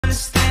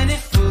understand it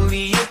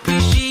fully,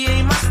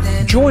 appreciate my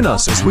stand. Join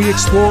us as we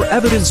explore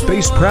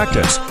evidence-based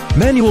practice,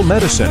 manual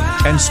medicine,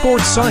 and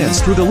sports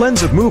science through the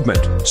lens of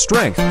movement,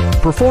 strength,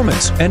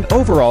 performance, and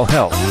overall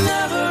health.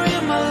 Never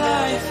in my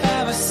life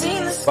have I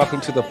seen this. Welcome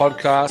to the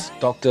podcast,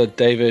 Dr.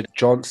 David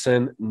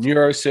Johnson,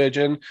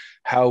 neurosurgeon.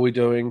 How are we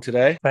doing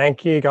today?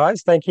 Thank you,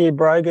 guys. Thank you,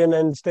 Brogan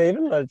and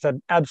Stephen. It's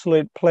an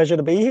absolute pleasure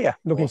to be here.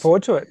 Looking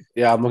forward to it.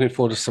 Yeah, I'm looking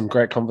forward to some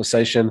great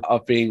conversation.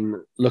 I've been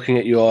looking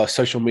at your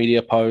social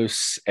media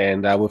posts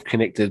and we've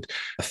connected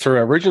through,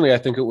 originally, I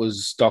think it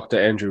was Dr.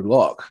 Andrew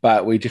Locke,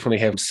 but we definitely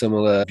have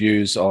similar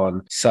views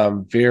on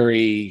some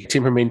very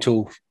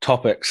temperamental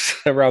topics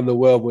around the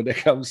world when it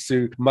comes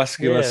to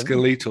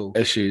musculoskeletal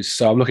issues.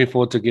 So I'm looking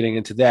forward to getting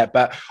into that.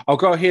 But I'll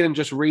go ahead and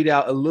just read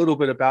out a little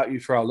bit about you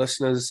for our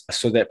listeners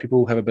so that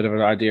people have a bit of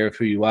an idea of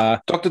who you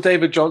are. Dr.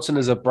 David Johnson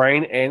is a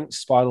brain and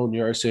spinal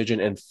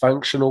neurosurgeon and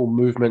functional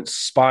movement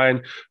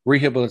spine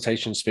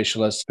rehabilitation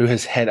specialist who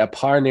has had a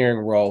pioneering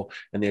role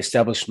in the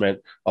establishment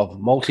of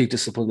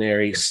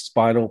multidisciplinary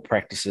spinal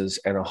practices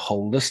and a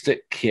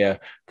holistic care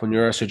for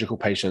neurosurgical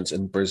patients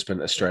in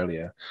Brisbane,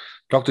 Australia.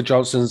 Dr.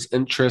 Johnson's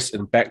interest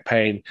in back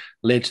pain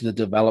led to the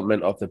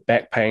development of the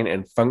Back Pain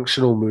and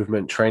Functional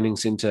Movement Training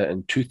Centre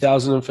in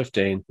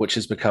 2015, which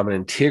has become an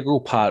integral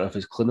part of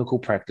his clinical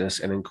practice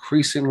and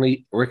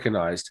increasingly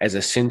recognised as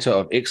a centre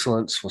of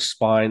excellence for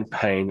spine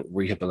pain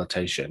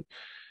rehabilitation.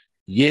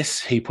 Yes,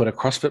 he put a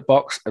CrossFit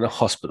box in a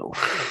hospital.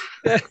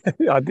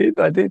 I did.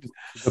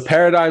 The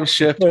paradigm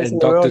shift in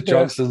Dr.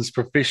 Johnson's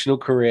professional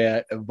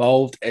career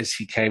evolved as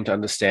he came to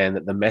understand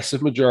that the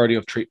massive majority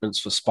of treatments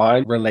for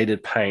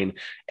spine-related pain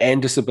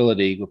and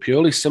disability were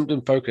purely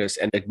symptom-focused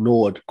and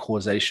ignored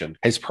causation.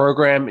 His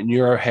program,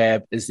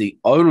 NeuroHAB, is the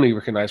only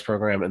recognized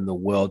program in the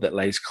world that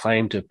lays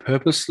claim to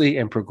purposely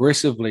and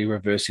progressively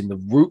reversing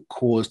the root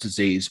cause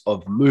disease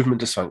of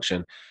movement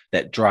dysfunction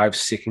that drives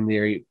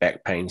secondary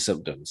back pain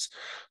symptoms.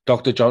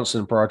 Dr.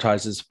 Johnson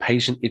prioritizes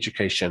patient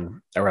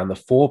education around the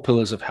 4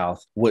 pillars of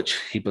health, which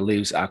he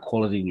believes are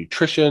quality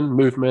nutrition,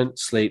 movement,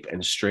 sleep,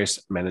 and stress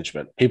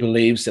management. He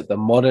believes that the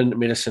modern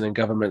medicine and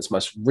governments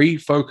must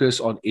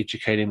refocus on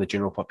educating the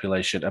general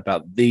population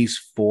about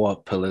these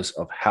 4 pillars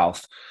of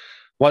health.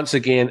 Once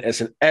again,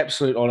 it's an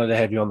absolute honor to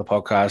have you on the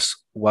podcast.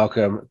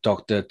 Welcome,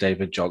 Dr.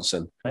 David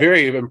Johnson.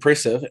 Very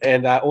impressive.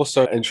 And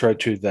also intro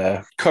to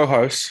the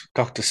co-host,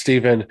 Dr.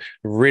 Stephen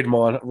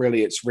Redmon.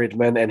 Really, it's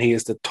Redmon, and he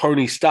is the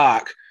Tony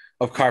Stark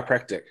of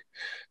chiropractic.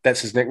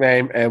 That's his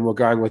nickname, and we're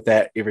going with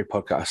that every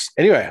podcast.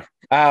 Anyway,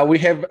 we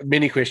have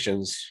many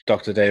questions,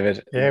 Dr.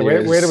 David. Yeah,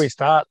 where do we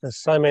start? There's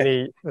so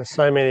many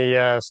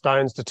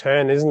stones to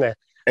turn, isn't there?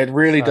 It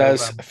really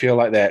does feel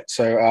like that.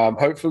 So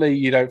hopefully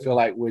you don't feel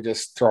like we're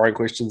just throwing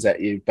questions at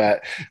you,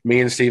 but me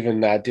and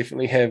Stephen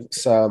definitely have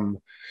some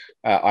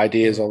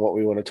ideas on what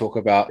we want to talk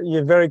about.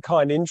 Your very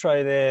kind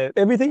intro there.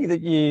 Everything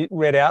that you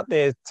read out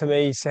there to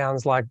me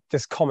sounds like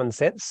just common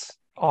sense.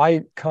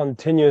 I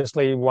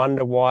continuously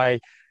wonder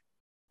why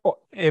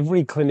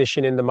every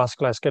clinician in the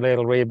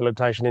musculoskeletal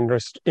rehabilitation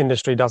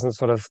industry doesn't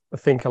sort of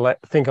think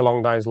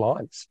along those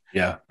lines.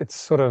 Yeah. It's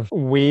sort of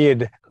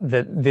weird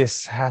that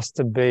this has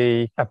to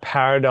be a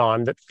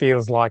paradigm that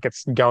feels like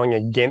it's going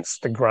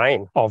against the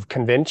grain of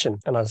convention.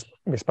 And as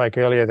we spoke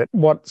earlier, that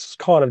what's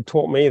kind of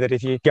taught me that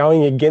if you're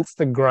going against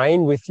the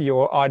grain with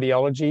your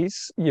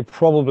ideologies, you're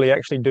probably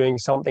actually doing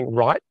something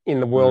right in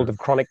the world of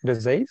chronic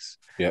disease.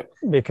 Yep.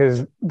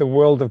 Because the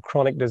world of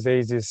chronic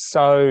disease is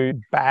so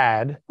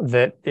bad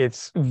that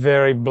it's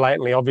very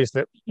blatantly obvious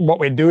that what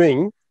we're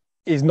doing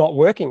is not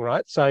working,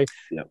 right? So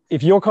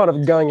if you're kind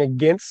of going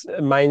against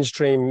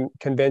mainstream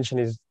convention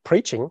is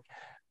preaching,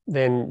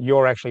 then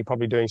you're actually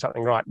probably doing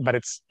something right. But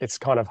it's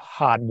kind of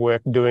hard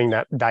work doing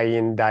that day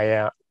in, day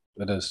out.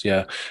 It is,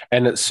 yeah.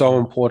 And it's so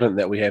important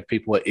that we have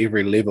people at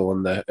every level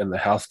in the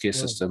healthcare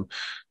system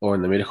or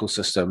in the medical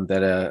system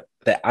that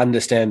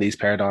understand these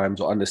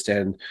paradigms or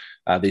understand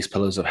these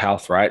pillars of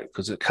health, right?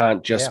 Because it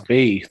can't just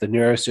be the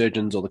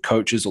neurosurgeons or the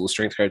coaches or the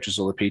strength coaches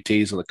or the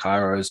PTs or the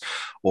chiros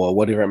or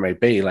whatever it may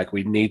be. Like,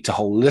 we need to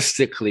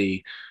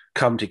holistically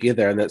come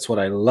together. And that's what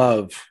I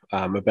love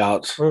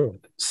about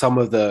some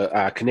of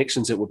the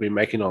connections that we've been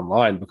making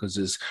online, because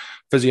there's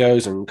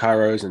physios and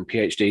chiros and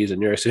PhDs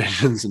and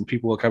neurosurgeons and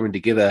people are coming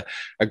together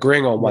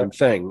agreeing on one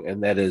thing,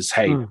 and that is,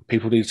 hey,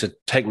 people need to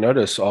take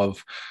notice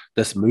of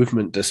this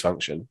movement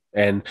dysfunction.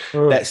 And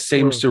that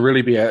seems to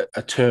really be a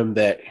term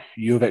that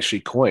you've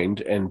actually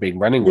coined and been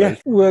running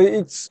with. Well,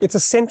 it's a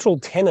central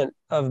tenet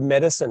of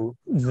medicine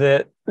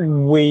that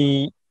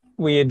we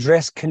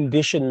address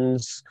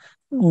conditions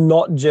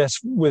not just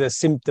with a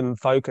symptom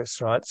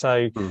focus, right?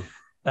 So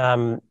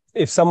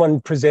if someone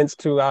presents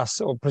to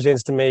us or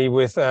presents to me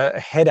with a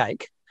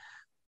headache,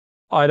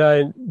 I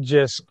don't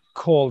just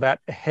call that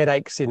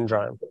headache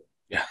syndrome.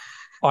 Yeah.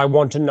 I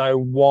want to know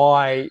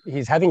why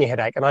he's having a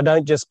headache, and I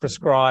don't just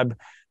prescribe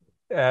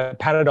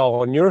Panadol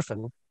or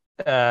Nurofen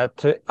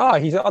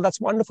that's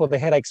wonderful, the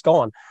headache's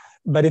gone.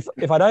 But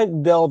if I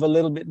don't delve a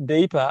little bit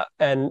deeper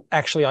and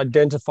actually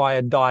identify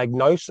a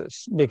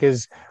diagnosis,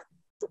 because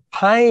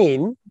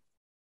pain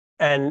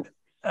and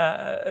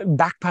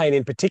back pain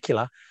in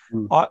particular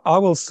I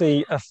will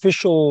see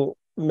official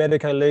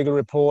medico-legal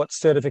reports,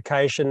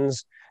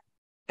 certifications,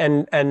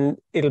 and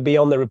it'll be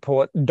on the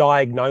report,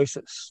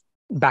 diagnosis,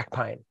 back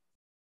pain.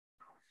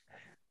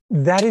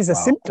 That is a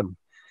symptom.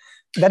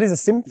 That is a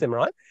symptom,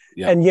 right?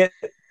 Yeah. And yet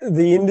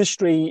the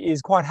industry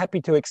is quite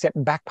happy to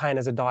accept back pain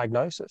as a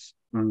diagnosis.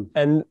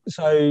 And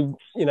so,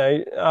 you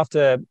know,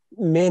 after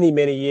many,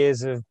 many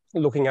years of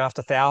looking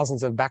after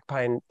thousands of back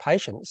pain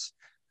patients,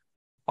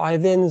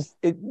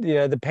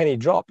 the penny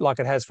dropped, like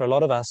it has for a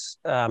lot of us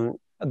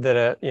that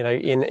are, you know,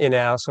 in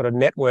our sort of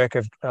network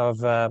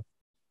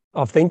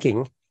of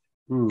thinking.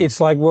 It's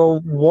like, well,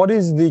 what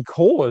is the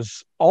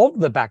cause of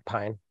the back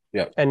pain?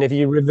 Yeah. And if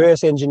you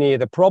reverse engineer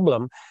the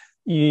problem,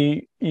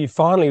 you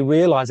finally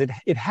realize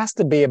it has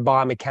to be a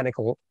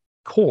biomechanical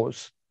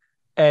cause.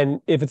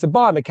 And if it's a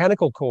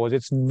biomechanical cause,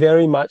 it's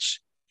very much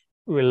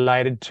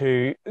related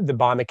to the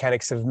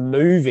biomechanics of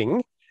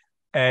moving.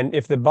 And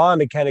if the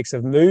biomechanics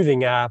of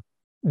moving are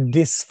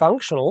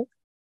dysfunctional,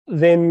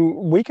 then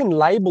we can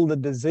label the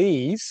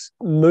disease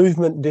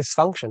movement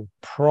dysfunction,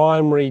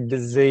 primary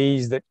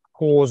disease that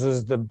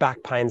causes the back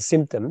pain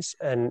symptoms.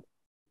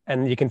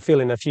 And you can fill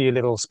in a few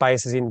little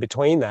spaces in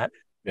between that.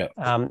 Yeah.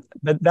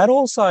 But that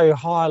also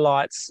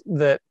highlights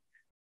that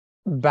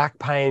back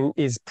pain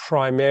is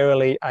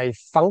primarily a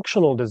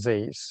functional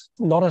disease,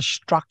 not a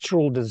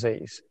structural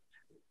disease.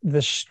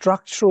 The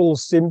structural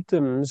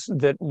symptoms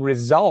that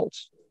result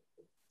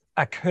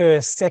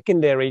occur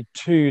secondary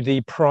to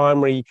the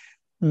primary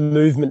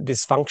movement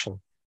dysfunction.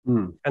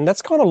 And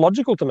that's kind of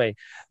logical to me.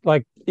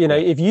 Like, you know,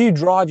 if you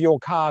drive your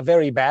car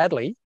very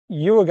badly,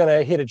 you are going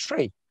to hit a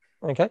tree.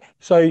 Okay.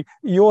 So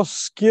your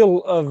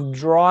skill of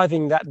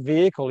driving that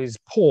vehicle is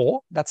poor.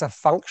 That's a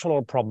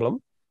functional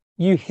problem.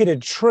 You hit a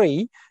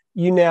tree,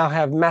 you now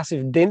have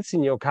massive dents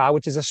in your car,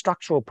 which is a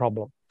structural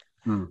problem.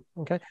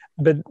 Okay.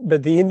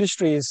 But the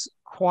industry is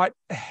quite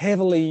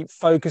heavily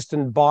focused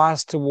and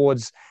biased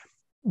towards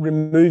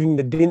removing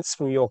the dents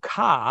from your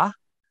car,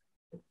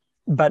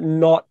 but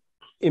not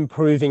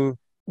improving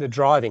the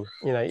driving,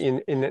 you know,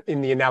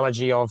 in the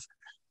analogy of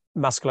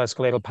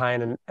musculoskeletal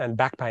pain and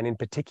back pain in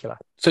particular.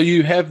 So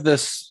you have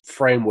this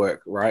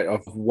framework, right,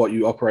 of what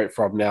you operate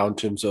from now in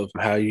terms of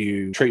how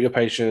you treat your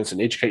patients and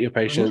educate your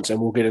patients,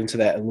 and we'll get into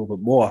that a little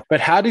bit more.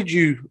 But how did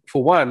you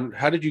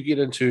get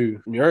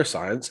into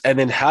neuroscience, and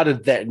then how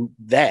did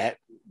that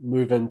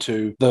move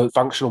into the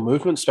functional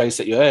movement space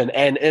that you're in?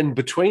 And in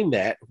between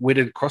that, where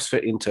did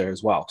CrossFit enter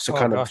as well? So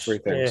three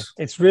things.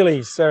 Yeah, it's really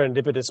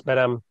serendipitous, but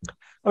I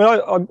mean,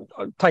 I'll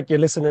take your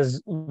listeners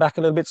back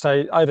a little bit.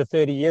 So over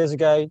 30 years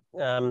ago,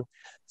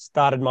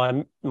 started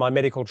my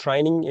medical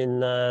training in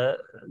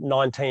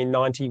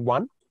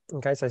 1991.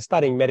 Okay, so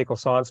studying medical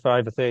science for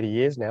over 30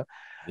 years now.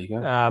 There you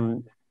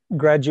go.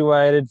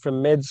 Graduated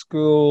from med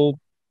school,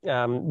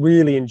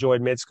 really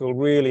enjoyed med school,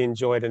 really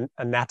enjoyed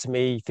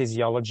anatomy,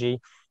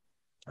 physiology.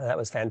 That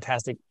was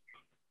fantastic.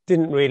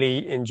 Didn't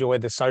really enjoy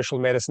the social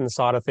medicine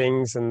side of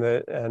things and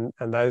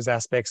those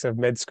aspects of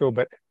med school,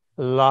 but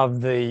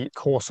love the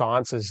core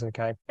sciences.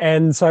 Okay.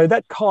 And so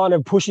that kind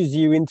of pushes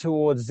you in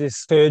towards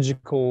this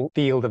surgical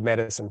field of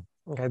medicine.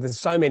 Okay. There's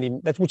so many,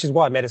 which is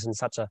why medicine is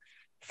such a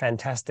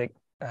fantastic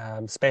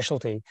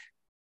specialty,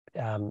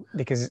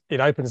 because it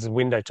opens the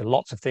window to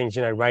lots of things,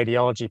 you know,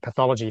 radiology,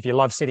 pathology. If you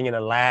love sitting in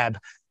a lab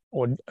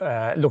or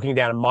looking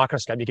down a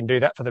microscope, you can do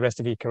that for the rest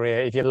of your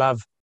career. If you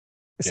love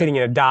sitting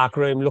in a dark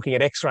room looking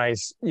at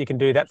x-rays, you can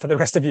do that for the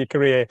rest of your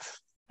career.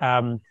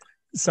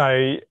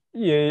 So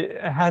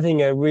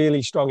having a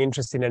really strong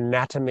interest in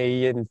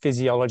anatomy and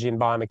physiology and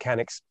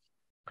biomechanics,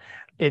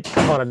 it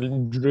kind of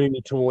drew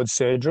me towards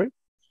surgery,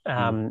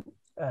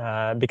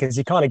 because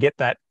you kind of get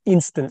that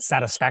instant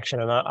satisfaction,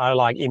 and I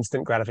like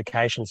instant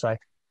gratification. So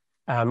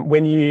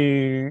when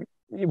you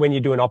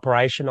do an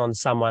operation on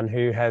someone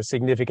who has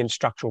significant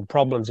structural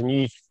problems and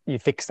you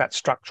fix that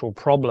structural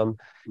problem,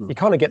 you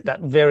kind of get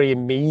that very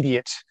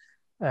immediate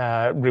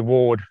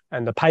reward,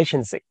 and the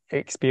patients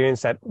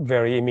experience that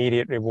very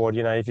immediate reward.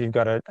 You know, if you've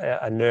got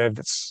a nerve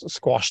that's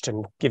squashed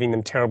and giving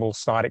them terrible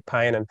sciatic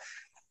pain and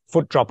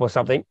foot drop or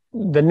something,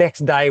 the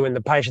next day when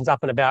the patient's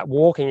up and about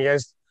walking, he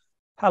goes,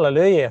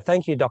 "Hallelujah,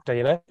 thank you, doctor."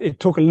 You know, it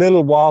took a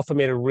little while for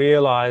me to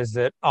realize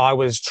that I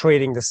was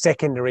treating the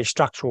secondary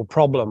structural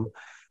problem.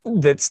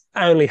 That's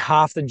only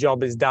half the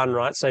job is done,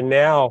 right? So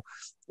now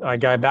I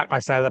go back, I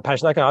say to the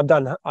patient, okay,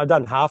 I've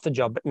done half the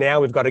job, but now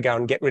we've got to go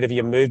and get rid of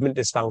your movement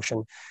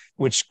dysfunction,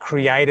 which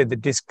created the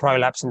disc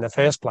prolapse in the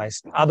first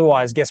place.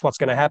 Otherwise, guess what's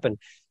going to happen?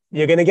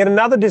 You're going to get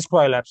another disc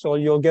prolapse, or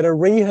you'll get a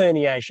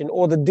reherniation,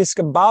 or the disc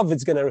above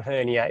is going to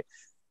herniate.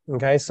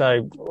 Okay,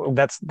 so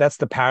that's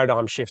the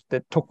paradigm shift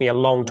that took me a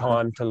long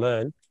time to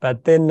learn.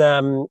 But then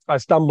I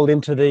stumbled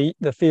into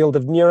the field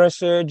of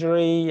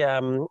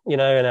neurosurgery, you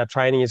know, and our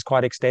training is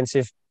quite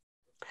extensive.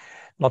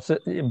 Lots of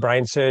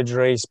brain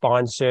surgery,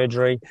 spine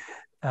surgery.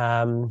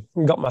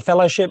 Got my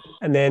fellowship,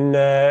 and then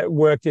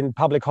worked in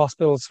public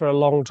hospitals for a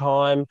long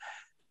time,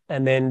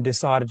 and then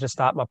decided to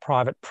start my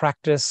private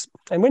practice.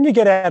 And when you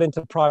get out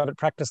into private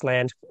practice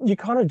land, you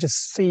kind of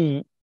just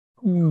see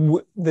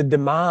the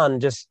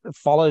demand just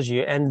follows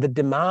you, and the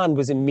demand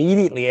was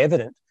immediately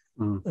evident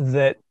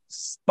that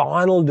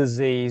spinal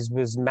disease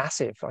was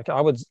massive. Like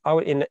I would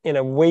in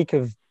a week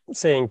of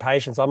seeing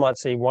patients, I might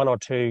see one or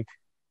two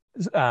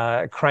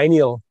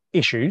cranial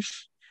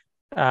issues,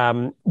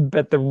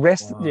 but the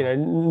rest,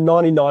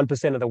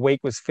 99% of the week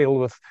was filled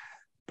with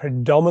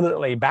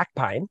predominantly back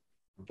pain,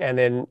 and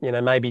then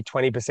maybe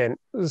 20%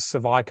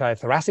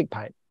 cervicothoracic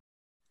pain.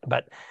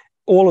 But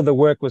all of the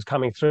work was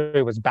coming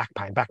through was back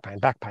pain.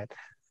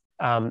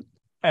 And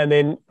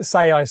then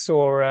say I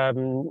saw,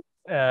 and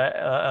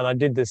I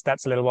did the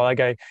stats a little while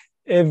ago,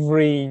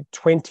 every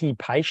 20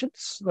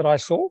 patients that I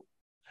saw,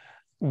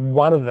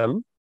 one of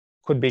them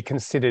could be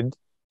considered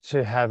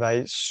to have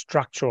a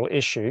structural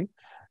issue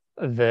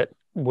that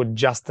would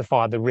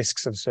justify the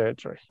risks of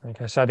surgery.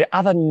 Okay, so the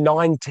other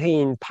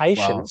 19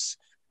 patients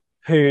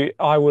who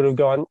I would have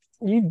gone,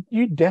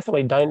 you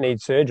definitely don't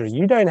need surgery.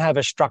 You don't have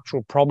a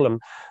structural problem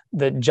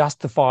that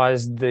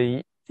justifies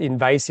the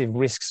invasive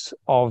risks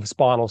of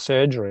spinal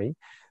surgery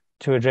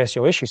to address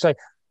your issue. So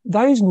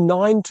those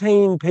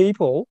 19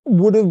 people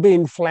would have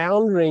been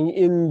floundering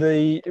in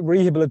the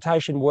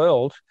rehabilitation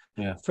world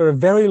for a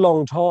very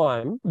long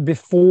time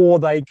before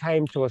they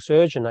came to a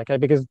surgeon, okay?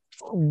 Because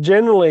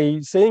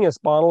generally seeing a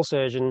spinal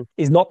surgeon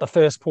is not the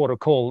first port of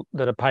call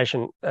that a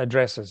patient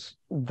addresses.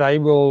 They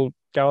will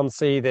go and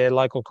see their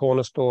local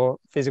corner store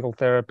physical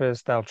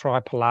therapist. They'll try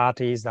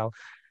Pilates. They'll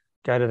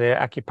go to their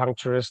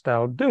acupuncturist.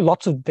 They'll do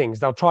lots of things.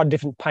 They'll try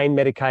different pain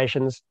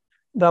medications.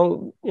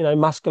 They'll,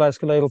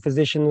 musculoskeletal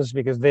physicians,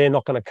 because they're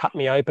not going to cut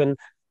me open.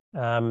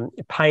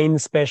 Pain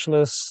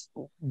specialists,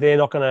 they're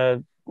not going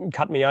to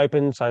cut me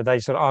open. So they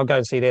sort of, I'll go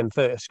and see them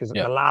first, because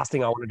the last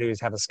thing I want to do is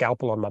have a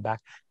scalpel on my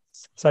back.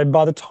 So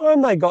by the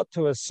time they got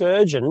to a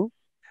surgeon,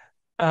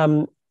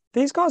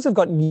 these guys have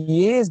got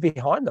years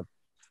behind them.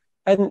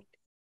 And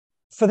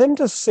for them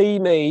to see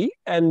me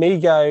and me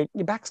go,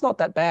 your back's not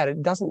that bad,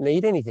 it doesn't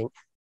need anything.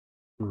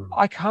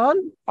 I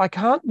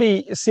can't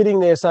be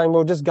sitting there saying,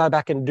 well, just go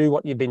back and do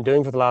what you've been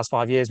doing for the last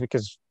 5 years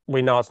because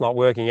we know it's not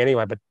working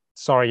anyway, but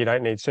sorry, you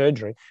don't need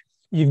surgery.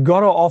 You've got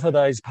to offer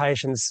those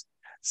patients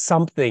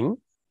something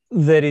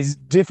that is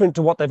different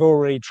to what they've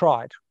already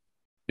tried.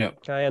 Yeah.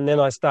 Okay. And then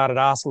I started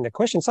asking the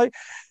question. So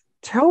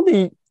tell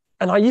me,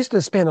 and I used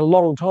to spend a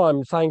long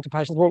time saying to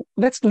patients, well,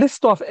 let's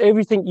list off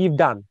everything you've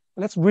done.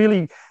 Let's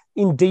really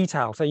in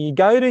detail. So you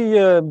go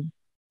to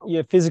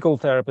your physical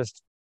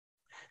therapist.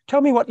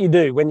 Tell me what you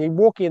do. When you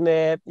walk in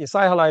there, you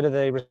say hello to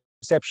the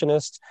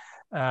receptionist,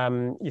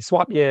 you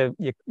swipe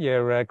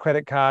your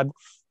credit card,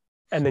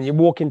 and then you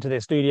walk into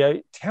their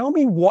studio. Tell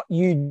me what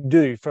you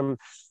do from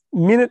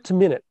minute to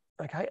minute,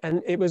 okay?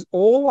 And it was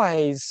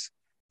always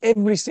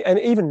and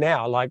even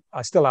now, like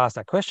I still ask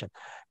that question.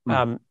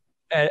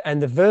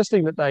 And the first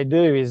thing that they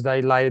do is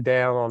they lay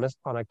down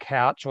on a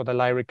couch, or they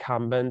lay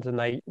recumbent, and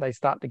they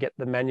start to get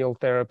the manual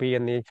therapy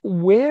and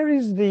where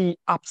is the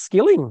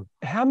upskilling?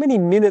 How many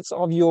minutes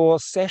of your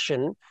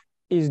session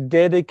is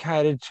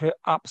dedicated to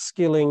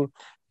upskilling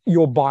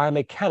your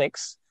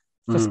biomechanics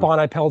for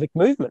spinopelvic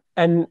movement?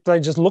 And they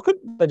just look at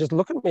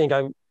me and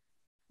go,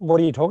 what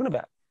are you talking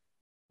about?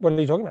 What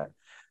are you talking about?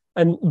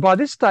 And by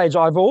this stage,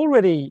 I've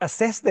already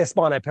assessed their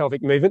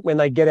spinopelvic movement when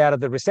they get out of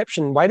the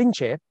reception waiting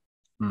chair.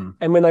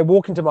 And when they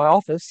walk into my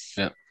office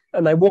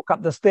and they walk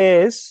up the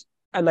stairs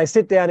and they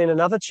sit down in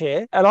another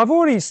chair, and I've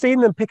already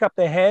seen them pick up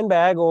their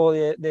handbag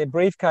or their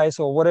briefcase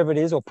or whatever it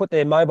is, or put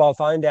their mobile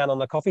phone down on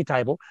the coffee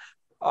table.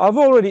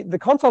 The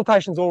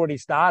consultation's already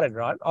started,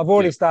 right? I've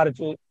already started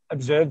to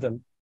observe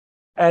them.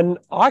 And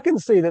I can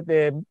see that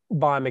their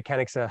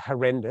biomechanics are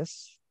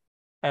horrendous.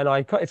 And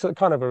it's a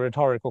kind of a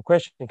rhetorical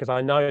question, because I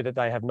know that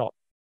they have not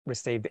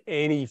received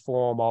any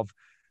form of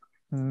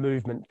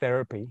movement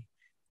therapy.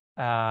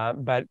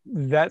 But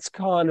that's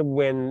kind of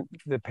when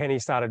the penny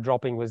started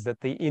dropping, was that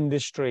the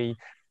industry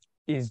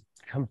is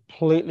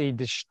completely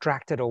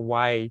distracted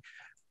away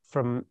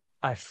from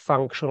a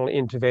functional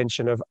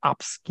intervention of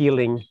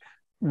upskilling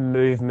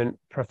movement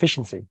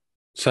proficiency.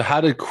 So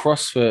how did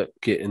CrossFit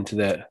get into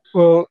that?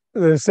 Well,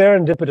 the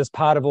serendipitous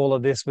part of all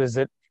of this was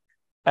that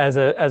as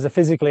a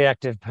physically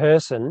active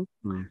person,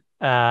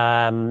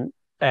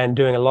 and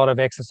doing a lot of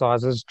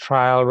exercises,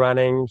 trail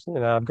running.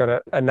 I've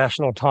got a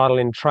national title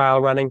in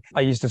trail running. I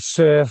used to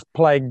surf,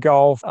 play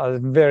golf. I was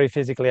very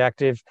physically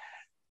active.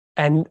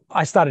 And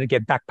I started to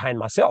get back pain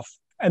myself.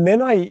 And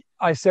then I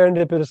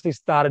serendipitously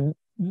started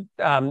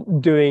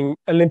doing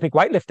Olympic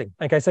weightlifting.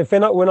 Okay, so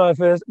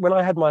when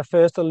I had my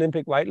first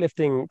Olympic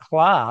weightlifting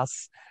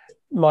class,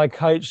 my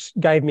coach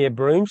gave me a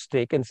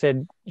broomstick and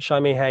said, show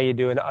me how you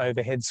do an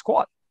overhead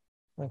squat.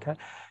 Okay.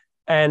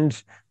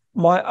 And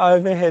my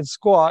overhead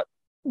squat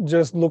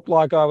just looked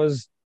like I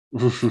was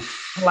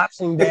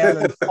collapsing down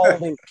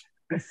and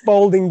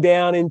folding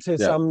down into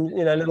some,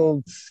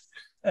 little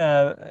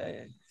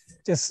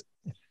just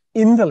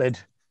invalid.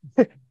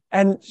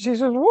 And she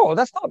said, whoa,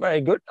 that's not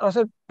very good. I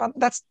said,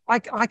 but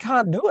I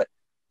can't do it.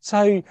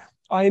 So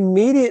I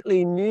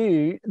immediately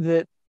knew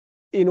that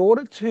in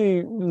order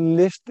to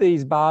lift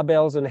these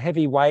barbells and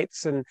heavy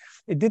weights, and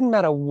it didn't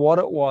matter what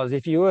it was,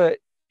 if you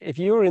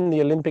were in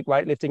the Olympic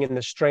weightlifting and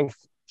the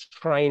strength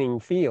training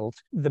field,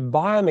 the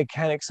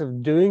biomechanics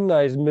of doing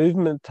those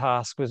movement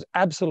tasks was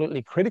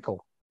absolutely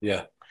critical.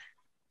 Yeah.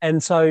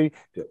 And so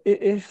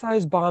if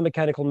those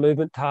biomechanical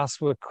movement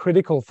tasks were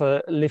critical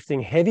for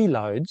lifting heavy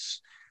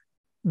loads,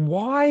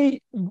 why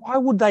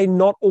would they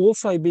not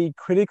also be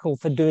critical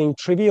for doing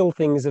trivial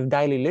things of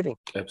daily living?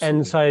 Absolutely.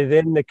 And so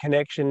then the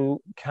connection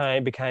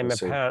became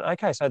apparent.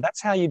 Okay, so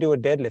that's how you do a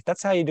deadlift.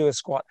 That's how you do a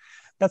squat.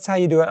 That's how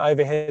you do an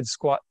overhead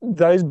squat.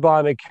 Those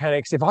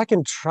biomechanics, if I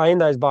can train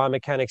those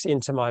biomechanics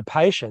into my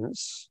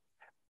patients,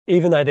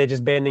 even though they're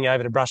just bending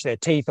over to brush their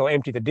teeth or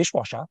empty the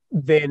dishwasher,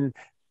 then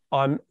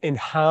I'm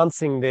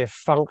enhancing their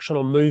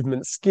functional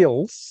movement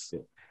skills. Yeah.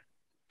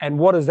 And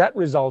what does that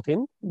result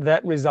in?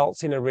 That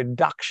results in a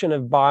reduction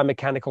of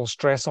biomechanical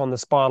stress on the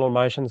spinal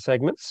motion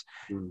segments.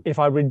 If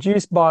I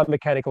reduce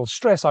biomechanical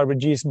stress, I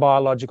reduce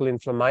biological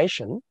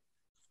inflammation.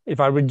 If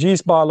I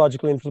reduce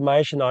biological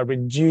inflammation, I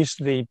reduce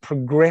the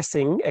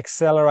progressing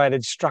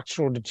accelerated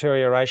structural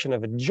deterioration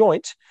of a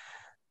joint,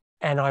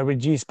 and I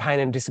reduce pain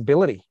and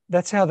disability.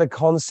 That's how the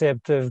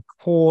concept of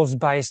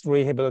cause-based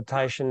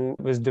rehabilitation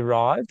was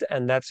derived,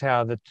 and that's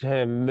how the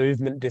term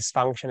movement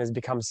dysfunction has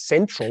become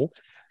central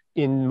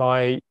in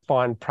my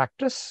spine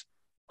practice.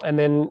 And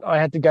then I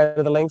had to go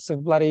to the lengths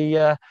of bloody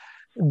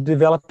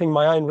developing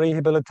my own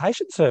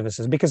rehabilitation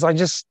services, because I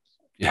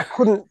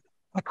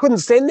couldn't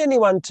send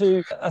anyone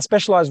to a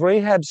specialized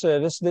rehab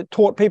service that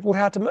taught people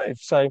how to move.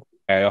 So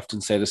I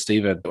often say to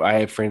Stephen, I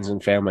have friends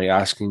and family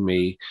asking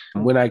me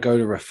when I go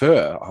to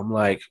refer, I'm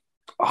like,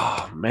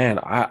 oh man,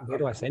 where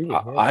do I send you?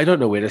 I don't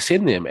know where to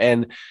send them.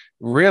 And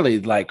really,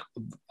 like,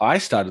 I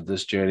started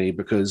this journey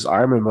because I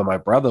remember my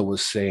brother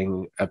was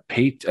seeing a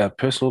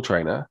personal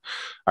trainer.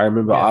 I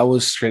remember I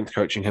was strength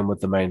coaching him with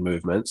the main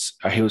movements.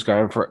 He was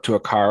going to a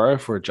chiro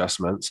for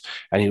adjustments,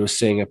 and he was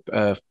seeing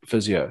a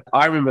physio.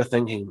 I remember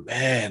thinking,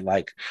 man,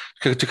 like,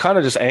 to kind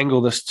of just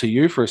angle this to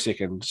you for a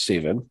second,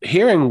 Stephen,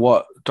 hearing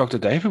what Dr.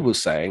 David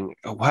was saying,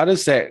 how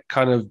does that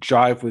kind of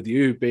jive with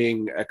you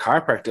being a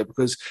chiropractor?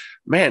 Because,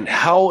 man,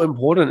 how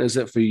important is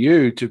it for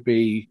you to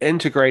be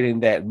integrating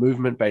that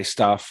movement-based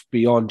stuff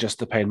beyond just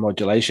the pain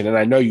modulation? And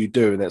I know you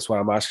do, and that's why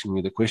I'm asking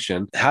you the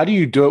question. How do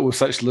you do it with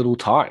such little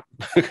time?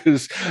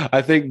 Because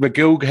I think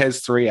McGill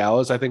has 3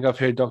 hours. I think I've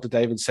heard Dr.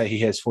 David say he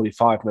has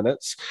 45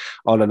 minutes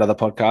on another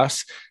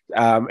podcast.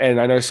 And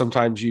I know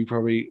sometimes you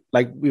probably,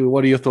 like,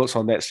 what are your thoughts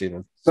on that,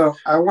 Stephen? So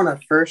I want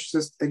to first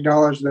just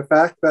acknowledge the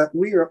fact that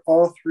we are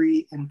all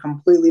three in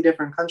completely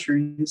different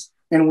countries,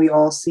 and we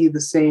all see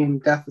the same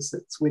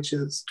deficits, which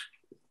should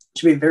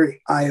be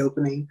very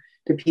eye-opening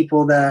to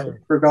people that,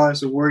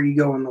 regardless of where you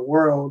go in the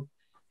world,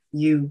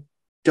 you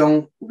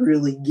don't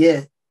really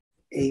get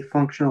a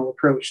functional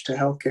approach to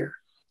healthcare.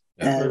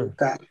 And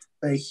that's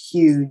a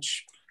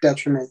huge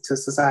detriment to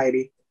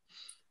society.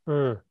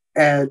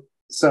 And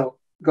so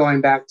going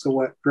back to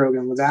what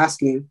Brogan was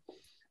asking,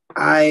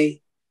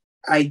 I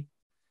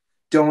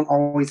don't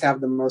always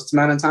have the most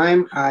amount of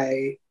time.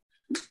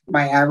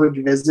 My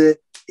average visit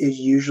is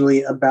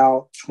usually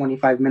about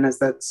 25 minutes.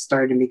 That's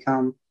starting to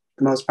become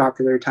the most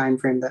popular time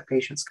frame that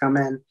patients come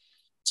in.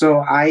 So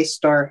I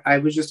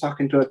was just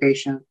talking to a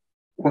patient,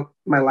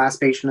 my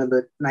last patient of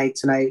the night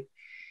tonight.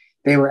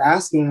 They were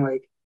asking,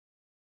 like,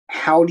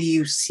 how do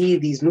you see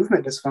these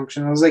movement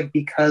dysfunction? I was like,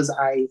 because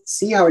I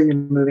see how you're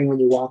moving when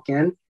you walk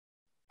in.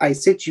 I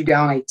sit you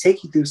down, I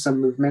take you through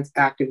some movements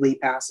actively,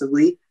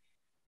 passively.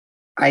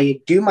 I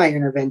do my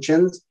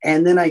interventions,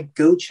 and then I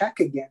go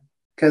check again.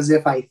 Because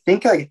if I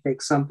think I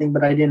fixed something,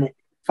 but I didn't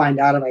find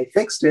out if I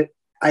fixed it,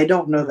 I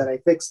don't know that I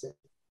fixed it.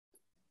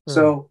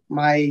 So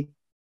my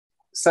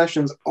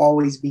sessions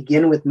always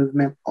begin with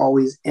movement,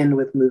 always end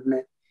with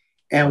movement.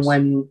 And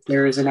when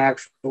there is an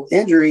actual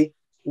injury,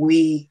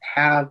 we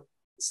have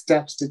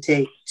steps to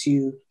take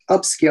to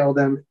upscale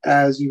them,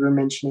 as you were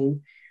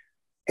mentioning.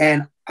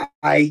 And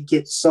I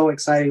get so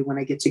excited when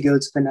I get to go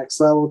to the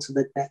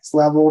next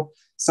level.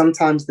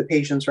 Sometimes the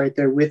patient's right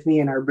there with me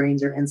and our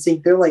brains are in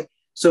sync. They're like,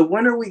 so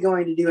when are we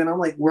going to do? And I'm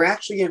like, we're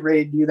actually getting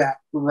ready to do that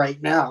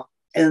right now.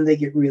 And then they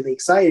get really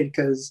excited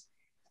because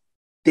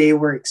they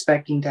were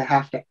expecting to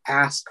have to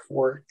ask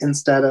for it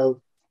instead of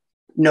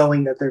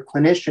knowing that their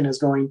clinician is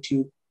going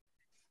to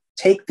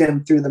take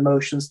them through the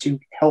motions to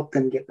help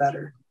them get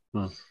better.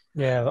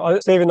 Yeah,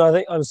 Stephen, I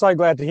think I'm so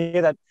glad to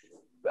hear that.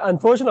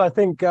 Unfortunately,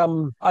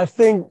 I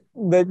think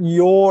that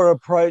your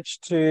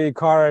approach to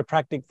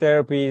chiropractic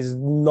therapy is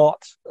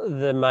not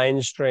the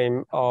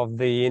mainstream of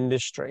the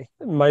industry.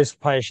 Most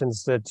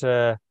patients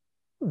that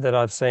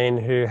I've seen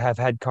who have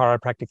had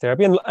chiropractic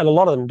therapy, and a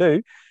lot of them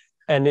do,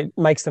 and it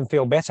makes them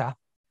feel better.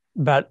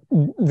 But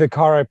the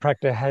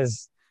chiropractor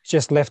has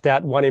just left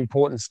out one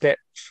important step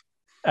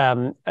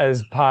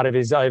as part of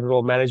his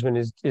overall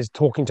management is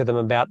talking to them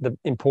about the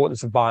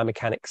importance of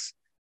biomechanics.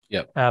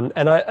 Yep.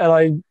 And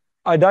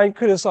I don't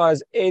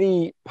criticize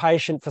any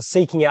patient for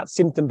seeking out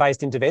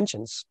symptom-based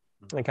interventions.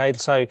 Okay,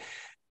 so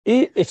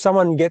if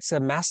someone gets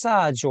a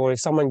massage, or if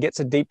someone gets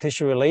a deep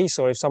tissue release,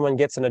 or if someone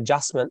gets an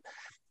adjustment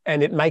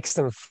and it makes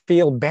them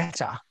feel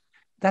better,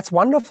 That's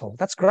wonderful.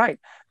 That's great.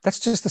 That's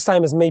just the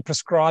same as me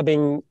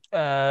prescribing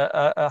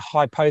a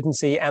high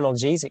potency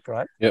analgesic,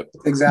 right? Yep.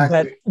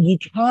 Exactly. But you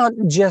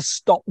can't just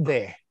stop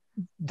there.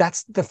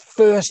 That's the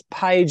first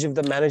page of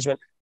the management.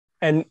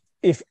 And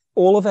if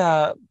all of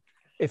our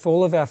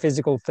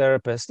physical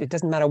therapists, it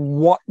doesn't matter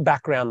what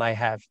background they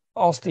have,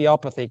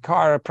 osteopathy,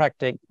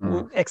 chiropractic,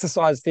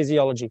 exercise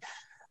physiology,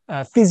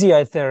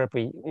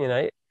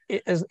 physiotherapy,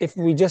 if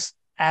we just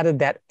added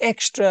that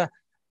extra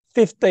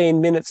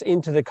 15 minutes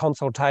into the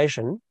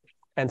consultation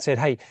and said,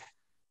 hey,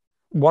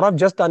 what I've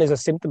just done is a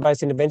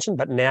symptom-based intervention,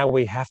 but now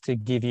we have to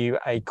give you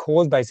a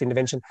cause-based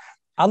intervention.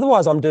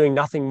 Otherwise, I'm doing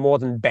nothing more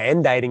than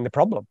band-aiding the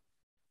problem.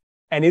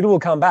 And it will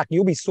come back.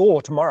 You'll be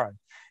sore tomorrow.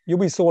 You'll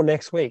be sore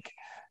next week.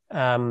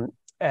 And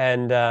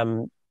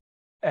the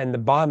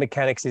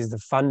biomechanics is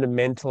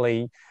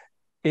fundamentally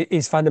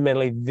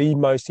the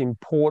most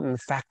important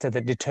factor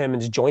that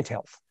determines joint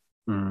health.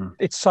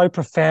 It's so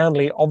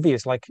profoundly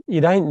obvious. Like,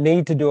 you don't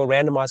need to do a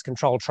randomized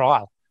controlled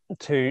trial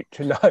to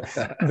know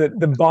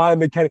the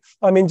biomechanics.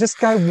 I mean, just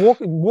go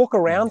walk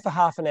around for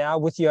half an hour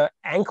with your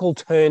ankle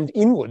turned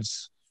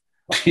inwards.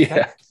 Okay?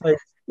 Yeah. So,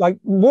 like,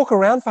 walk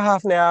around for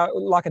half an hour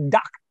like a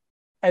duck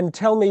and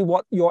tell me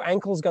what your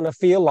ankle's going to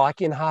feel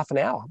like in half an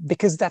hour,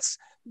 because that's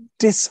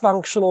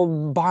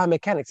dysfunctional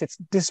biomechanics. It's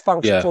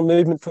dysfunctional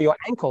movement for your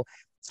ankle.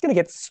 It's going to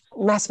get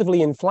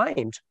massively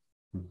inflamed.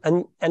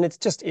 And it's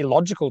just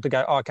illogical to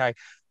go, okay,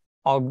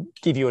 I'll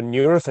give you a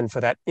Nurofen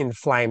for that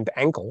inflamed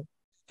ankle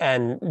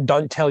and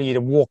don't tell you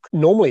to walk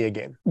normally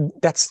again.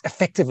 That's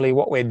effectively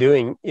what we're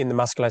doing in the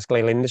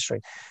musculoskeletal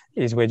industry,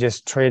 is we're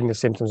just treating the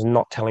symptoms and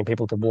not telling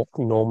people to walk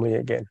normally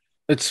again.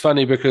 It's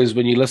funny because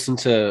when you listen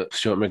to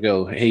Stuart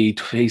McGill,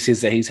 he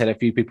says that he's had a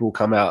few people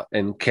come out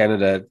in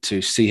Canada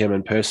to see him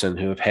in person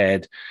who have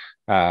had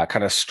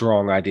kind of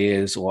strong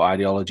ideas or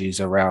ideologies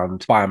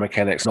around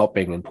biomechanics not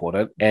being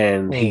important.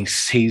 And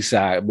he's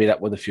met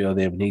up with a few of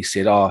them, and he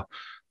said, oh,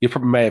 you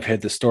probably may have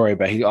heard the story,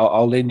 but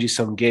I'll lend you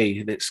some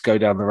gi. Let's go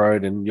down the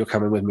road and you're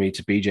coming with me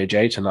to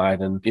BJJ tonight.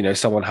 And,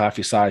 someone half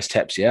your size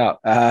taps you out,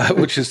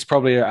 which is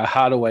probably a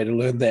harder way to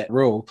learn that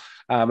rule.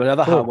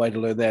 Another hard way to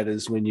learn that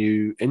is when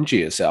you injure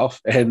yourself.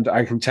 And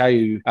I can tell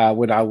you,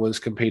 when I was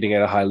competing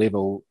at a high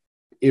level,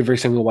 every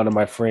single one of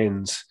my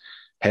friends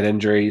had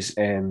injuries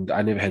and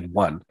I never had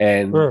one.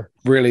 And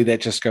really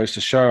that just goes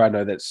to show, I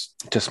know that's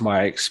just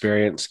my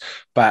experience,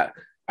 but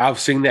I've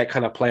seen that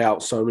kind of play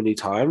out so many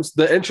times.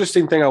 The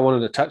interesting thing I wanted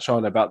to touch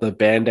on about the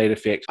Band-Aid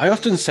effect, I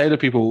often say to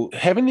people,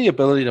 having the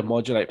ability to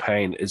modulate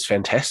pain is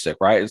fantastic,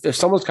 right? If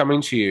someone's coming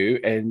to you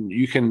and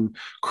you can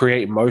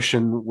create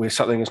motion where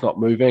something is not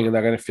moving and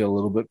they're going to feel a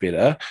little bit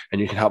better,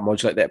 and you can help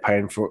modulate that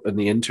pain in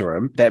the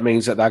interim, that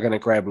means that they're going to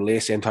grab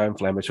less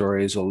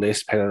anti-inflammatories or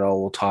less Panadol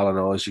or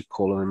Tylenol, as you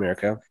call it in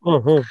America.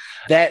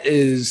 That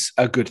is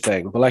a good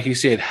thing. But like you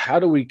said, how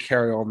do we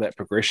carry on that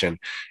progression?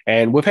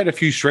 And we've had a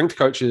few strength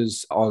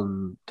coaches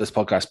on this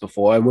podcast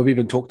before, and we've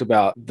even talked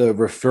about the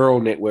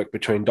referral network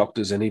between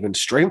doctors and even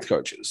strength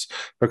coaches,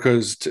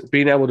 because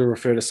being able to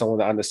refer to someone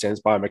that understands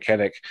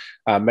biomechanic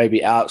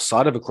maybe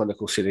outside of a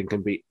clinical setting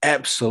can be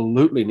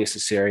absolutely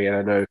necessary. And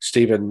I know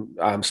Stephen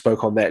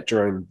spoke on that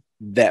during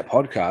that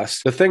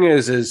podcast. The thing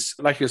is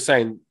like you're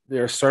saying,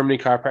 there are so many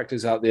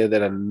chiropractors out there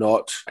that are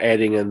not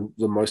adding in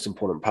the most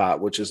important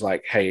part, which is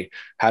like, hey,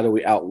 how do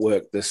we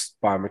outwork this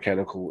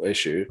biomechanical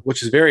issue?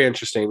 Which is very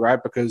interesting,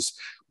 right? Because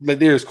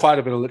there's quite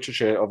a bit of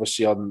literature,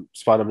 obviously, on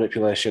spinal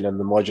manipulation and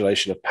the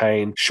modulation of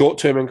pain,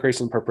 short-term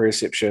increase in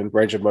proprioception,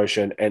 range of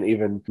motion, and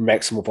even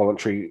maximal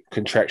voluntary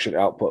contraction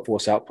output,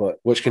 force output,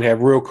 which can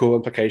have real cool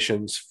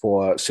implications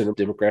for certain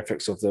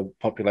demographics of the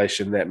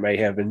population that may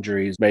have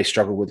injuries, may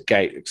struggle with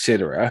gait,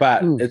 etc.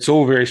 But it's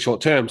all very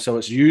short-term. So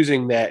it's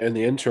using that in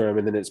the interim,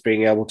 and then it's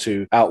being able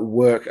to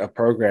outwork a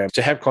program.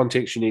 To have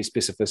context, you need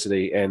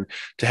specificity, and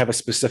to have a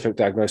specific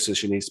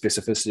diagnosis, you need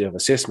specificity of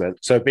assessment.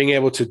 So being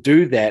able to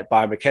do that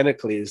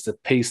biomechanically is the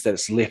piece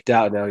that's left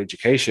out in our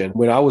education.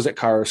 When I was at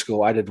chiro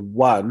school, I did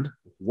one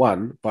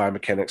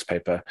biomechanics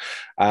paper.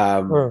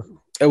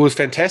 It was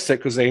fantastic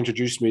because they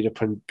introduced me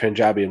to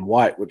Punjabi and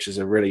White, which is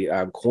a really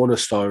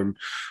cornerstone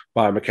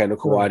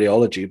biomechanical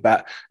ideology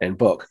and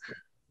book.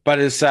 But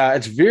it's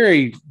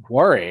very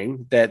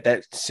worrying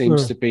that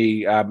seems to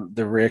be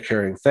the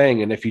recurring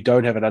thing. And if you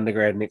don't have an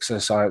undergrad in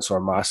exercise science or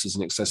a master's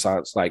in exercise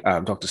science like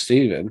Dr.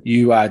 Stephen,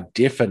 you are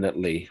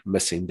definitely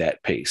missing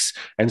that piece.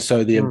 And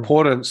so the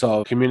importance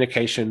of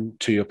communication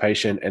to your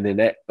patient, and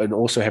then and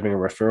also having a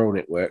referral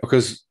network,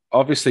 because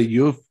obviously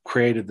you've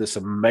created this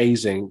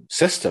amazing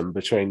system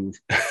between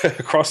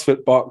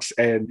CrossFit box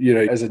and,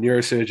 as a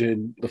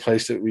neurosurgeon, the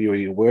place that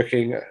you're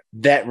working,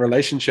 that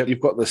relationship, you've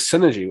got the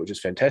synergy, which is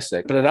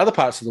fantastic. But in other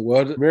parts of the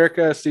world,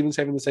 America, Stephen's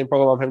having the same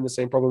problem, I'm having the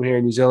same problem here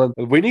in New Zealand.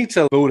 We need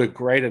to build a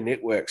greater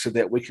network so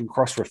that we can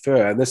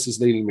cross-refer. And this is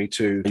leading me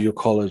to your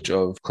College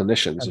of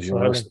Clinicians. Absolutely. If you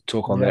want to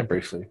talk on that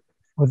briefly.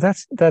 Well,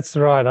 that's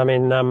right. I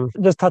mean,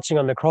 just touching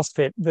on the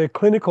CrossFit, the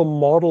clinical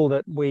model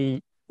that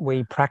we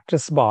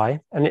practice by,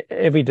 and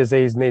every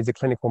disease needs a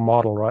clinical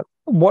model, right?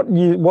 What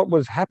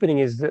was happening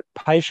is that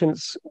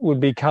patients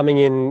would be coming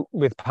in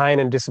with pain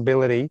and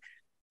disability,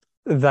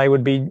 they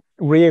would be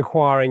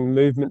reacquiring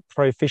movement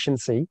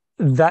proficiency.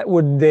 That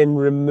would then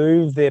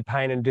remove their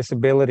pain and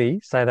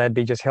disability, so they'd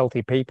be just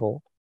healthy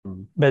people.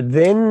 But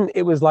then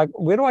it was like,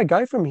 where do I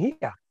go from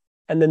here?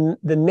 And then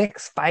the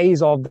next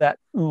phase of that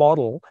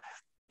model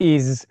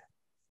is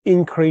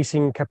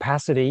increasing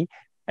capacity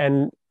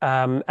and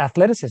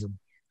athleticism.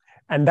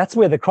 And that's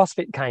where the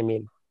CrossFit came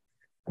in,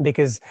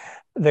 because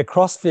the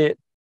CrossFit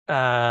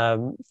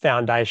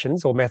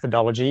foundations or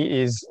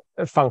methodology is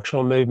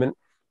functional movement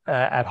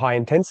at high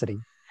intensity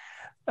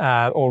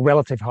or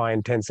relative high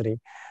intensity.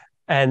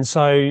 And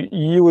so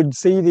you would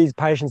see these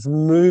patients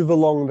move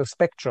along the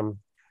spectrum: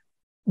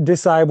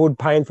 disabled,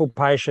 painful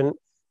patient,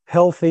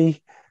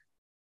 healthy,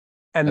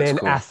 and that's then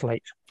cool.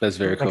 Athlete. That's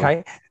very cool.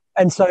 Okay.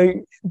 And so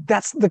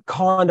that's the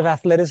kind of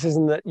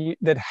athleticism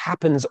that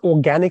happens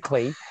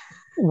organically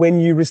when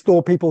you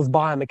restore people's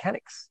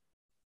biomechanics.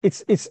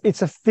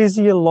 It's a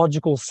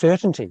physiological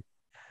certainty.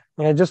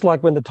 You know, just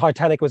like when the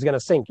Titanic was going to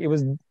sink,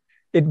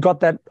 it got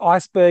that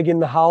iceberg in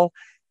the hull.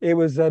 It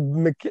was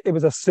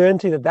a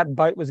certainty that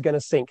boat was going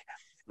to sink.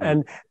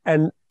 And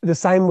the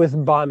same with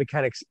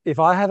biomechanics. If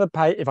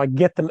I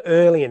get them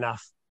early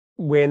enough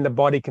when the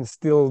body can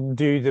still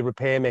do the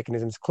repair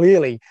mechanisms,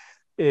 clearly,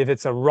 if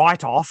it's a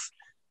write-off,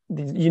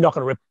 you're not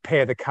going to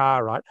repair the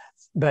car, right?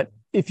 But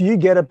if you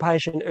get a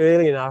patient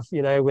early enough,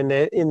 you know, when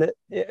they're in the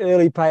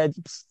early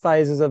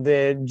phases of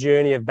their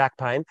journey of back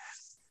pain,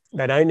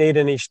 they don't need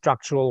any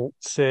structural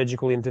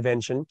surgical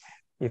intervention.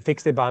 You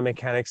fix their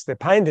biomechanics, their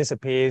pain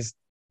disappears.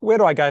 Where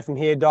do I go from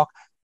here, doc?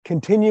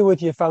 Continue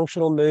with your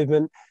functional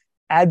movement,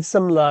 add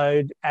some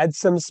load, add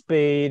some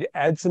speed,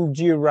 add some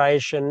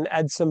duration,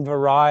 add some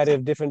variety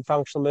of different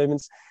functional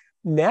movements.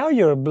 Now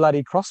you're a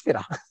bloody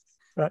CrossFitter.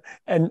 Right?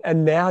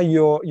 And now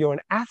you're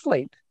an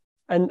athlete.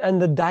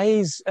 And the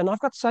days, and I've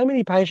got so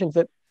many patients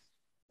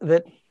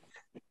that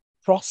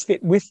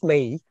CrossFit with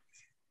me,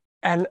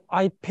 and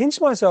I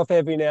pinch myself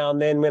every now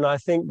and then when I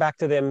think back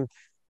to them,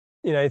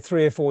 you know,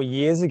 3 or 4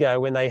 years ago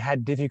when they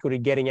had difficulty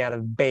getting out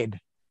of bed.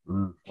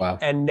 Wow.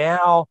 And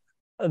now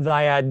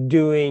they are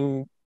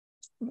doing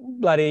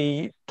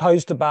bloody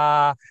toaster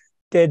bar,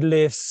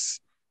 deadlifts,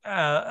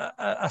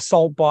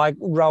 assault bike,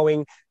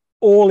 rowing,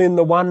 all in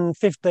the one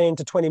 15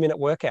 to 20 minute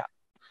workout.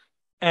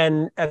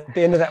 And at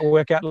the end of that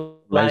workout,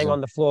 laying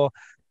on the floor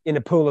in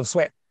a pool of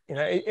sweat. You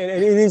know, it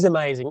is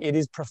amazing. It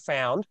is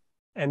profound.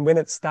 And when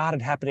it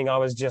started happening, I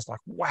was just like,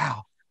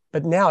 wow.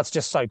 But now it's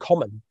just so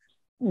common.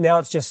 Now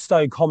it's just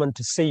so common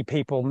to see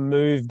people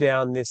move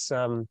down this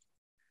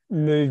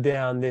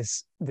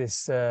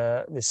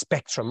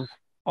spectrum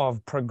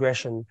of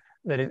progression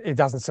that it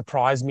doesn't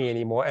surprise me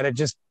anymore. And it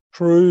just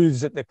proves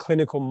that the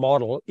clinical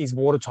model is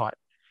watertight.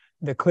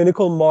 The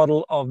clinical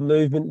model of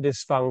movement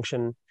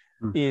dysfunction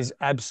is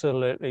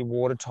absolutely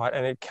watertight,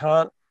 and it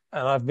can't.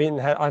 And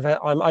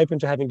I'm open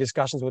to having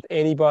discussions with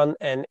anyone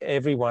and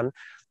everyone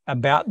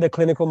about the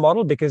clinical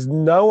model, because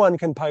no one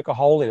can poke a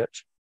hole in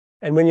it.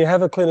 And when you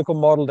have a clinical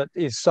model that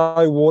is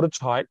so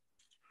watertight,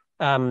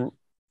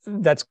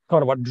 that's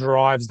kind of what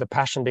drives the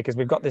passion, because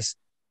we've got this,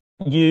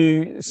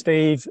 you,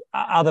 Steve,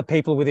 other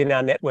people within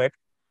our network,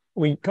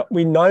 we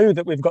know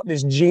that we've got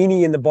this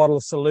genie in the bottle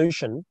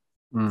solution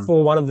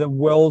for one of the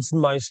world's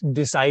most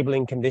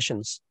disabling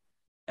conditions.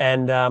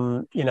 And,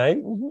 you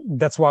know,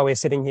 that's why we're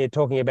sitting here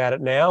talking about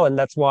it now. And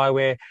that's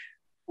why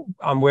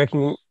I'm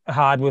working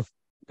hard with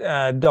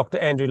Dr.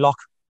 Andrew Locke,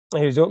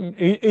 who's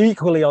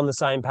equally on the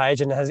same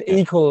page and has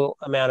equal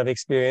amount of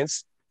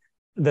experience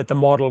that the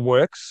model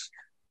works,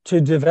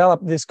 to develop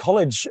this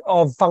college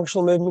of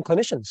functional movement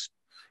clinicians.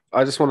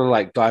 I just want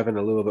to dive in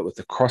a little bit with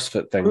the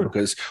CrossFit thing,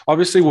 because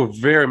obviously we're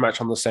very much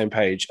on the same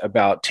page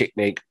about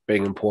technique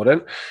being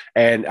important.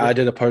 And I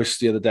did a post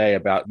the other day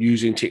about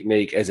using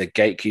technique as a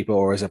gatekeeper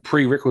or as a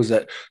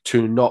prerequisite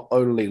to not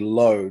only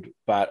load,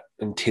 but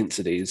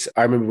intensities.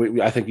 I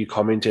remember I think you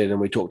commented and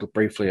we talked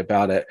briefly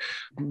about it.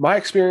 My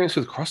experience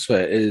with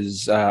CrossFit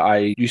is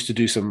I used to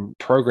do some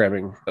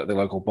programming at the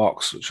local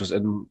box, which was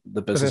in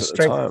the business at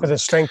the time. For the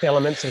strength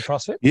elements of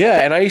CrossFit?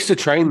 Yeah, and I used to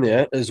train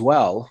there as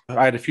well.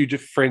 I had a few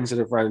different friends that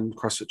have run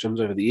CrossFit gyms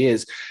over the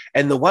years.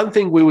 And the one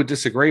thing we would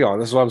disagree on,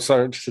 this is why I'm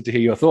so interested to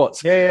hear your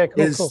thoughts,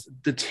 is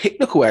the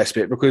technical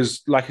aspect.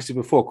 Because like I said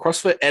before,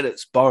 CrossFit at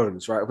its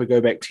bones, right? If we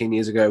go back 10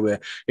 years ago where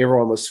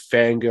everyone was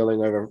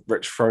fangirling over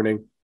Rich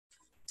Froning,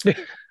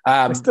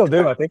 I still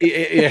do, I think.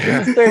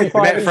 Yeah,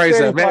 Matt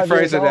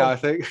Fraser now, I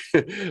think.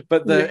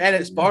 But at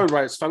its bone,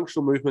 right, it's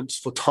functional movements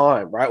for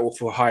time, right, or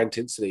for high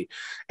intensity.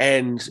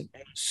 And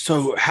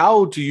so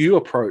how do you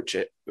approach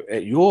it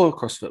at your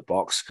CrossFit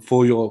box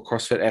for your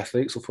CrossFit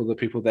athletes or for the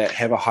people that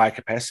have a high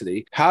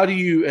capacity? How do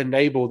you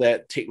enable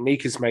that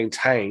technique is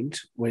maintained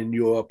when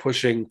you're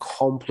pushing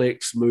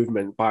complex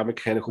movement,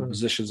 biomechanical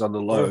positions under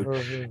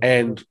load,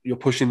 and you're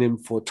pushing them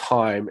for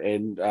time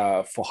and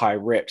for high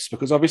reps?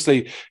 Because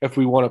obviously, if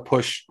we want to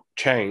push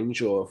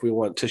change or if we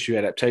want tissue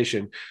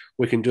adaptation,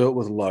 we can do it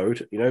with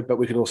load, you know, but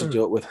we can also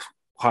do it with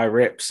high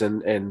reps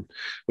and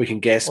we can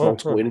gas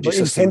multiple energy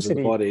systems in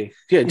the body.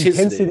 Yeah,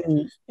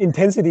 intensity.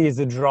 Intensity is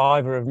the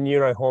driver of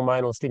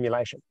neurohormonal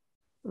stimulation.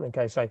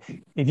 Okay, so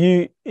if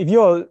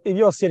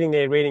you're sitting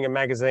there reading a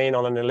magazine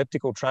on an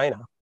elliptical trainer,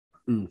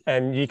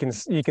 and you can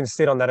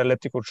sit on that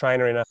elliptical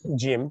trainer in a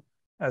gym,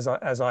 as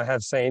I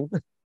have seen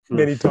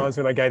many times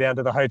when I go down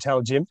to the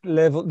hotel gym.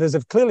 There's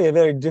clearly a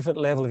very different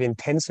level of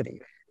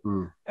intensity.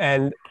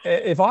 And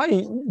if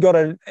I got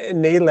a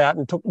needle out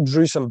and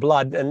drew some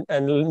blood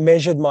and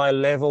measured my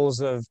levels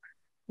of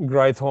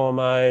growth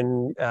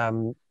hormone,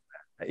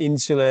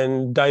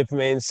 insulin,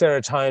 dopamine,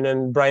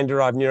 serotonin,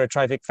 brain-derived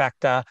neurotrophic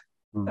factor,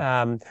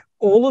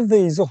 all of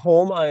these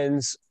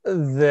hormones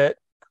that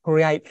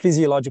create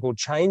physiological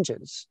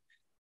changes,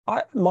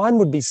 mine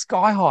would be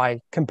sky high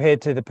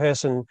compared to the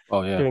person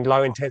doing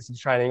low-intensity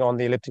training on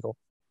the elliptical.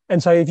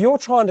 And so if you're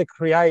trying to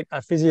create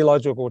a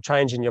physiological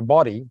change in your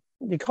body,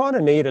 you kind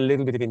of need a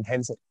little bit of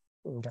intensity.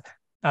 Okay.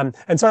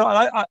 And so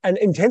an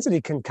intensity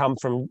can come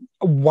from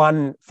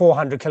one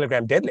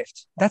 400-kilogram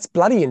deadlift. That's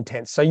bloody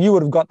intense. So you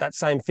would have got that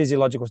same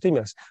physiological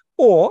stimulus.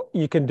 Or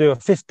you can do a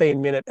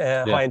 15-minute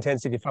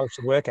high-intensity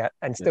functional workout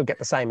and still get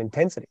the same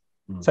intensity.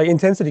 So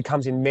intensity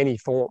comes in many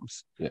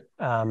forms.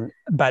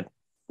 But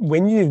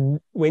when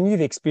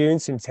you've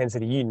experienced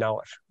intensity, you know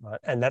it, right?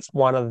 And that's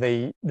one of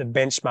the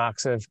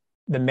benchmarks of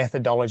the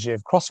methodology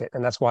of CrossFit.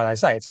 And that's why they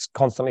say it's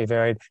constantly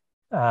varied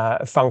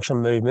function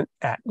movement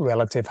at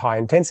relative high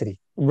intensity.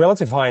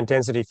 Relative high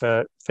intensity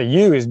for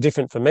you is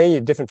different for me,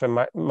 different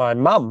for my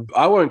mum.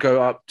 I won't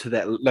go up to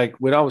that. Like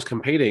when I was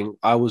competing,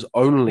 I was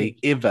only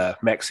ever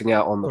maxing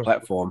out on the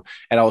platform,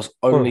 and I was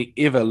only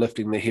ever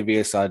lifting the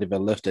heaviest I'd ever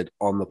lifted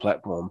on the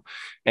platform.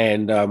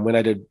 And when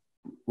I did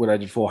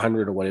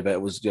 400 or whatever,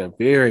 it was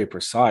very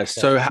precise.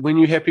 So when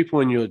you have people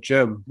in your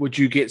gym, would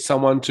you get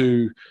someone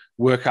to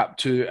work up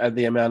to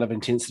the amount of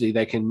intensity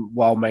they can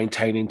while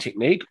maintaining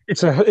technique?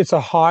 It's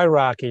a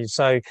hierarchy.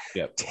 So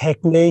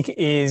technique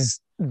is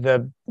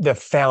the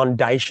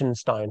foundation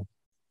stone.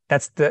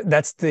 That's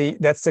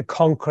the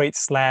concrete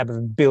slab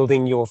of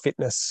building your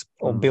fitness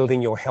or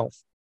building your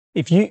health.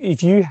 If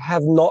you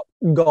have not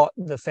got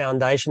the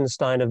foundation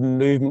stone of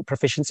movement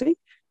proficiency,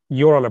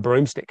 you're on a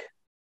broomstick.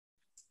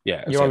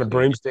 Yeah, you're on a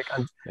broomstick.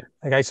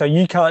 Okay, so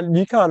you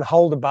can't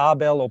hold a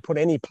barbell or put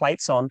any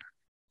plates on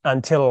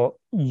until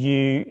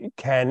you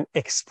can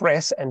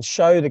express and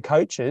show the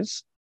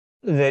coaches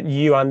that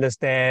you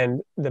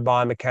understand the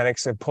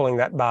biomechanics of pulling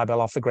that barbell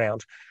off the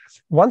ground.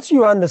 Once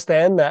you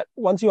understand that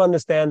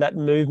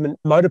movement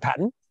motor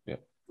pattern,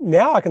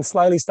 now I can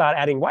slowly start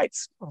adding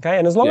weights. Okay,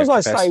 and as long as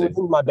I stay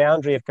within my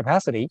boundary of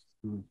capacity,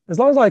 as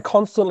long as I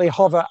constantly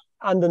hover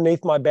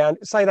underneath my bound,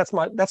 say that's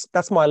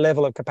my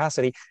level of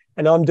capacity,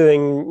 and I'm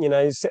doing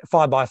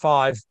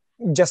 5x5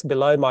 just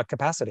below my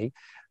capacity.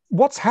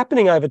 What's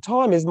happening over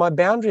time is my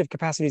boundary of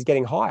capacity is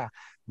getting higher.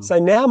 So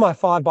now my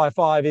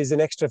 5x5 is an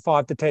extra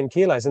 5 to 10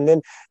 kilos, and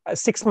then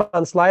 6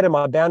 months later,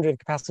 my boundary of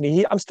capacity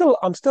here, I'm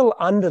still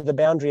under the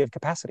boundary of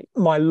capacity.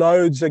 My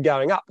loads are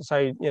going up.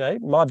 So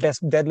my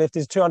best deadlift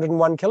is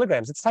 201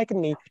 kilograms. It's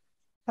taken me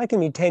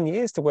 10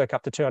 years to work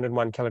up to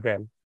 201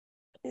 kilograms.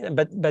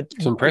 But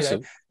it's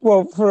impressive.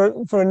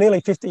 For a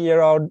nearly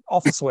 50-year-old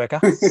office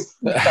worker,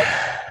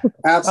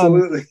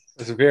 absolutely,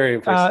 it's very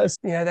impressive.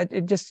 That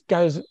it just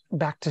goes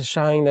back to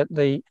showing that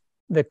the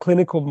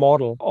clinical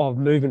model of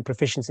movement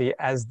proficiency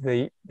as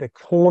the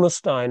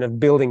cornerstone of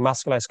building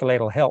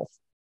musculoskeletal health.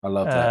 I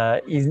love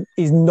that.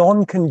 Is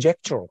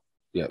non-conjectural.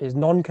 Yeah, is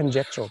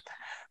non-conjectural.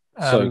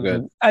 So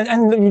good.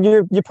 And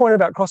your point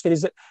about CrossFit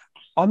is that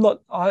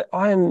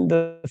I am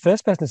the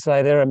first person to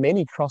say there are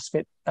many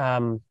CrossFit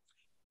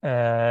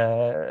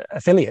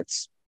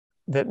affiliates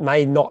that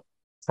may not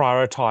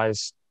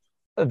prioritize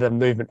the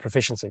movement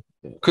proficiency,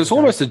 because it's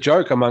almost a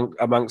joke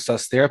amongst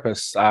us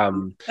therapists.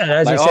 And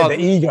as you said, the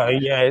ego,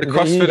 the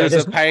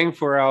CrossFitters are paying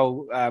for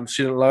our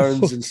student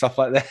loans and stuff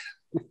like that.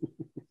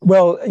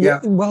 Well,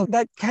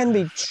 that can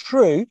be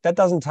true. That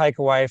doesn't take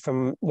away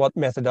from what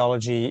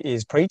methodology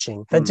is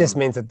preaching. That just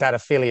means that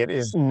affiliate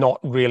is not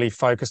really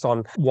focused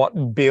on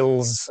what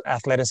builds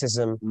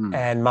athleticism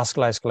and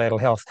musculoskeletal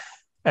health.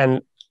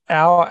 And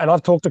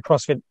I've talked to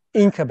CrossFit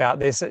Inc. about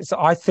this. So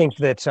I think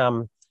that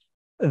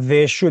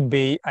there should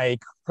be a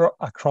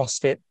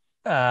CrossFit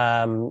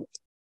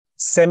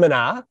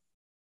seminar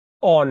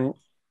on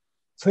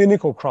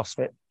clinical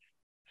CrossFit,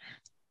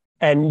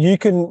 and you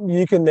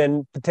can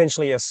then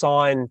potentially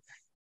assign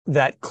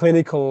that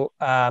clinical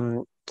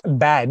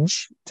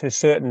badge to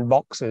certain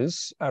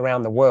boxes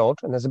around the world.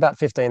 And there's about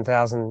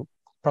 15,000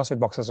 CrossFit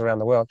boxes around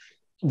the world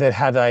that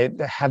have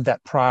that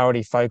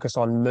priority focus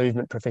on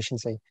movement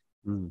proficiency.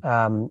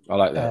 I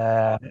like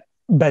that.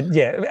 But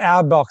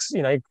our box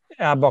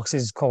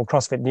is called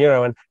CrossFit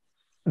Neuro, and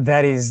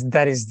that is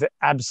the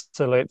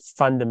absolute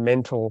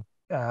fundamental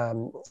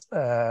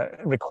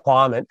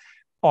requirement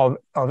of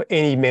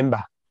any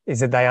member,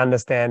 is that they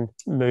understand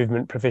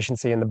movement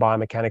proficiency and the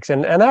biomechanics.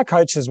 And our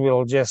coaches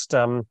will just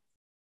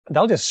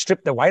they'll just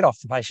strip the weight off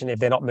the patient if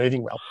they're not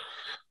moving well.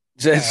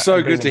 It's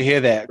so good to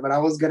hear that. But I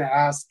was going to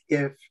ask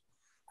if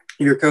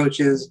your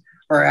coaches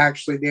are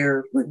actually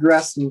there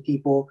regressing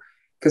people,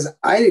 because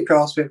I did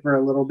CrossFit for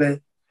a little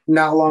bit,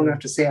 not long enough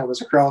to say I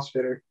was a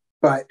CrossFitter.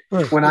 But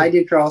when I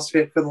did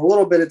CrossFit for the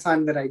little bit of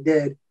time that I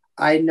did,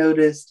 I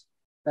noticed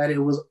that it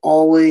was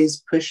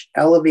always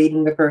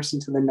elevating the person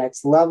to the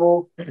next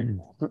level.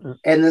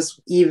 And this,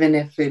 even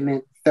if it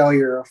meant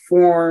failure of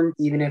form,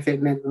 even if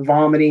it meant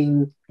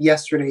vomiting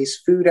yesterday's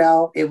food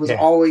out, it was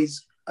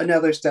always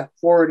another step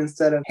forward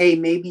instead of, hey,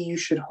 maybe you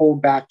should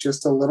hold back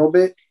just a little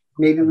bit.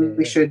 Maybe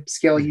we should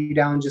scale you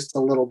down just a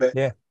little bit.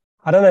 Yeah.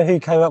 I don't know who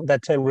came up with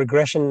that term,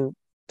 regression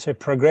to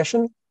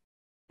progression.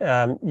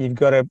 You've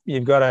got to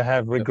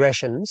have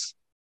regressions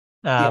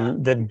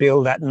that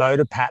build that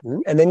motor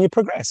pattern, and then you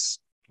progress.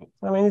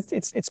 I mean,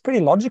 it's pretty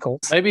logical.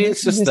 Maybe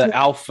it's just the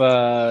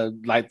alpha,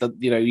 like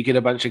you get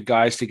a bunch of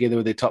guys together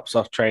with their tops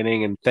off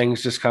training and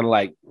things just kind of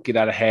like get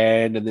out of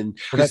hand. And then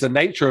because the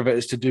nature of it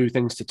is to do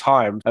things to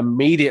time,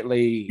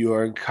 immediately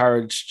you're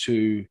encouraged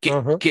to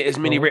get as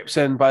many reps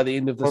in by the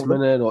end of this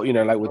minute, or,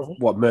 like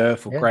with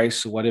Murph or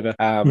Grace or whatever.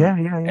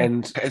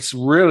 And it's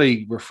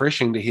really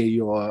refreshing to hear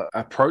your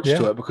approach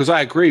to it, because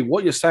I agree.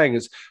 What you're saying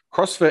is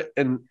CrossFit,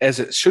 and as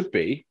it should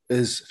be,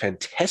 is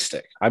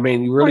fantastic. I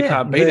mean, you really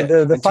can't beat it.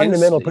 The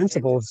fundamental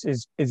principles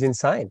is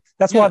insane.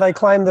 That's why they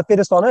claim the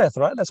fittest on earth,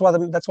 right? That's why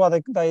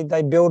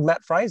they build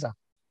Matt Fraser.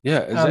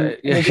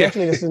 If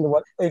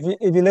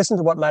you listen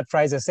to what Matt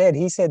Fraser said,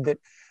 he said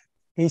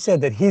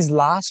that his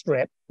last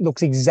rep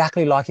looks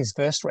exactly like his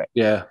first rep.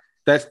 Yeah.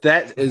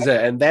 That is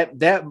it. And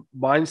that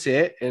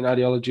mindset and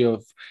ideology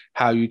of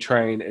how you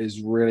train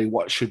is really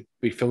what should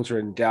be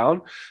filtering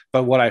down.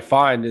 But what I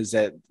find is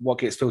that what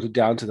gets filtered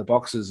down to the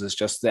boxes is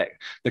just that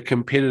the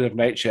competitive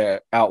nature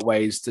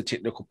outweighs the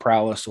technical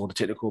prowess or the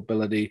technical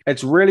ability.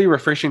 It's really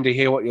refreshing to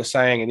hear what you're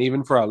saying, and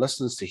even for our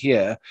listeners to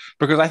hear,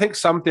 because I think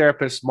some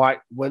therapists might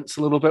wince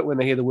a little bit when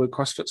they hear the word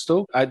CrossFit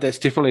still. That's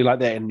definitely like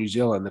that in New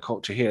Zealand, the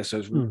culture here. So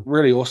it's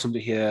really awesome to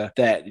hear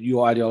that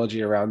your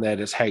ideology around that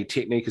is, hey,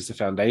 technique is the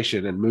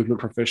foundation and movement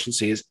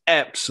proficiency is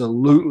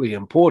absolutely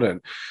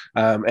important.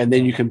 And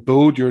then you can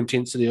build your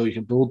intensity, or you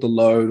can build the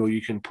load, or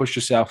you can push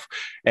yourself,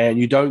 and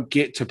you don't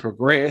get to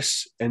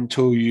progress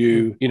until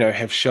you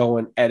have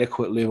shown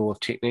adequate level of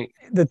technique.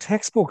 The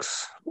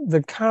textbooks,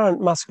 the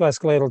current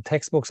musculoskeletal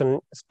textbooks, and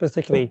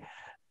particularly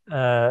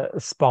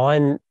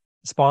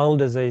spinal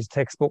disease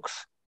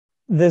textbooks,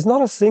 there's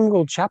not a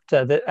single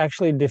chapter that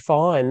actually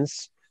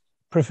defines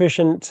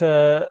proficient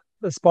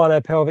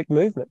spinopelvic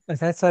movement.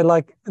 Okay, so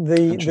like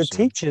the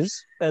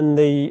teachers and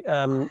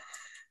the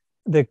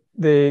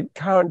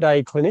current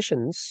day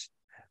clinicians,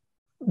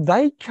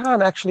 they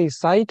can't actually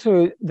say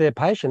to their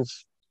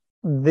patients,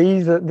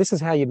 this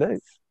is how you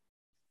move.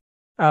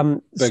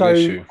 So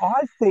issue.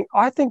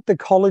 I think the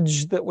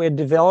college that we're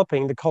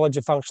developing, the College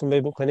of Functional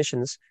Movement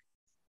Clinicians,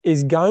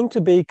 is going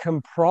to be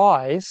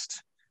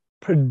comprised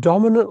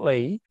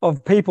predominantly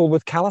of people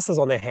with calluses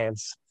on their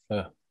hands.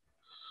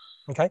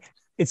 Okay,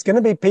 it's going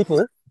to be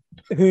people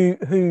who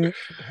I've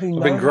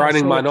been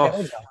grinding mine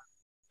off.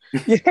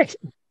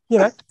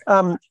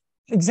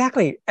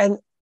 Exactly, and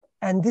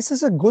this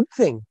is a good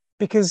thing,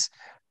 because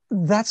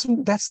that's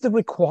the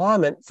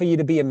requirement for you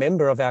to be a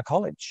member of our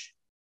college.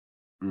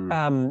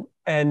 And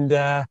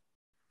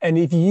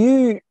if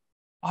you,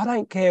 I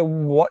don't care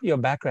what your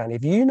background,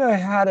 if you know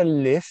how to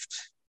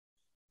lift,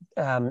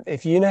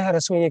 if you know how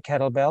to swing a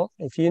kettlebell,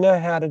 if you know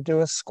how to do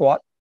a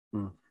squat,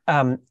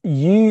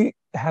 you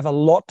have a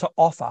lot to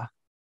offer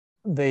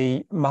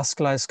the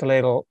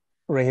musculoskeletal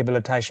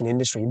rehabilitation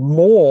industry,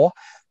 more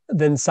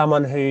than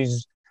someone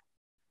who's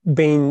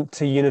been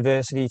to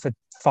university for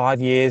 5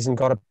 years and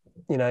got a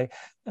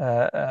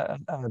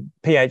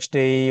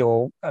PhD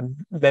or a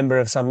member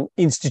of some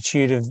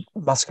institute of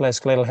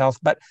musculoskeletal health,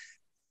 but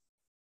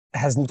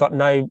hasn't got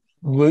no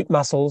glute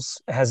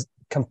muscles, has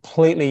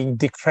completely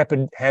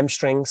decrepit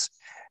hamstrings,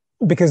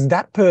 because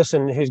that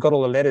person who's got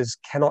all the letters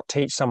cannot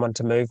teach someone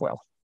to move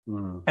well.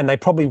 And they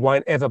probably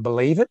won't ever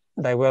believe it.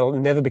 They will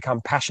never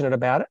become passionate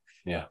about it.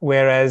 Yeah.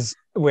 Whereas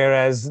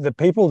the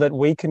people that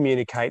we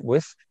communicate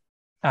with,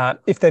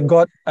 if they've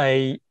got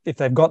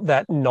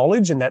that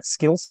knowledge and that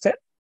skill set,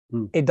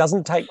 it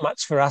doesn't take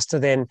much for us to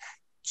then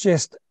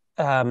just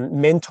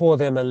mentor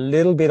them a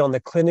little bit on the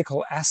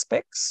clinical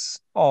aspects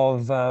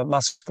of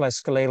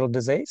musculoskeletal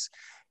disease,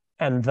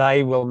 and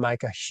they will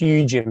make a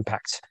huge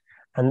impact.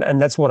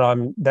 And that's what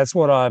I'm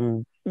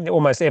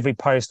almost every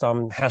post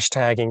I'm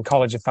hashtagging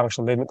College of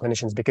Functional Movement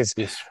Clinicians, because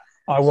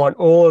I want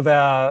all of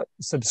our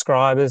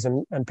subscribers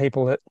and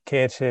people that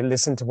care to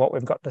listen to what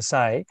we've got to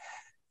say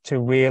to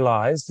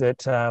realize that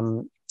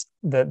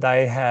that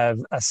they have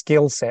a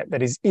skill set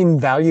that is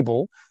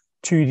invaluable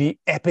to the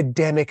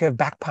epidemic of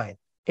back pain.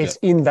 It's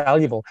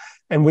invaluable.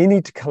 And we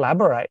need to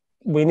collaborate.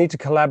 We need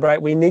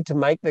to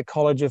make the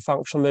College of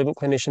Functional Movement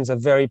Clinicians a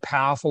very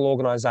powerful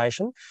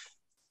organization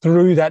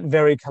through that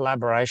very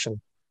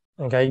collaboration.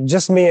 Okay,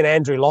 just me and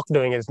Andrew Locke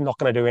doing it is not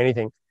going to do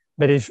anything.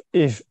 But if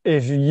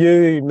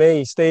you,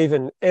 me,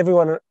 Stephen,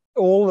 everyone,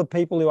 all the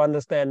people who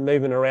understand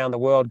movement around the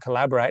world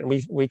collaborate,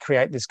 and we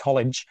create this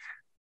college,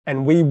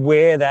 and we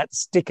wear that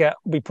sticker,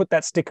 we put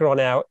that sticker on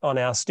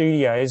our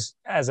studios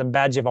as a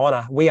badge of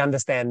honor. We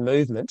understand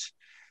movement.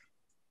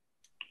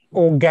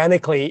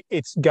 organically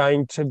it's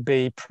going to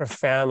be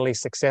profoundly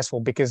successful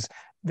because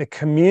the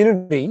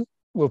community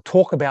will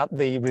talk about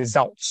the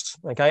results.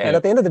 Okay. Yeah. And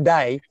at the end of the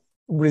day,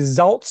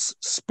 results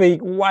speak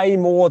way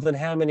more than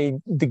how many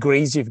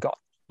degrees you've got.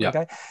 Yeah.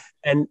 Okay.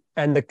 And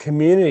the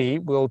community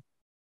will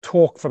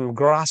talk from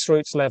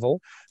grassroots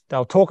level.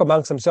 They'll talk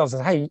amongst themselves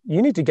and, hey,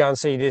 you need to go and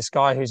see this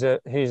guy who's a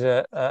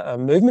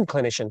movement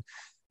clinician.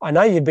 I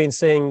know you've been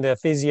seeing the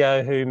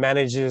physio who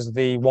manages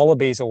the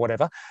wallabies or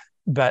whatever,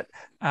 but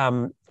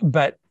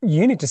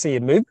you need to see a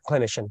movement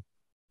clinician.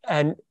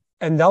 And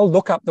they'll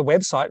look up the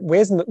website.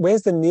 Where's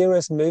the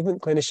nearest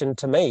movement clinician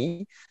to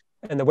me?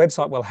 And the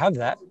website will have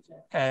that,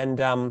 and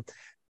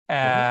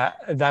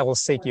they will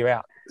seek you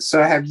out.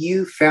 So have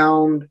you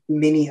found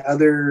many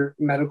other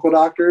medical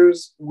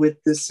doctors with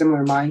this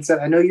similar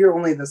mindset? I know you're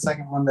only the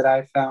second one that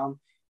I found.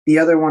 The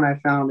other one I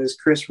found is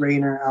Chris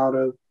Rayner out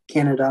of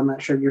Canada. I'm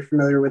not sure if you're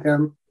familiar with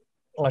him.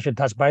 I should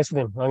touch base with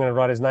him. I'm going to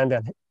write his name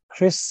down.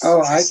 Chris.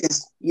 Oh, I can.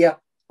 Yeah.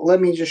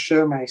 Let me just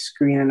share my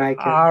screen and I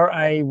can.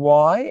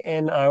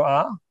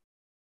 Raynor.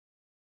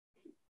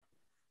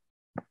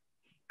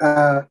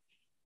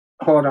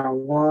 Hold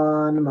on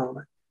one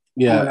moment.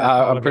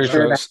 Yeah, I'm pretty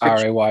sure it's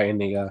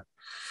Rayner.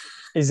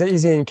 Is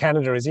he in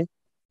Canada, is he?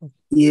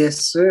 Yes,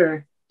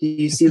 sir. Do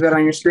you see that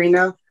on your screen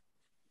now?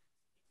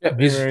 Yeah,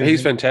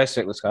 he's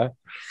fantastic, this guy.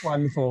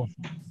 Wonderful.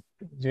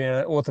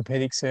 Yeah,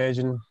 orthopedic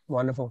surgeon.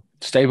 Wonderful.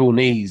 Stable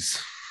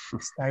knees.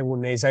 Stable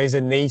knees. So he's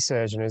a knee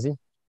surgeon, is he?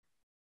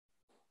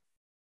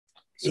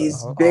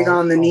 He's big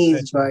on the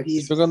knees, but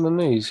he's big on the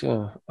knees,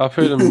 yeah. I've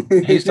heard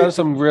him. He's done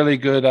some really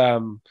good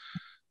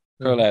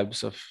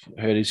collabs. I've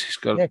heard he's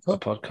got a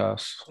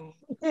podcast.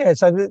 Yeah,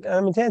 so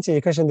to answer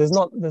your question, there's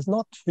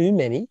not too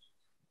many.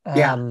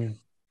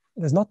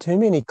 There's not too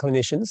many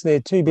clinicians.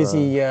 They're too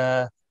busy,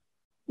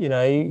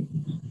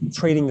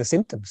 treating the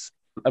symptoms.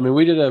 I mean,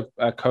 we did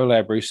a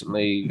collab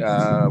recently,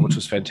 which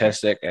was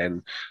fantastic,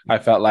 and I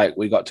felt like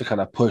we got to kind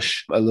of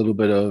push a little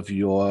bit of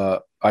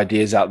your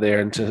ideas out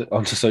there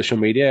onto social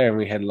media, and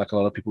we had like a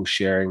lot of people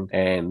sharing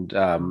and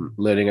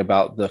learning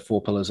about the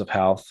 4 pillars of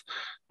health.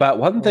 But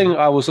one thing,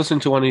 I was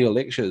listening to one of your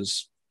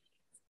lectures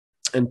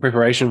in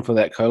preparation for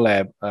that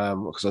collab,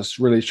 because I was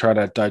really trying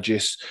to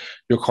digest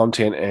your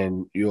content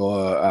and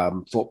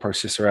your thought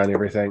process around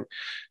everything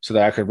so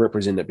that I could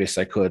represent it best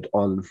I could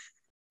on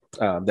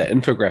that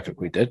infographic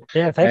we did.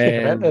 Yeah, thank you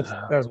for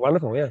that. That was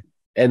wonderful, yeah.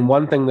 And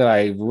one thing that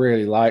I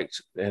really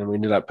liked, and we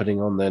ended up putting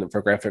on the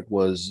infographic,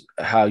 was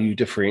how you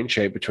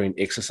differentiate between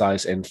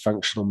exercise and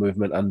functional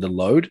movement under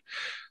load.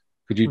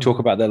 Could you talk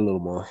about that a little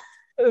more?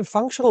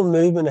 Functional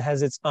movement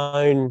has its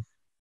own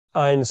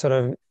sort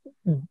of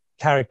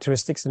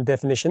characteristics and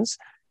definitions,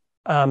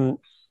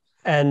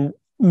 and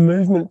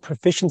movement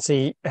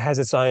proficiency has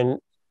its own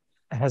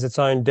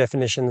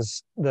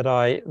definitions that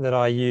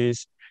I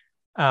use.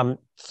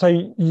 So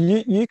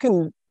you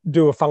can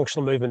do a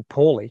functional movement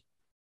poorly.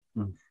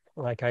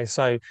 Okay,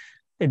 so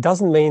it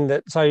doesn't mean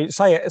that. So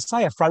say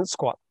a front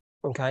squat,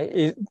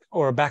 okay,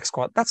 or a back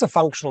squat. That's a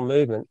functional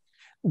movement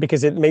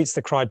because it meets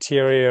the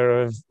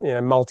criteria of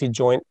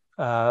multi-joint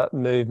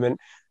movement,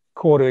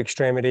 core to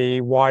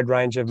extremity, wide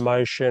range of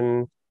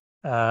motion,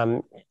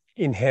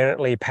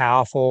 inherently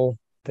powerful.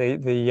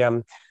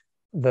 The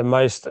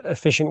most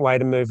efficient way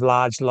to move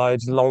large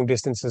loads, long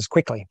distances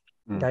quickly.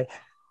 Okay.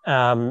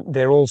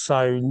 They're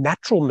also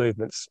natural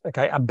movements.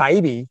 Okay, a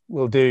baby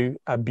will do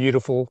a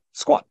beautiful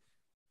squat.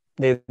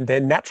 They're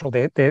natural.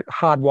 They're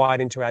hardwired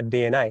into our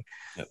DNA.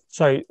 Yep.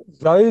 So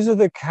those are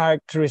the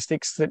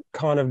characteristics that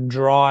kind of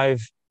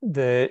drive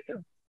that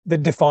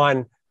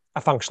define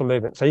a functional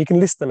movement. So you can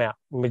list them out,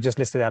 and we just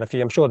listed out a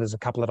few. I'm sure there's a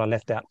couple that I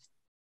left out.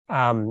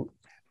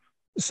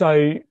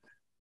 So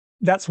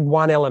that's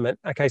one element.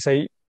 Okay,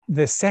 so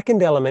the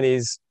second element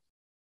is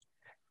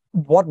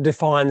what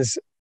defines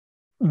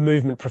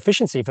movement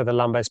proficiency for the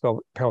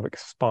lumbopelvic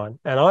spine.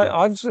 And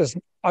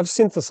I've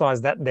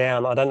synthesized that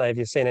down. I don't know if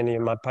you've seen any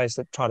of my posts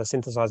that try to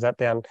synthesize that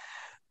down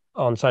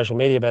on social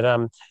media,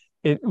 but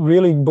it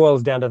really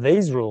boils down to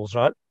these rules,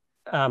 right?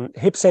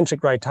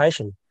 Hip-centric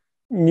rotation,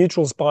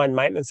 neutral spine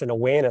maintenance and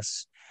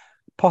awareness,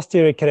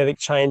 posterior kinetic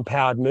chain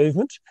powered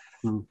movement,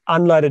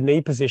 unloaded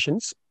knee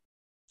positions,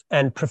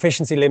 and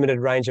proficiency limited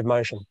range of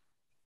motion.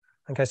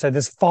 Okay, so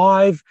there's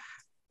 5.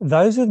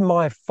 Those are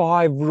my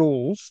 5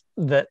 rules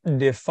that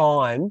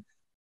define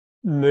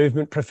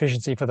movement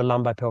proficiency for the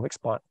lumbopelvic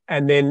spine.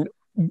 And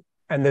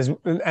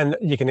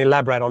you can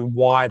elaborate on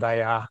why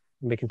they are.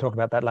 We can talk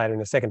about that later in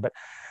a second. But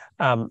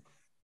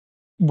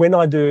when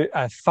I do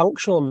a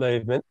functional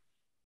movement,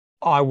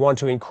 I want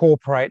to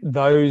incorporate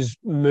those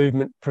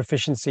movement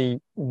proficiency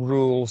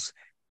rules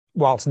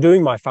whilst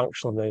doing my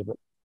functional movement.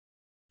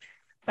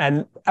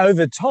 And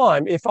over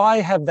time, if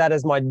I have that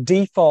as my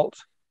default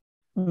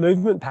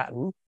movement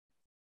pattern,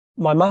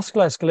 my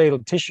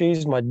musculoskeletal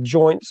tissues, my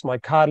joints, my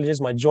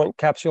cartilages, my joint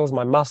capsules,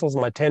 my muscles,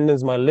 my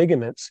tendons, my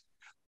ligaments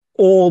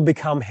all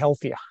become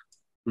healthier.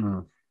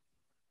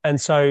 And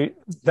so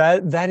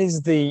that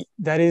is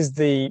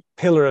the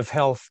pillar of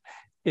health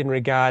in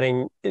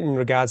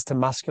regards to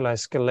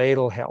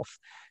musculoskeletal health,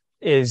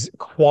 is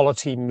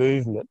quality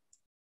movement.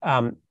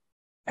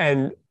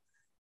 And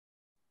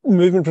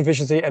movement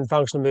proficiency and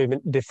functional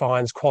movement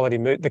defines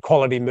the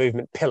quality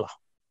movement pillar.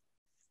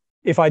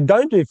 If I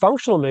don't do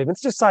functional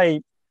movements, just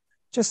say,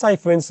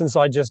 for instance,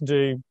 I just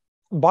do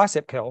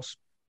bicep curls.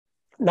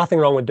 Nothing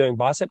wrong with doing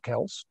bicep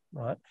curls,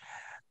 right?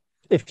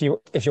 If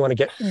you want to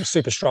get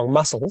super strong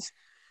muscles,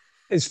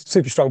 it's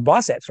super strong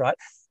biceps, right?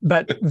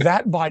 But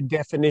that by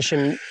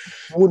definition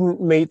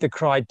wouldn't meet the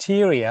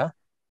criteria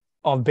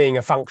of being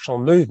a functional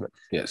movement.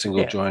 Yeah,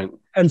 single joint.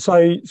 And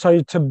so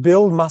to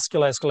build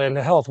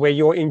musculoskeletal health, where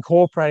you're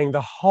incorporating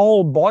the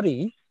whole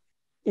body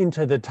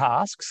into the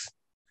tasks,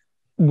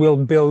 will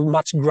build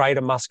much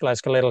greater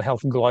musculoskeletal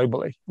health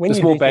globally.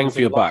 There's more bang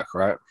for your buck,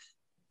 right?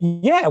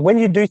 Yeah, when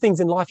you do things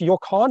in life, you're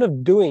kind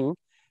of doing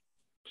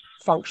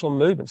functional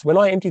movements. When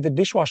I empty the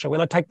dishwasher,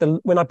 when I pick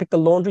the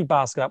laundry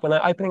basket up, when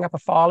I'm opening up a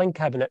filing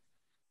cabinet,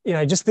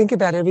 just think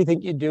about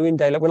everything you do in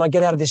daily. When I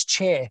get out of this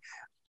chair,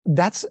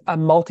 that's a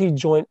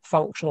multi-joint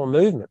functional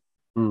movement.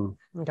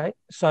 Okay,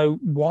 so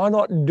why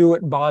not do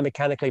it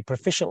biomechanically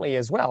proficiently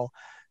as well,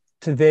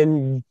 to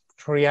then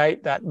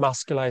create that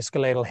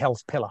musculoskeletal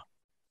health pillar?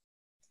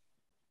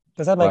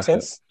 Does that make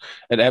sense?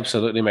 It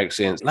absolutely makes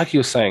sense. Like you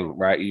were saying,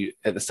 right? You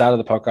at the start of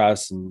the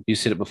podcast, and you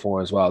said it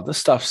before as well. This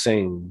stuff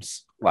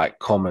seems like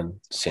common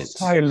sense,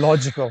 so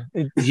logical.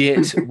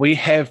 Yet we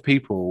have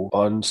people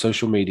on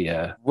social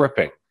media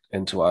ripping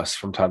into us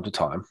from time to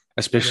time,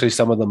 especially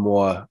some of the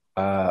more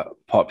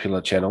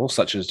popular channels,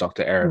 such as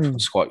Dr. Aaron from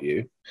Squat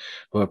U,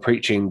 who are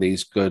preaching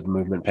these good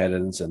movement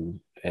patterns and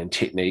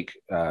technique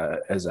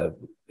as a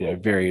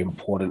very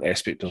important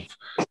aspect of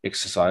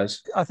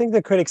exercise. I think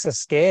the critics are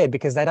scared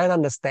because they don't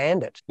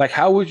understand it. Like,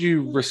 how would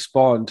you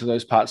respond to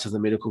those parts of the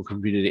medical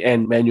community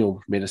and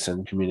manual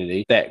medicine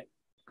community that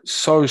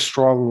so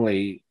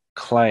strongly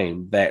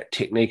claim that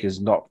technique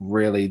is not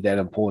really that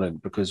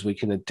important because we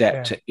can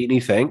adapt to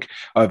anything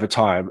over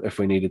time if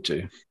we needed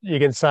to? You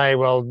can say,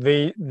 well,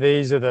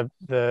 these are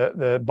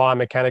the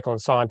biomechanical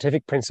and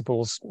scientific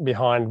principles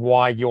behind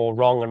why you're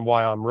wrong and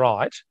why I'm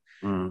right.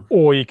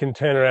 Or you can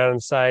turn around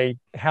and say,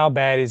 how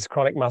bad is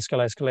chronic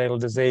musculoskeletal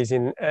disease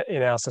in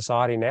our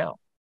society now?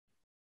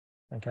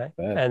 Okay.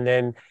 And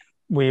then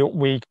we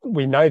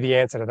know the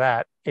answer to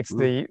that. It's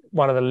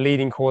one of the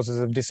leading causes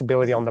of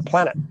disability on the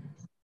planet.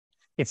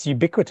 It's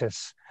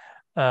ubiquitous.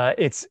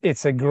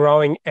 It's a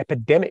growing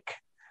epidemic.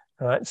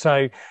 Right?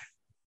 So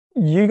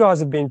you guys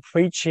have been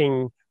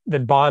preaching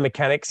that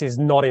biomechanics is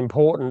not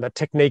important, that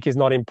technique is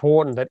not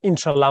important, that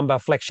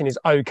intralumbar flexion is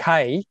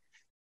okay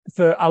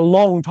for a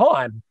long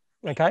time.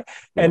 Okay.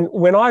 And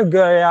when I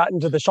go out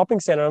into the shopping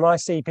center and I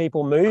see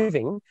people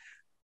moving,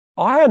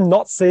 I am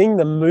not seeing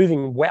them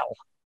moving well.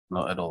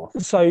 Not at all.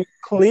 So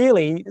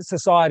clearly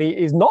society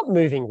is not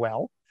moving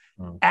well,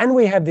 and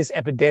we have this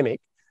epidemic.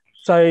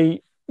 So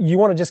you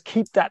want to just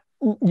keep that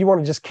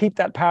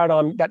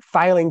paradigm, that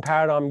failing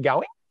paradigm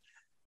going,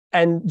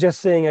 and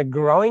just seeing a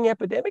growing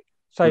epidemic.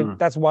 So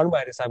that's one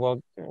way to say,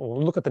 well,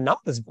 look at the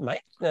numbers, mate.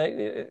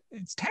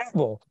 It's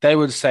terrible. They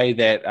would say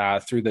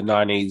that through the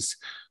 90s,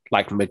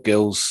 like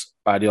McGill's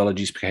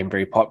ideologies became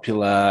very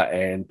popular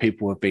and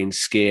people have been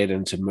scared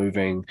into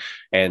moving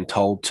and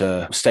told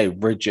to stay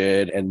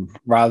rigid. And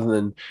rather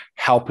than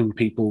helping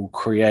people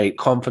create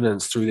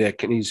confidence through their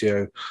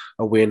kinesio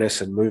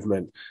awareness and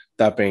movement,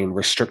 they're being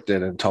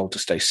restricted and told to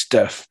stay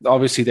stiff.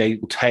 Obviously, they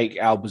take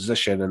our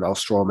position and they'll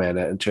strawman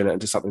it and turn it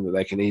into something that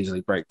they can easily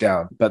break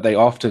down. But they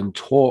often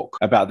talk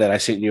about that. I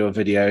sent you a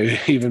video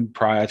even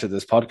prior to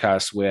this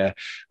podcast where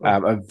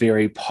a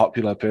very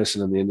popular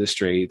person in the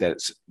industry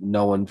that's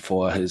known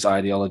for his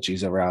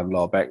ideologies around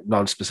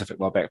non-specific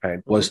lower back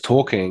pain was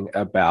talking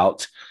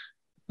about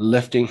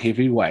lifting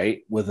heavy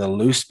weight with a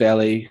loose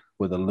belly,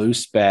 with a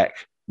loose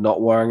back,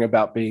 not worrying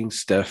about being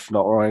stiff,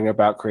 not worrying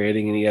about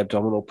creating any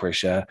abdominal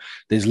pressure.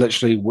 There's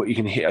literally what you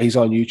can hear. He's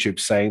on YouTube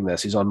saying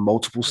this. He's on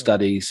multiple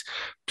studies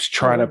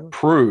trying to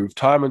prove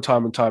time and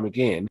time and time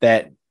again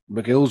that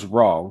McGill's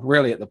wrong,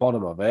 really at the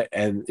bottom of it.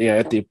 And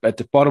at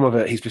the bottom of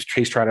it,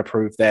 he's trying to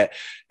prove that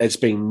it's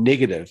been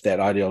negative, that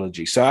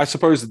ideology. So I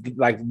suppose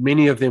like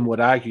many of them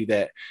would argue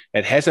that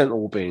it hasn't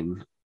all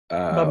been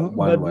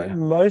one way.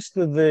 Most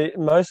of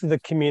the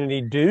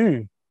community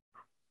do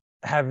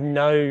have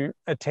no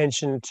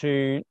attention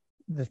to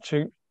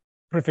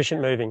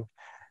proficient moving.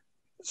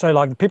 So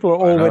like people are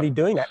already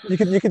doing that. You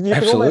could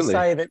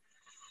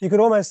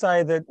almost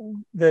say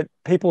that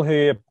people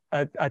who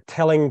are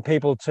telling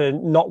people to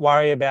not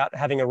worry about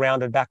having a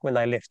rounded back when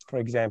they lift, for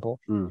example,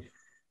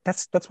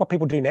 that's what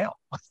people do now.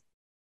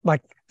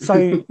 Like, so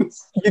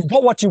you've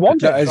got what you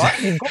wanted,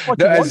 right? You've got what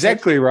you wanted.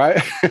 Exactly right.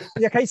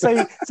 Okay,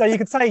 so you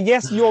could say,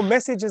 yes, your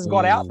message has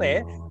got out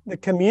there. The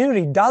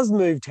community does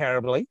move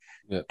terribly,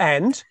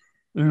 and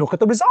look at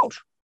the result.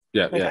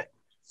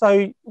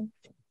 So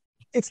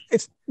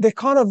they're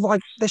kind of like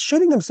they're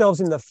shooting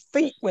themselves in the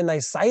feet when they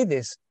say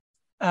this,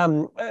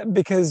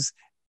 because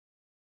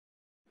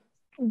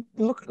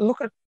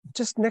look at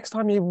just next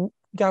time you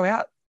go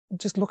out,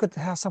 just look at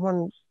how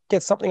someone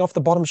get something off the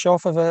bottom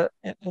shelf of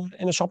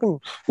in a shopping.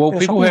 Well,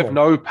 people have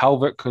mall. no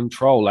pelvic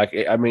control. Like,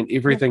 I mean,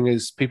 everything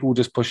is, people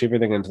just push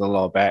everything into the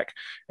lower back,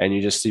 and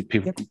you just see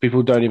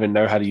people don't even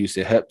know how to use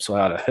their hips or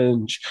how to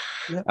hinge.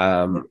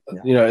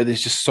 You know,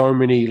 there's just so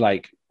many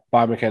like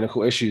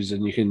biomechanical issues,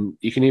 and you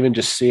can even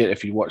just see it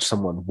if you watch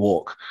someone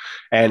walk,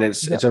 and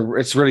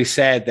it's really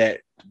sad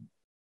that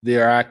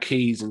there are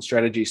keys and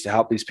strategies to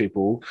help these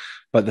people,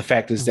 but the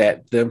fact is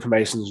that the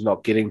information is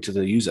not getting to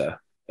the user,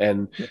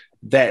 and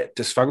that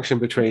dysfunction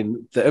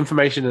between the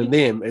information and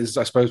them is,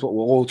 I suppose, what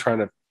we're all trying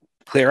to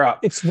clear up.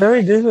 It's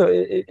very difficult.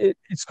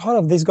 It's kind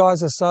of, these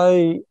guys are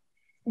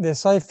they're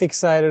so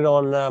fixated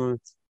on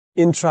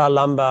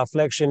intra-lumbar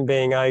flexion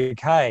being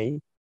okay.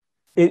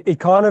 It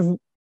kind of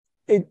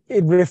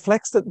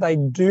reflects that they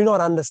do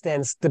not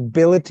understand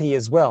stability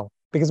as well.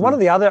 Because one of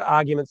the other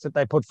arguments that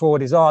they put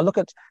forward is, look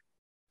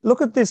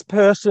at this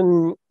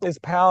person, this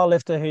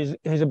powerlifter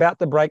who's about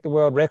to break the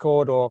world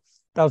record, or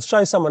they'll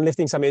show someone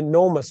lifting some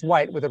enormous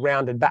weight with a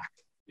rounded back.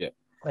 Yeah.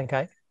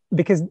 Okay.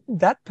 Because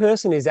that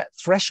person is at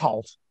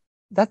threshold.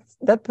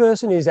 That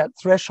person is at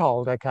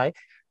threshold. Okay.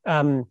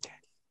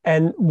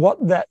 And what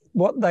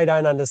they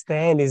don't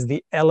understand is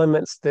the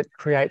elements that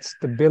create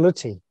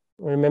stability.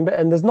 Remember,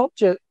 and there's not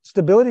just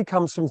stability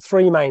comes from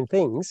three main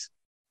things: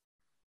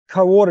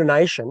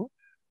 coordination,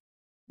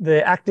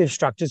 the active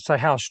structures, so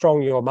how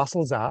strong your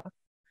muscles are,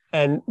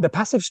 and the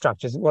passive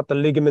structures, what the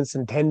ligaments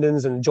and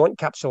tendons and joint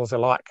capsules are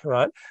like,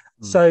 right?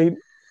 So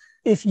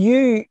if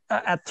you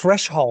are at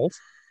threshold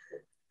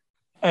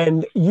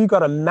and you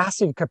got a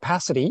massive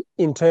capacity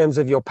in terms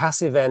of your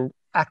passive and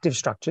active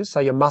structures, so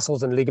your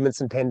muscles and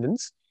ligaments and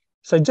tendons,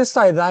 so just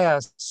say they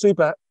are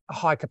super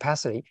high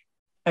capacity,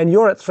 and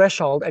you're at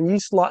threshold and you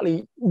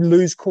slightly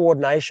lose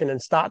coordination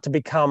and start to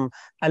become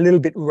a little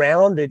bit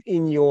rounded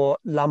in your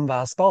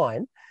lumbar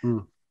spine,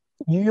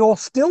 you're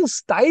still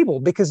stable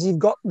because you've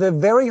got the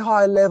very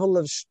high level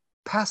of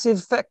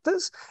passive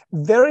factors,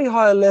 very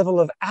high level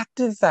of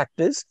active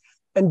factors,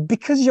 and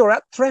because you're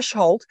at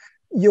threshold,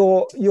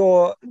 your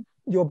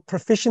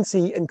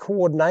proficiency and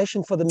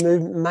coordination for the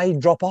movement may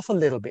drop off a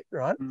little bit,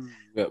 right?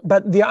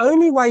 But the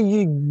only way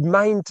you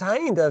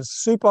maintained a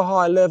super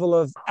high level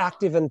of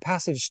active and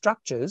passive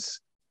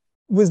structures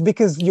was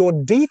because your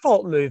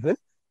default movement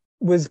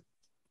was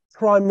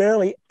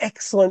primarily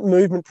excellent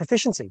movement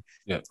proficiency.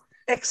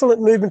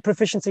 Excellent movement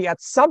proficiency at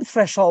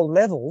sub-threshold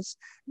levels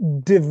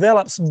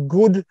develops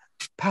good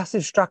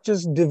passive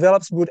structures,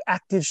 develops good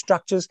active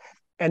structures,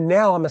 and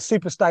now I'm a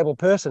super stable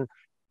person.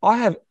 I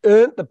have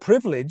earned the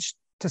privilege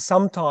to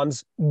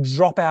sometimes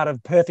drop out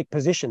of perfect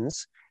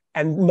positions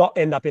and not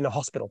end up in a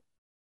hospital.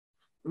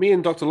 Me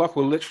and Dr. Locke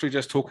were literally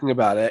just talking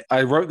about it.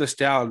 I wrote this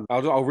down.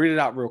 I'll read it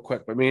out real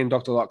quick, but me and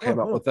Dr. Locke came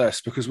up with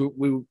this because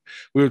we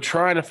were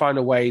trying to find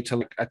a way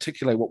to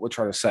articulate what we're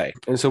trying to say.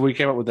 And so we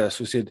came up with this.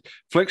 We said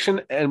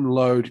flexion and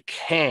load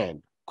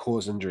can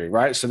cause injury,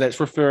 right? So that's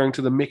referring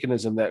to the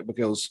mechanism that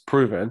McGill's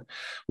proven.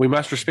 We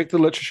must respect the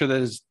literature that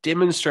has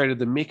demonstrated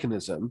the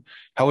mechanism.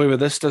 However,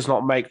 this does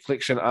not make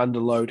flexion under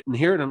load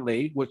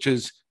inherently, which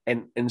is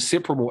an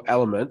inseparable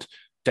element,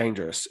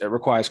 dangerous. It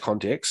requires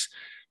context.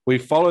 We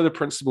follow the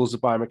principles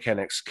of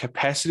biomechanics,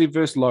 capacity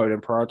versus load,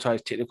 and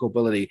prioritize technical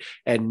ability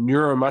and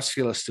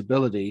neuromuscular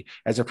stability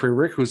as a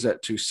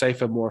prerequisite to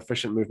safer, more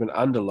efficient movement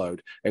under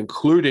load,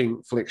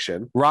 including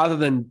flexion. Rather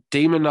than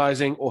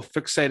demonizing or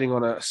fixating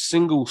on a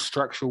single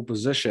structural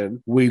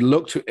position, we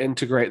look to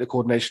integrate the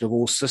coordination of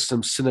all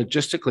systems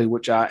synergistically,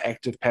 which are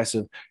active,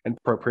 passive, and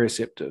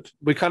proprioceptive.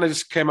 We kind of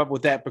just came up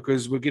with that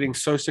because we're getting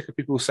so sick of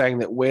people saying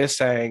that we're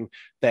saying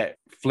that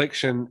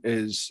flexion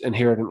is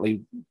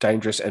inherently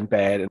dangerous and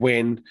bad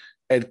when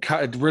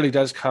it really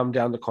does come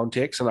down to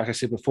context. And like I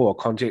said before,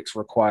 context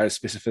requires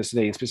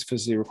specificity, and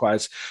specificity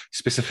requires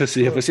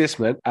specificity of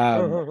assessment.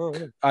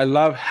 I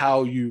love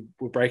how you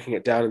were breaking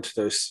it down into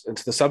the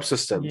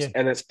subsystems,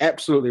 and it's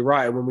absolutely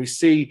right. And when we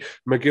see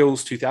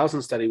McGill's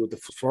 2000 study with the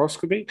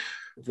fluoroscopy,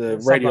 the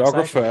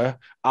radiographer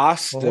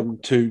asked him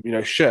to,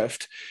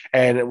 shift,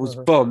 and it was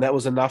boom, that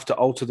was enough to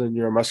alter the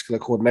neuromuscular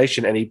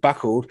coordination, and he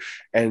buckled,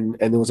 and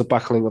there was a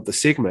buckling of the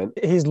segment.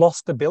 He's lost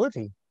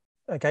stability.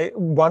 Okay,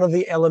 one of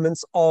the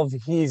elements of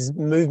his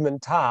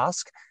movement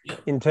task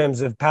in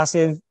terms of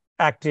passive,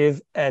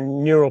 active,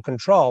 and neural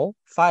control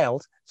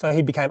failed, so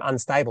he became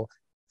unstable.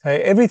 So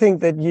everything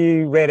that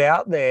you read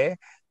out there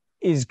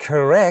is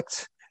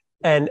correct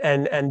and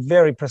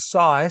very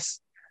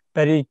precise,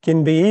 but it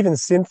can be even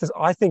synthesized.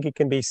 I think it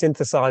can be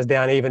synthesized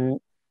down even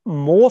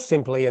more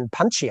simply and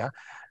punchier,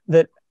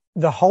 that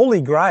the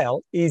holy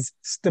grail is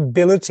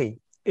stability.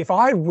 If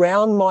I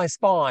round my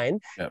spine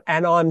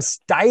and I'm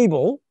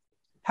stable,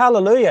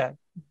 hallelujah,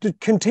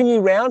 continue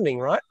rounding,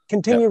 right?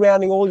 Continue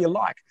rounding all you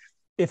like.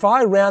 If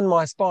I round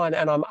my spine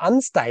and I'm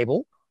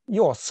unstable,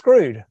 you're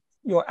screwed.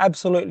 You're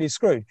absolutely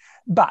screwed.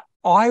 But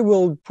I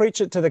will preach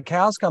it to the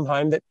cows come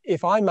home that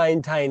if I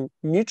maintain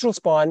neutral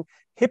spine,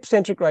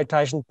 hip-centric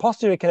rotation,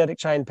 posterior kinetic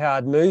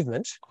chain-powered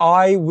movement,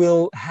 I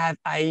will have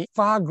a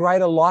far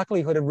greater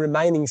likelihood of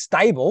remaining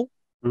stable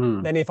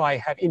than if I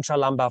have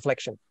intra-lumbar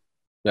flexion.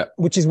 Yeah.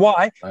 Which is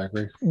why I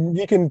agree.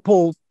 you can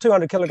pull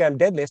 200 kilogram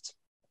deadlift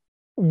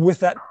with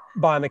that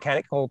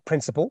biomechanical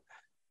principle,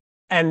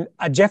 and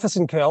a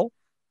Jefferson curl,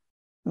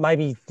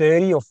 maybe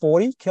 30 or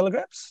 40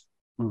 kilograms.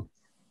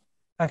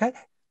 Okay.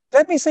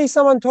 Let me see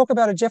someone talk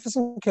about a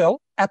Jefferson curl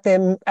at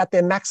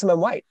their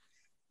maximum weight.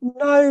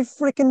 No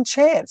freaking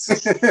chance.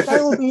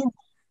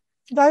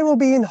 They will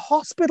be in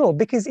hospital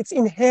because it's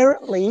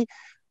inherently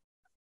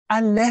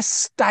a less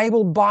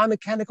stable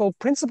biomechanical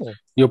principle.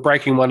 You're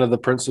breaking one of the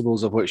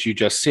principles of which you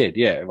just said,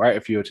 yeah, right?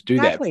 If you were to do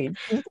Exactly. You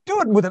can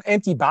do it with an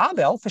empty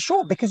barbell for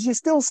sure, because you're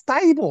still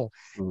stable.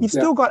 You've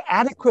still got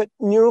adequate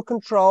neural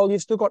control.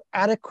 You've still got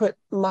adequate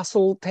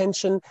muscle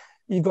tension.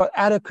 You've got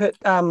adequate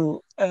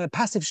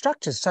passive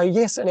structures. So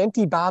yes, an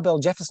empty barbell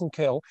Jefferson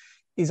curl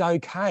is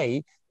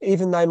okay,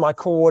 even though my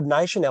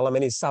coordination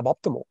element is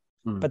suboptimal.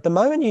 But the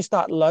moment you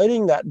start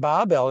loading that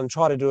barbell and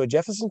try to do a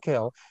Jefferson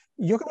curl,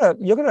 you're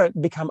gonna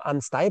become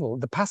unstable.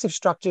 The passive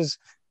structures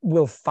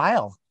will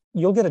fail.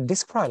 You'll get a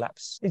disc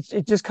prolapse.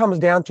 It just comes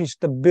down to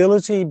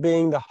stability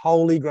being the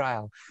holy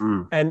grail.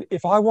 And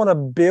if I want to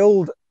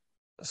build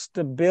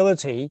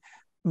stability,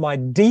 my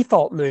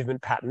default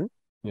movement pattern,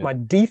 my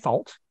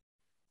default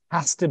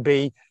has to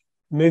be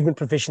movement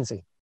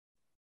proficiency.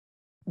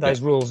 Those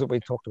rules that we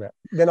talked about.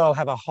 Then I'll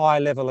have a high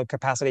level of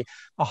capacity,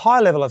 a high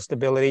level of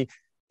stability.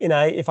 You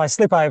know, if I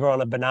slip over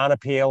on a banana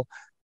peel,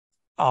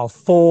 I'll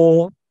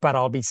fall, but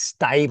I'll be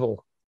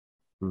stable.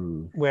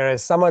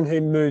 Whereas someone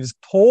who moves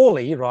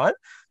poorly, right?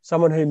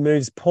 Someone who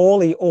moves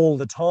poorly all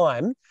the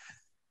time,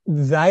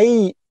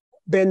 they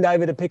bend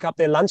over to pick up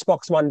their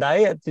lunchbox one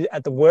day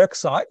at the work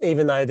site,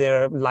 even though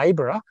they're a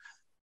labourer,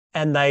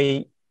 and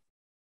their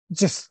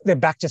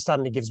back just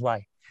suddenly gives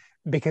way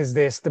because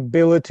their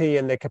stability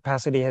and their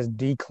capacity has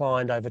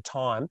declined over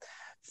time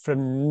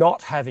from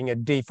not having a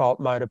default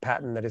motor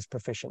pattern that is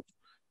proficient.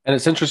 And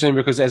it's interesting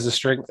because as a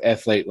strength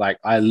athlete, like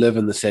I live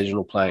in the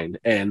sagittal plane,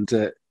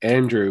 and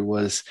Andrew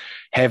was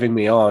having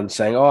me on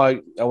saying,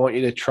 oh, I want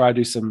you to try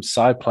do some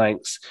side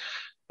planks.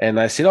 And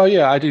I said, oh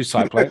yeah, I do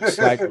side planks.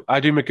 Like I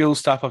do McGill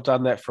stuff. I've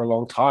done that for a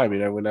long time. You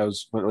know, when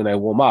I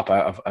warm up,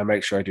 I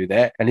make sure I do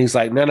that. And he's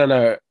like,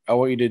 no. I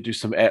want you to do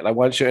some like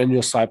once you're in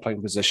your side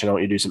plank position, I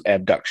want you to do some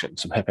abduction,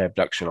 some hip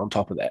abduction on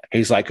top of that.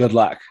 He's like, good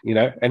luck, you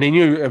know. And he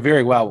knew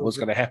very well what was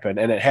going to happen,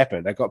 and it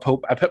happened. I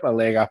put my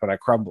leg up and I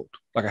crumbled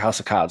like a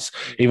house of cards,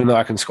 even though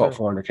I can squat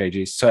 400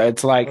 kgs. So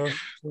it's like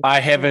I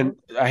haven't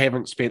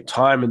spent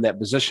time in that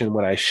position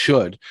when I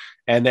should.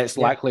 And that's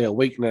likely a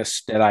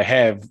weakness that I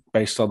have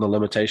based on the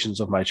limitations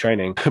of my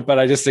training. But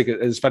I just think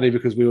it's funny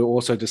because we were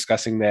also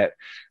discussing that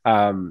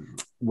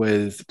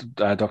with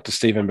Dr.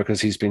 Stephen,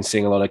 because he's been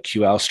seeing a lot of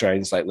QL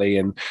strains lately.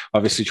 And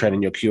obviously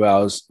training your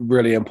QL is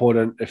really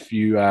important if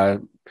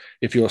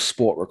your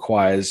sport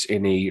requires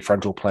any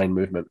frontal plane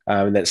movement.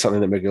 And that's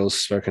something that McGill's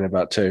spoken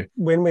about too.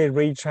 When we're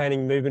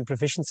retraining movement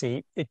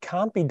proficiency, it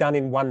can't be done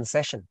in one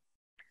session.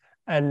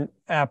 And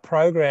our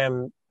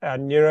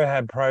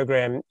NeuroHAB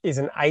program is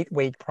an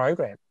 8-week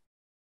program.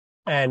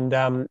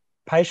 And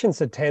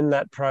patients attend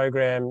that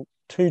program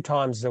 2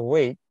 times a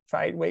week for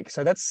 8 weeks.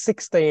 So that's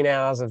 16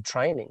 hours of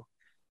training.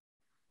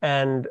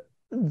 And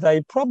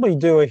they probably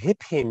do a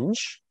hip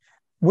hinge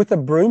with a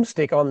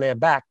broomstick on their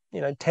back,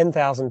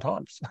 10,000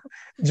 times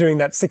during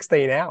that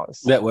 16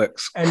 hours. That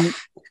works. And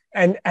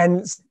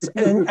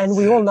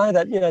we all know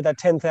that, that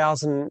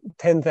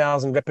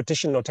 10,000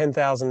 repetition or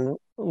 10,000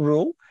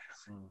 rule.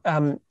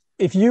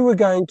 If you were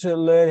going to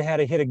learn how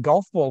to hit a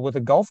golf ball with a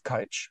golf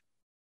coach,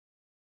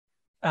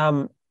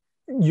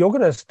 you're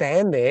going to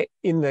stand there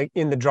in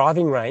the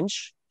driving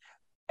range,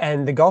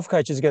 and the golf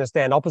coach is going to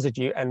stand opposite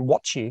you and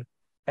watch you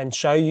and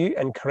show you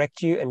and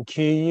correct you and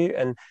cue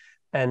you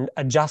and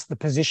adjust the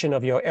position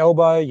of your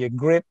elbow, your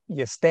grip,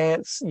 your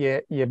stance,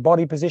 your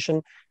body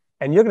position,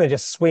 and you're going to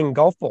just swing at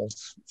golf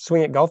balls.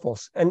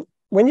 And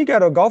when you go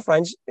to a golf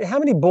range, how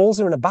many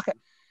balls are in a bucket?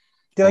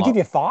 Do they give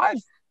you 5?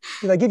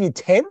 Do they give you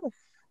 10?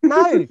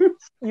 No,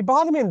 you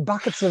buy them in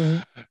buckets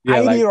of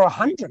 80 or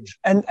 100,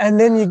 and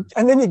then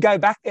you go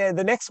back there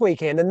the next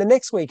weekend and the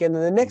next weekend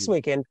and the next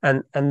weekend,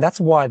 and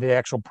that's why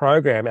our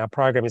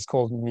program is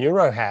called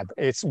NeuroHAB.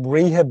 It's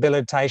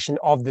rehabilitation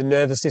of the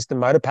nervous system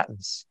motor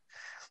patterns.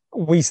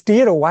 We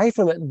steered away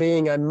from it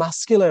being a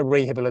muscular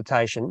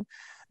rehabilitation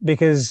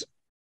because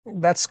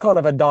that's kind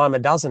of a dime a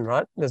dozen,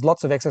 right? There's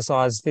lots of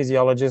exercise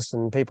physiologists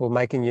and people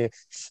making you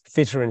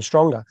fitter and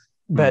stronger,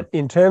 but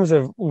in terms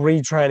of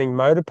retraining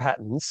motor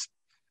patterns,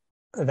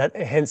 that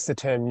hence the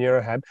term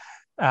NeuroHAB,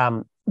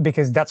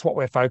 because that's what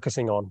we're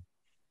focusing on.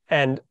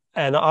 And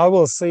I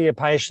will see a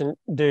patient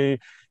do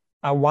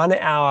a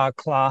 1-hour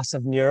class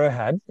of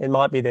NeuroHAB. It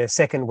might be their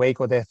second week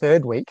or their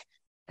third week.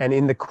 And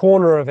in the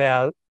corner of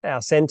our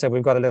center,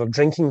 we've got a little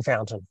drinking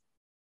fountain.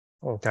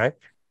 Okay.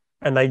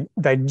 And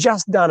they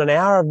just done an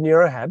hour of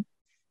NeuroHAB,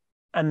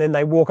 and then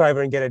they walk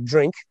over and get a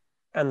drink,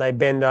 and they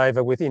bend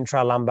over with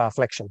intralumbar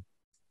flexion.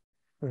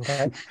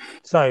 Okay,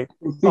 so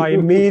I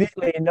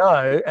immediately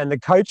know, and the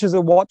coaches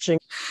are watching,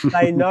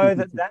 they know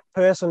that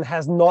person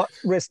has not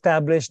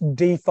established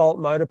default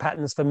motor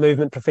patterns for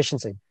movement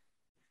proficiency.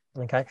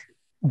 Okay,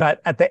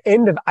 But at the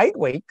end of 8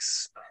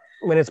 weeks,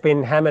 when it's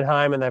been hammered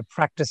home and they've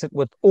practiced it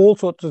with all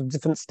sorts of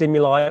different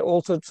stimuli,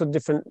 all sorts of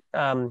different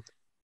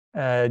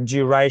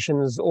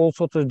durations, all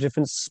sorts of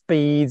different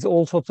speeds,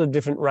 all sorts of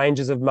different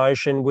ranges of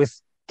motion with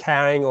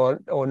carrying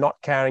or not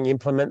carrying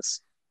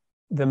implements,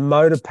 the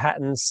motor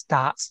pattern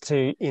starts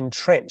to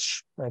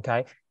entrench.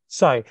 Okay.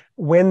 So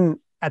when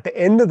at the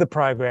end of the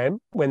program,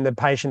 when the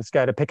patients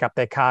go to pick up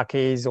their car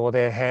keys or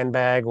their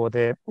handbag or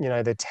their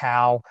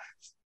towel,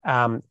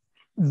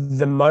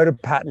 the motor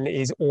pattern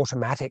is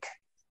automatic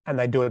and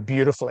they do it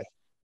beautifully.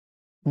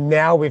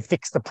 Now we've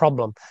fixed the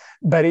problem,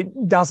 but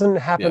it doesn't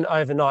happen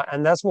overnight.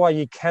 And that's why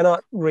you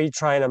cannot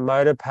retrain a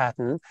motor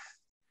pattern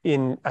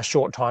in a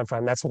short time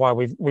frame. That's why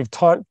we've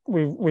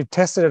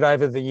tested it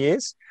over the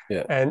years,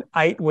 and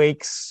 8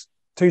 weeks,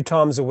 2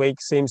 times a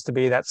week seems to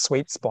be that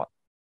sweet spot.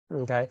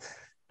 Okay.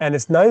 And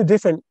it's no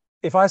different.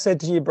 If I said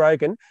to you,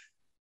 Brogan,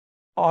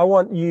 I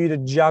want you to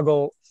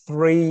juggle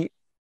 3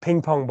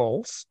 ping pong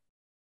balls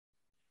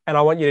and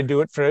I want you to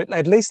do it for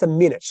at least a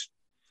minute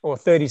or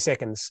 30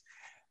 seconds.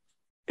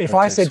 If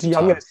I said to you,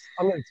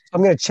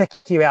 I'm going to check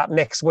you out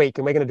next week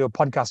and we're going to do a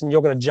podcast and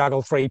you're going to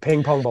juggle 3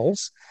 ping pong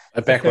balls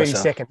for 30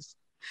 seconds.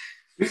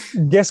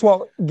 Guess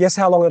what? Guess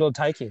how long it'll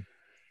take you?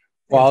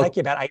 It'll take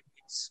you about 8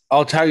 weeks.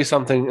 I'll tell you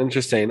something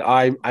interesting.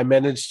 I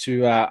managed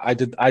to,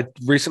 I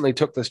recently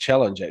took this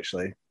challenge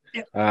actually.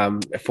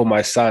 For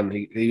my son.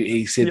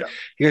 He said,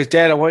 he goes,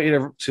 Dad, I want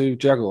you to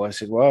juggle. I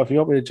said, well, if you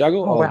want me to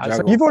juggle, I'll juggle.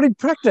 So you've already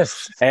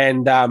practiced.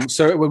 And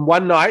so when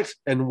one night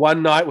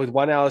with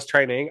 1 hour's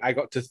training, I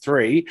got to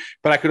 3,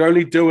 but I could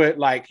only do it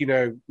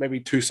maybe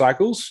 2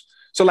 cycles.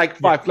 So like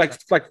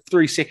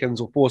 3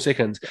 seconds or 4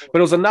 seconds, but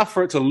it was enough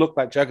for it to look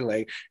like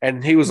juggling.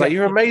 And he was like,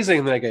 you're amazing.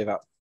 And then I gave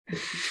up.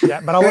 Yeah,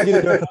 but I want you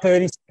to do it for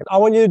 30 seconds. I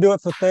want you to do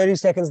it for 30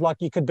 seconds like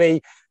you could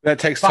be that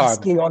takes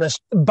busking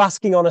time.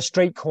 busking on a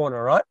street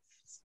corner, right?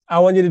 I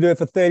want you to do it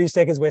for 30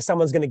 seconds where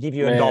someone's going to give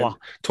you $1.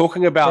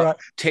 Talking about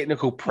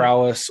technical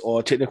prowess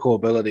or technical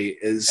ability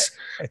is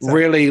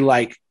really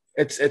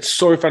it's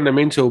so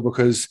fundamental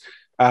because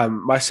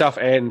myself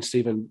and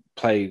Stephen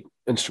play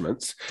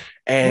instruments,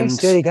 and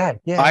there you go.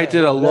 I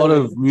did a lot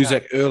of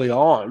music early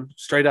on,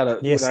 straight out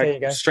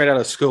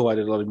of school. I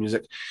did a lot of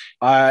music.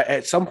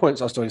 At some points,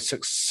 I was doing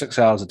six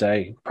hours a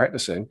day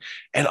practicing,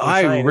 and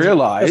I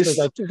realized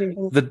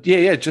and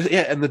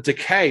the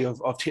decay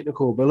of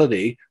technical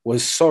ability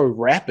was so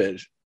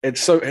rapid.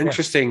 It's so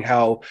interesting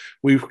how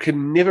we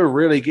can never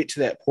really get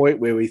to that point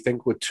where we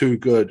think we're too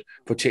good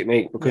for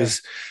technique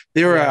because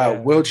there are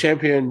world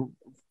champion,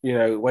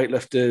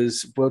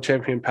 weightlifters, world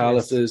champion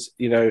powerlifters,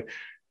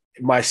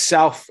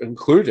 myself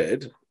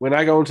included. When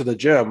I go into the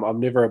gym,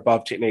 I'm never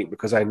above technique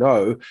because I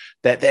know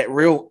that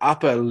real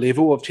upper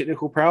level of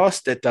technical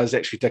prowess that does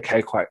actually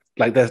decay quite,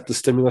 like the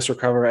stimulus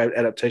recovery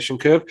adaptation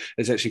curve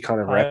is actually kind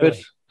of rapid.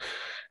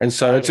 And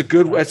so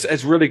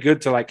it's really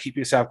good to keep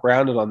yourself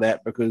grounded on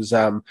that because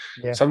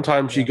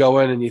sometimes you go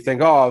in and you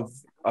think, oh,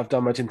 I've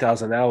done my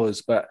 10,000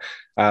 hours, but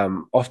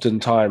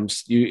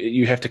oftentimes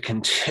you have to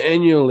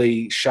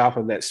continually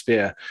sharpen that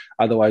spear.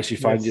 Otherwise you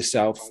find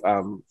yourself,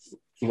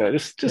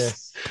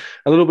 just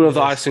a little bit of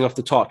the icing off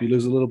the top. You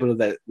lose a little bit of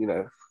that,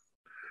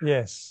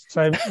 Yes.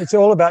 So it's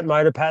all about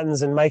motor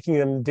patterns and making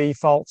them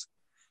default.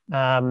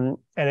 And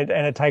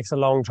it takes a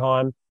long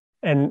time.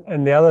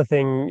 And the other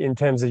thing in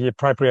terms of your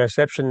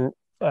proprioception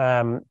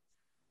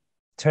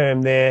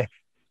term there,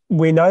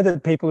 we know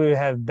that people who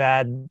have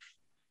bad,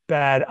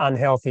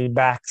 unhealthy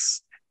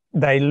backs,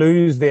 they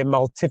lose their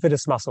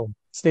multifidus muscle.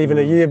 Stephen,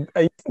 are you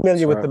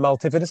familiar with the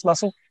multifidus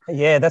muscle?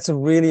 Yeah, that's a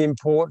really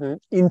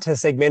important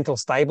intersegmental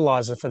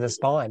stabilizer for the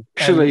spine.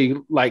 Actually,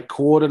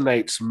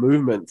 coordinates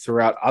movement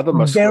throughout other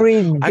muscles.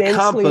 I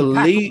can't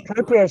believe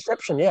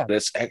proprioception.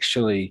 It's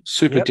actually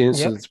super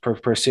dense with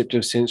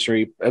perceptive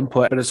sensory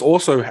input, but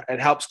it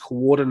helps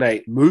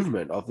coordinate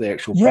movement of the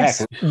actual back.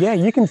 Yeah,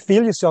 you can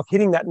feel yourself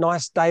hitting that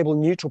nice, stable,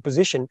 neutral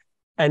position.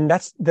 And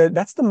that's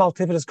the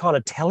multifidus kind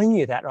of telling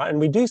you that, right? And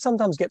we do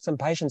sometimes get some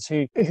patients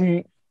who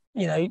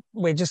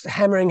we're just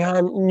hammering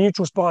home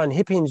neutral spine,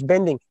 hip hinge,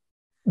 bending.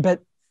 But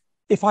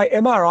if I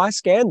MRI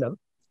scan them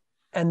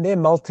and their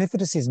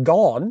multifidus is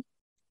gone,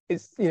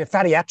 it's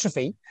fatty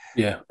atrophy.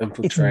 Yeah,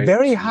 it's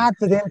very hard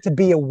for them to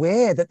be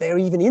aware that they're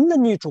even in the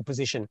neutral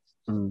position.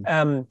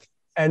 And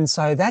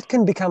so that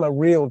can become a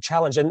real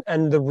challenge.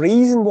 And the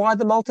reason why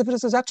the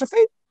multifidus is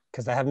atrophied,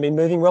 because they haven't been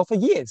moving well for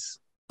years.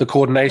 The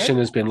coordination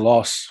has been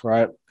lost,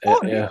 right?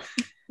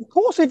 Of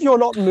course, if you're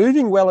not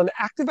moving well and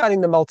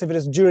activating the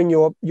multifidus during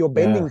your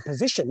bending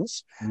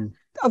positions,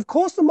 of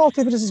course the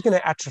multifidus is going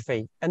to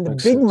atrophy. And the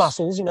big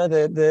muscles,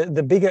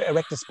 the bigger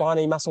erector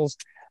spinae muscles,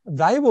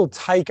 they will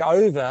take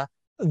over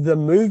the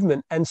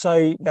movement. And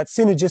so that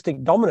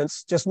synergistic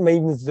dominance just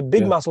means the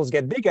big muscles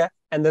get bigger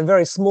and the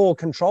very small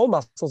control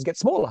muscles get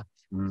smaller.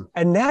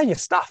 And now you're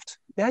stuffed.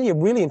 Now you're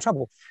really in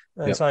trouble.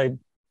 And so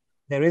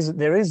there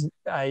is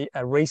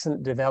a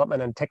recent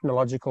development and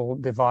technological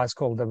device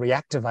called the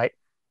Reactivate.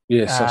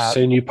 Yes, I've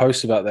seen you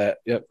post about that.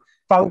 Yep.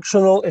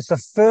 Functional. It's the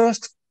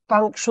first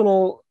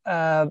functional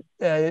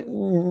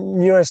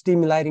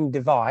neurostimulating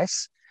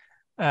device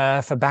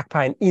for back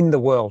pain in the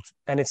world.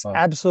 And it's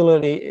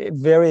absolutely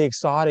very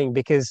exciting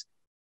because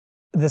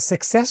the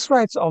success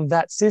rates of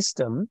that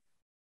system,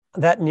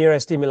 that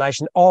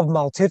neurostimulation of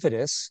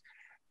multifidus,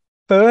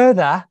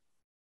 further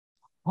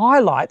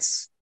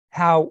highlights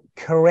how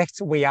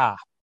correct we are.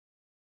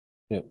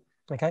 Yep.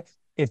 Okay.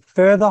 It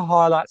further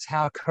highlights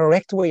how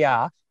correct we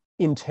are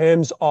in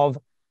terms of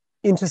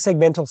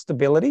intersegmental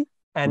stability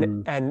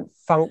and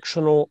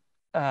functional,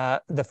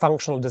 the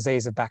functional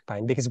disease of back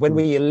pain. Because when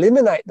we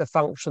eliminate the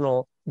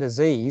functional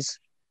disease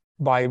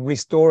by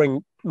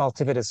restoring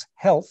multifidus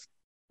health,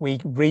 we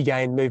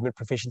regain movement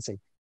proficiency.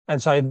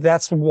 And so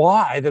that's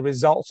why the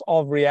results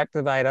of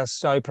Reactivate are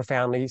so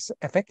profoundly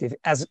effective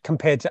as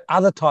compared to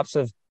other types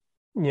of,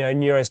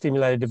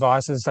 neurostimulated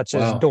devices such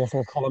as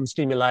dorsal column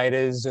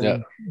stimulators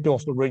and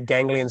dorsal root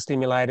ganglion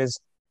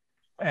stimulators,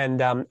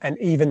 and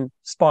even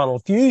spinal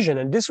fusion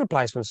and disc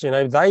replacements.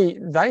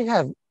 They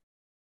have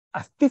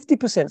a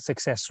 50%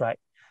 success rate,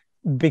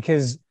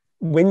 because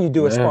when you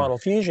do a spinal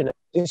fusion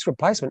and disc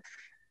replacement,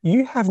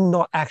 you have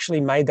not actually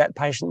made that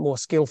patient more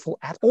skillful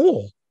at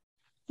all.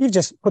 You've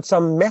just put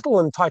some metal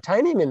and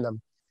titanium in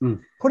them.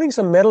 Putting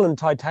some metal and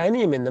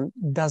titanium in them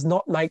does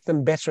not make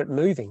them better at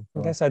moving.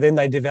 Okay, so then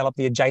they develop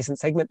the adjacent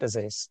segment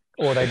disease,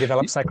 or they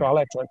develop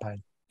sacroiliac joint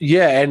pain.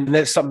 Yeah, and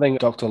that's something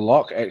Dr.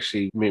 Locke,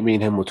 actually, me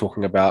and him were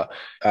talking about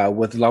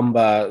with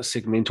lumbar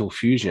segmental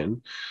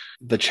fusion,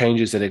 the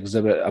changes that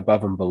exhibit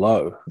above and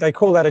below. They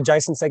call that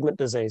adjacent segment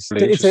disease.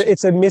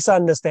 It's a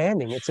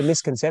misunderstanding. It's a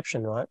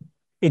misconception, right?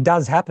 It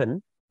does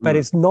happen, but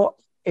it's not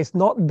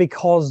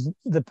because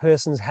the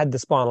person's had the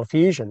spinal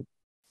fusion.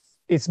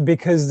 It's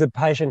because the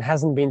patient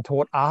hasn't been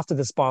taught after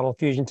the spinal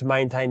fusion to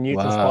maintain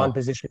neutral spine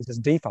positions as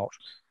default.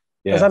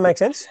 Does that make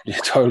sense? Yeah,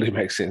 totally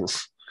makes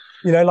sense.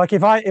 Like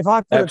if I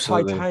put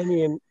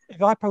Absolutely.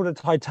 a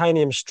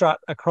titanium strut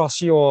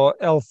across your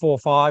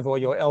L45 or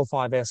your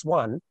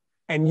L5S1,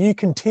 and you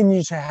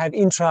continue to have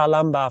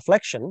intralumbar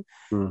flexion,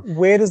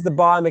 where does the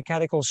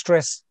biomechanical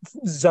stress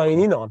zone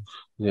in on?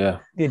 Yeah.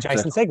 The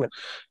adjacent segment.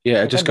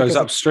 Yeah, it just goes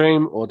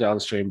upstream or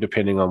downstream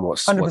depending on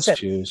what's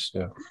fused.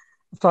 Yeah.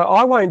 So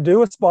I won't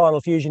do a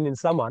spinal fusion in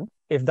someone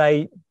if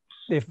they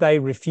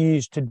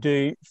refuse to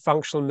do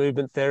functional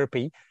movement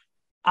therapy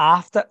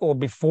after or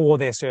before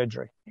their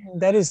surgery.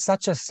 That is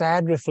such a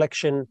sad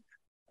reflection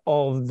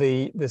of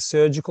the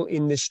surgical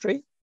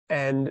industry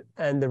and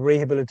the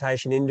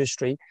rehabilitation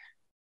industry,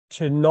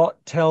 to not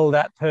tell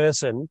that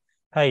person,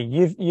 hey,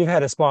 you've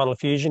had a spinal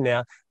fusion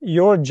now.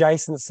 Your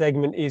adjacent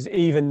segment is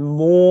even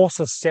more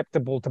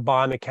susceptible to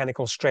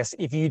biomechanical stress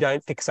if you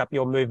don't fix up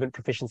your movement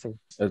proficiency.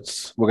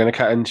 We're going to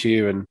cut into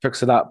you and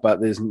fix it up,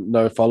 but there's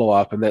no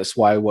follow-up, and that's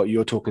why what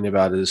you're talking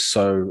about is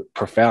so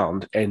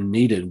profound and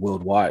needed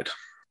worldwide.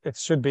 It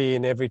should be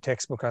in every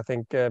textbook, I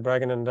think,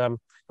 Brogan, and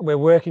we're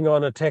working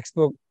on a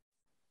textbook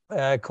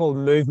called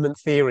Movement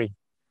Theory.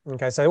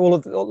 Okay, so a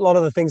lot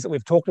of the things that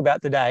we've talked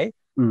about today,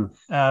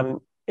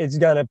 it's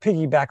going to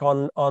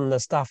piggyback on the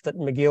stuff that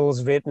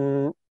McGill's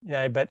written,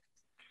 but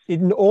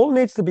it all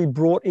needs to be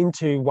brought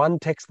into one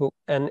textbook,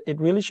 and it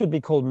really should be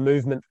called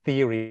Movement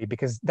Theory,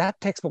 because that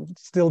textbook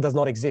still does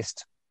not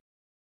exist.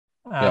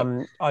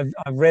 I've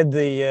read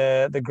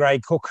the Gray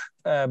Cook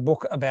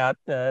book about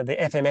the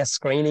FMS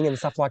screening and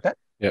stuff like that.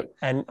 Yep.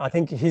 And I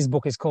think his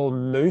book is called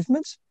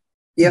Movement.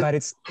 Yeah. But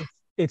it's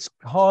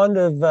kind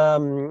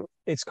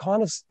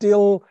of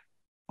still,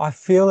 I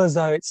feel as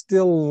though it's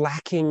still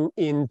lacking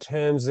in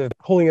terms of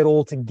pulling it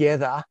all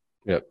together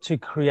to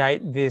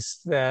create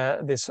this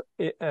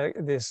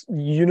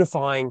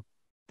unifying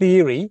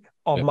theory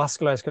of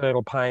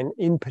musculoskeletal pain,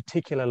 in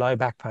particular low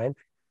back pain.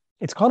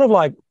 It's kind of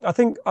like, I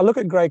think I look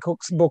at Gray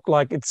Cook's book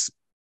like it's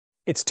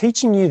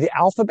teaching you the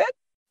alphabet,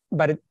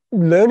 but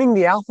learning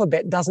the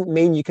alphabet doesn't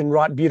mean you can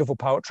write beautiful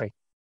poetry.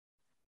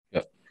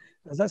 Yep.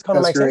 Does that kind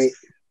of make sense?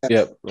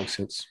 Yeah, makes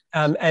sense.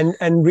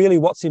 And really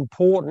what's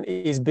important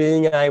is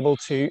being able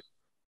to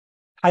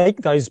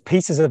take those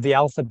pieces of the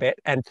alphabet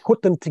and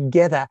put them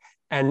together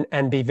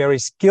and be very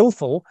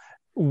skillful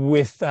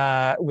with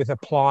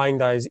applying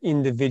those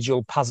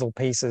individual puzzle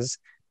pieces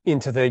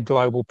into the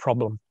global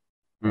problem.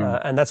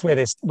 And that's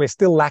where we're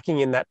still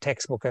lacking in that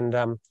textbook.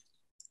 And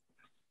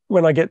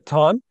when I get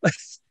time,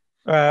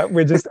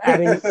 we're just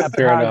adding a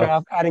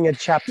paragraph, adding a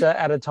chapter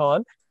at a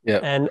time.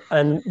 Yeah.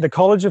 And the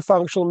College of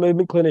Functional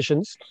Movement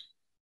Clinicians,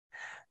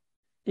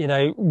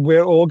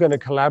 we're all going to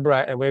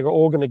collaborate, and we're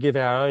all going to give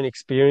our own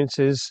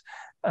experiences,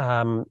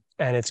 and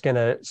it's going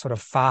to sort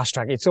of fast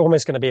track. It's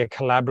almost going to be a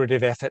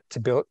collaborative effort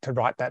to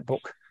write that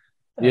book.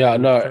 Yeah,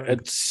 no,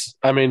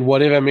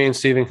 whatever me and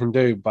Stephen can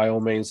do, by all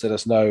means, let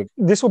us know.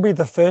 This will be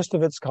the first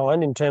of its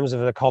kind in terms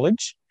of the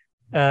college,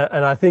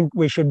 and I think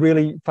we should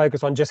really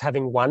focus on just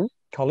having one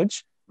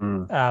college.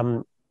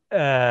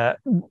 At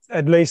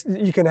least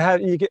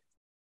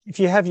if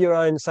you have your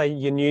own, say,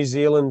 your New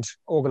Zealand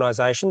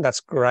organisation, that's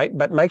great,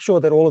 but make sure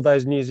that all of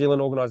those New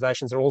Zealand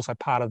organisations are also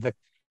part of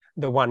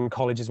the one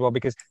college as well,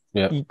 because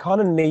you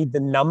kind of need the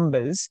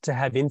numbers to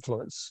have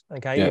influence.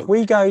 Okay, if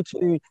we go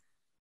to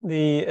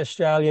the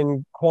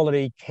Australian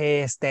Quality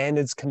Care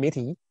Standards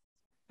Committee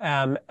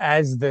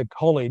as the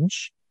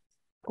college,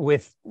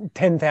 with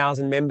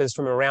 10,000 members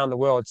from around the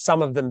world,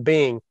 some of them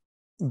being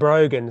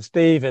Brogan,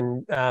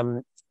 Stephen,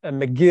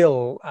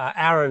 McGill,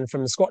 Aaron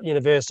from Scott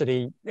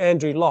University,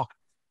 Andrew Locke,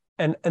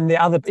 and the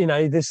other,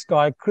 this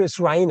guy, Chris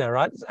Rayner,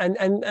 right?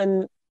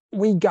 And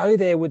we go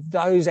there with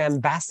those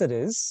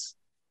ambassadors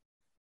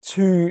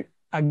to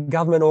a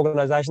government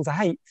organization, say,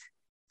 hey,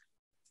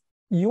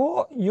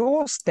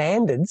 your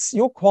standards,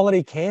 your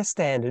quality care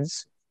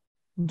standards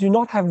do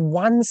not have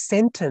one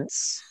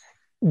sentence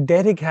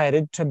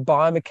dedicated to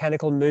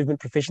biomechanical movement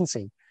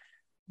proficiency.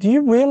 Do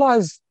you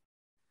realize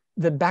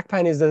that back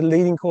pain is the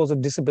leading cause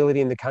of disability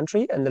in the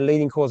country and the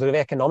leading cause of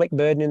economic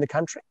burden in the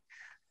country?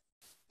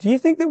 Do you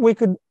think that we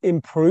could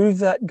improve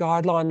that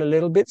guideline a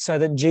little bit so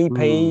that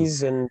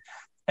GPs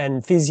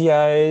and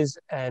physios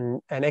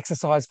and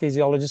exercise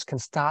physiologists can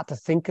start to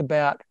think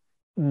about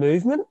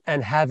movement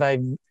and have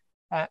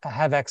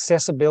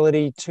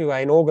accessibility to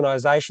an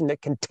organization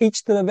that can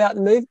teach them about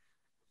movement?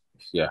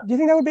 Yeah. Do you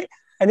think that would be?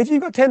 And if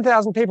you've got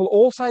 10,000 people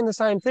all saying the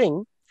same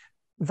thing,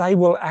 they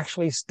will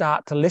actually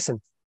start to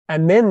listen.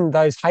 And then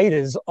those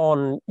haters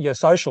on your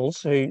socials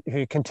who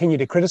continue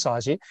to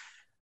criticize you,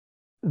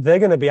 they're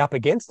going to be up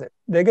against it.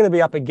 They're going to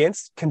be up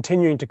against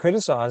continuing to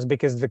criticize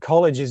because the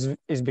college is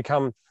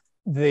become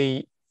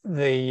the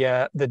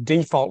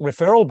default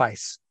referral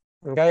base.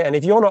 Okay. And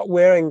if you're not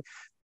wearing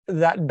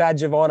that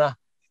badge of honor,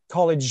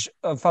 College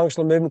of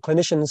Functional Movement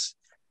Clinicians,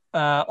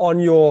 on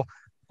your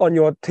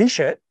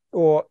t-shirt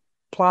or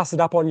plastered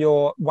up on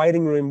your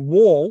waiting room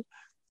wall,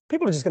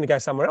 people are just going to go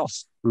somewhere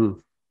else.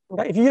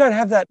 Okay? If you don't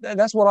have that,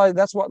 that's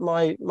what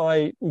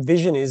my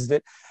vision is,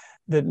 that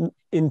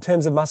in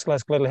terms of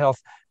musculoskeletal health,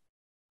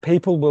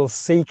 people will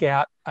seek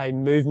out a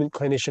movement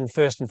clinician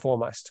first and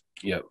foremost.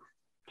 Yep.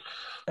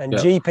 And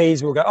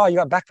GPs will go, oh, you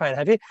got back pain,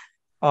 have you?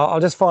 I'll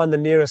just find the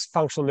nearest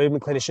functional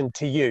movement clinician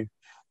to you.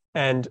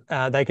 And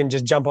they can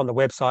just jump on the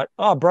website.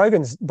 Oh,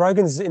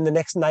 Brogan's in the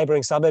next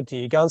neighbouring suburb to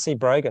you. Go and see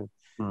Brogan,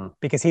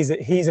 because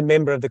he's a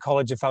member of the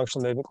College of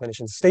Functional Movement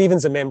Clinicians.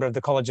 Stephen's a member of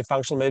the College of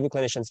Functional Movement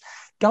Clinicians.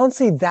 Go and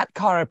see that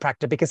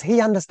chiropractor because he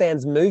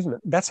understands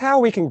movement. That's how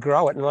we can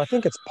grow it, and I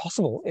think it's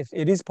possible.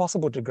 It is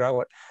possible to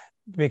grow it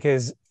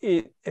because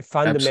it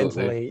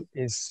fundamentally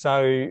is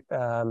so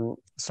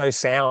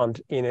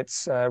sound in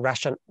its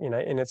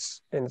in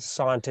its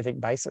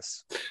scientific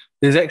basis.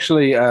 There's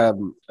actually a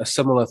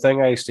similar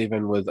thing,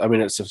 Stephen,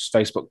 it's a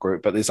Facebook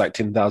group, but there's like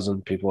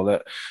 10,000 people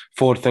that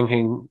Forward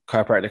Thinking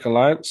Chiropractic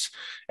Alliance,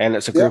 and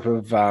it's a group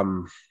of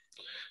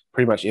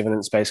pretty much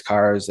evidence-based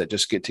chiros that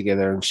just get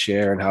together and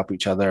share and help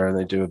each other, and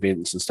they do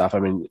events and stuff.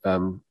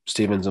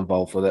 Stephen's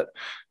involved with it,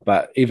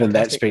 but even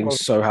that's been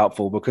so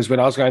helpful because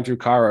when I was going through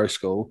chiro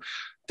school,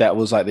 that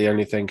was like the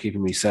only thing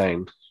keeping me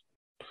sane.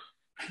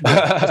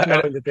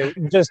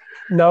 Just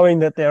knowing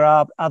that there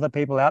are other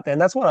people out there,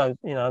 and that's what I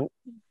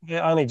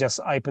only just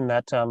opened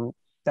that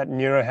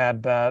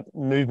NeuroHAB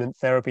movement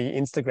therapy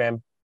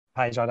Instagram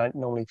page. I don't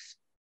normally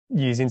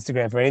use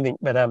Instagram for anything,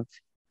 but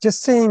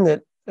just seeing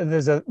that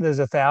there's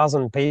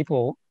 1,000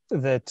 people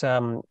that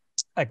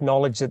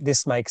acknowledge that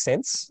this makes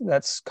sense.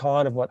 That's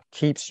kind of what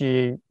keeps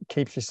you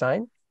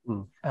sane.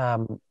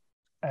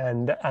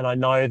 And I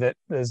know that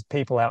there's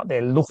people out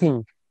there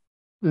looking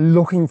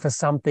for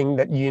something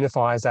that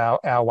unifies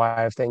our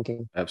way of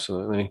thinking.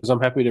 Absolutely. Because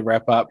I'm happy to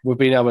wrap up. We've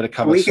been able to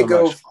cover much.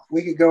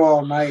 We could go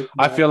all night.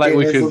 I feel like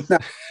we could.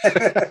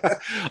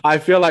 I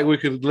feel like we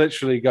could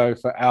literally go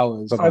for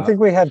hours. I think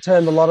we have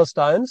turned a lot of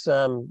stones.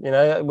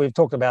 We've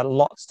talked about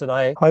lots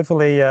today.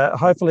 Hopefully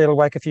it'll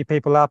wake a few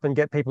people up and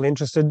get people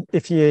interested.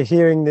 If you're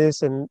hearing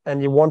this and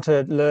you want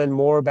to learn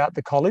more about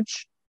the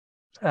college,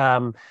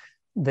 in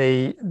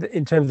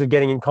terms of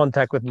getting in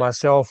contact with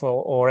myself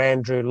or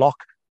Andrew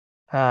Locke,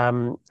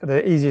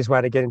 the easiest way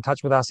to get in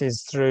touch with us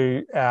is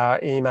through our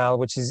email,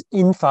 which is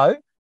info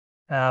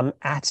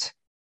at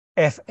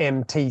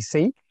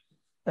FMTC.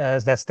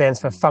 That stands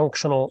for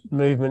Functional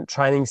Movement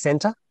Training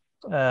Centre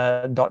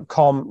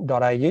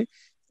 .com.au.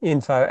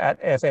 Info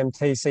at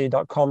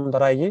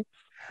fmtc.com.au.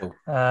 Cool.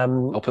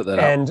 I'll put that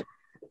up. And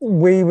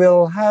we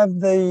will have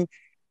the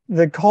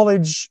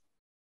college.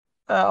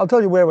 I'll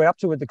tell you where we're up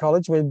to with the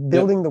college. We're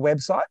building the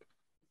website.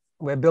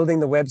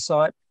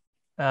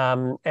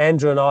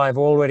 Andrew and I have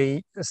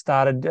already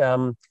started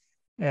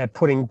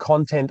putting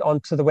content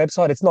onto the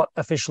website. It's not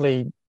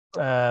officially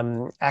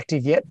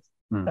active yet,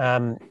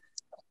 but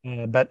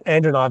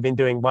Andrew and I have been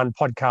doing one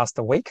podcast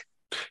a week.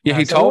 Yeah,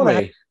 he told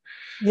me.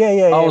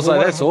 I was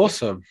like, that's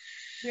awesome.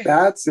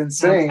 That's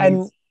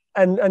insane.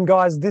 And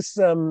guys, this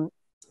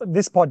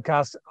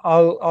podcast,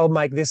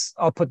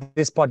 I'll put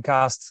this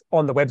podcast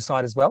on the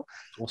website as well.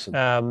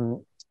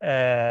 Awesome.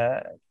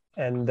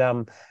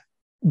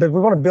 But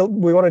we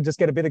want to just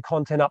get a bit of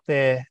content up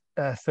there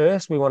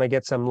first. We want to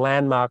get some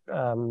landmark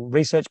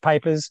research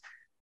papers.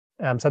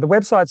 So the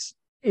website's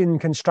in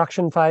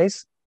construction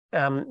phase.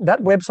 That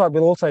website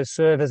will also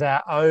serve as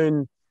our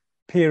own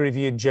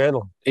peer-reviewed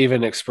journal.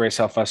 Even express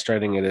how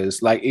frustrating it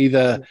is. Like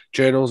either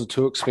journals are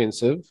too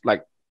expensive,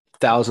 like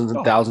thousands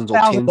and thousands or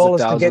tens of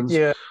thousands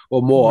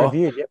or more,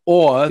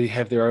 or they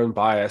have their own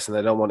bias and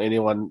they don't want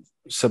anyone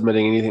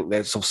submitting anything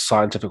that's of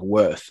scientific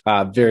worth.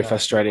 Very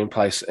frustrating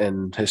place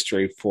in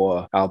history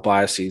for our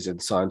biases in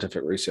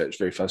scientific research.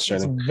 Very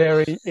frustrating.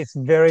 It's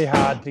very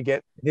hard to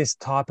get this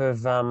type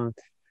of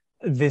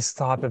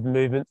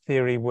movement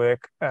theory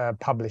work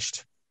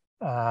published.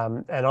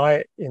 And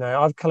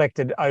I've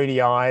collected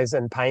ODIs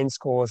and pain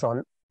scores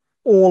on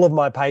all of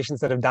my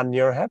patients that have done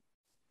NeuroHAB.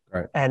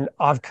 Right. And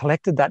I've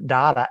collected that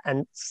data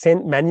and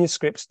sent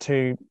manuscripts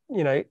to,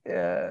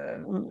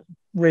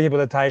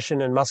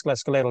 rehabilitation and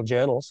musculoskeletal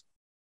journals.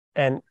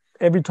 And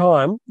every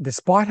time,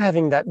 despite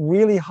having that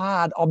really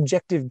hard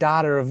objective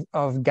data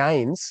of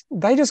gains,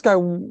 they just go,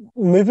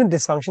 movement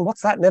dysfunction,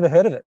 what's that? Never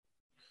heard of it.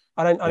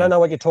 I don't know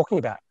what you're talking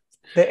about.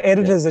 The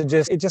editors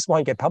it just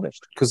won't get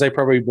published. Because they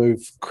probably move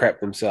crap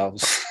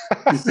themselves.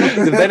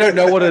 They don't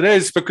know what it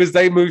is because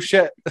they move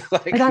shit.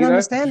 They don't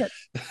understand it.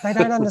 They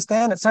don't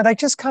understand it. So they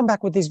just come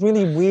back with these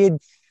really weird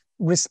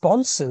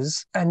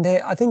responses. And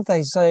I think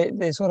they say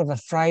they're sort of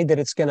afraid that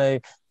it's going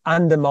to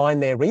undermine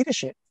their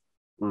readership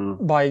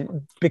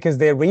because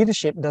their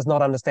readership does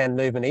not understand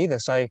movement either.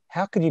 So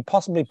how could you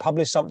possibly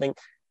publish something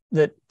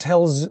that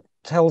tells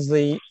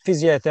the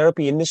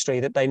physiotherapy industry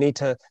that they need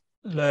to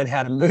learn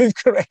how to move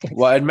correctly?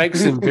 Well, it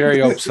makes them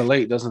very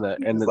obsolete, doesn't it?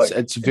 And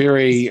it's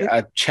very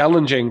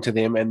challenging to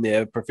them and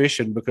their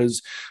profession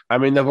because, I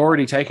mean, they've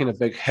already taken a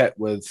big hit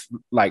with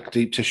like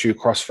deep tissue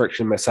cross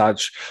friction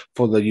massage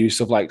for the use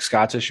of like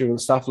scar tissue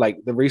and stuff. Like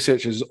the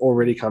research has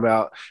already come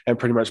out and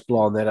pretty much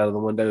blown that out of the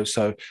window.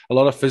 So a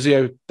lot of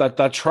physio,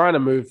 they're trying to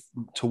move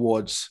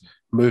towards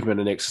movement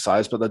and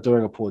exercise, but they're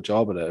doing a poor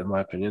job at it, in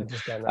my opinion.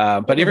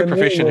 But every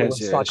profession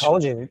has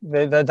psychology.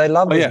 They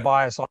love this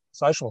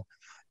biosocial.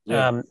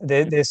 Yeah.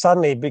 They're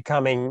suddenly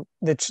having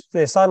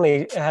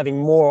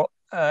more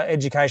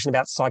education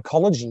about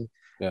psychology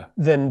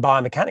than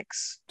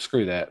biomechanics.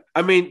 Screw that.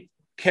 I mean,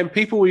 can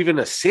people even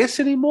assess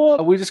anymore?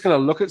 Are we just going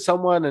to look at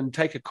someone and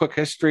take a quick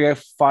history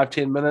of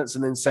 5-10 minutes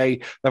and then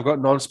say they've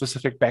got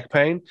non-specific back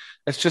pain?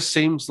 It just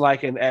seems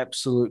like an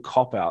absolute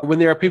cop-out. When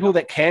there are people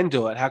that can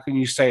do it, how can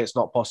you say it's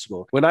not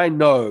possible? When I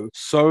know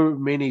so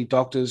many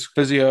doctors,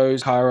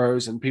 physios,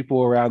 chiros, and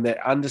people around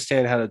that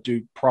understand how to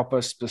do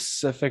proper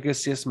specific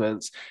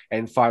assessments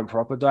and find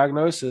proper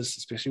diagnosis,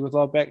 especially with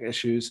lower back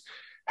issues,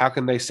 how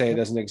can they say it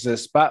doesn't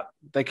exist? But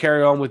they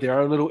carry on with their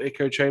own little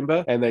echo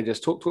chamber and they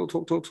just talk,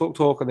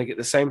 and they get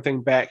the same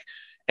thing back.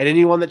 And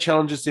anyone that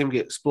challenges them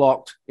gets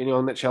blocked.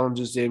 Anyone that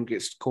challenges them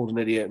gets called an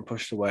idiot and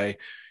pushed away,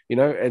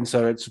 And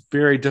so it's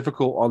very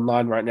difficult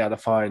online right now to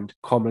find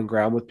common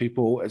ground with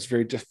people. It's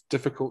very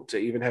difficult to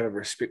even have a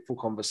respectful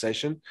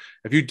conversation.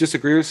 If you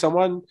disagree with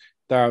someone,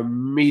 they're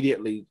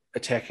immediately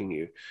attacking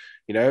you,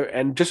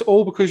 and just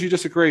all because you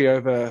disagree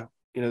over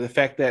the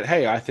fact that,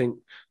 hey, I think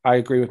I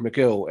agree with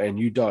McGill and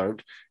you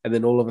don't. And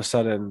then all of a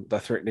sudden they're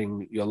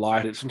threatening your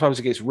life. Sometimes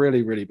it gets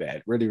really, really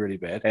bad, really, really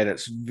bad. And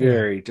it's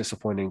very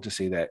disappointing to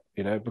see that,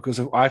 because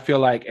I feel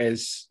like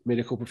as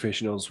medical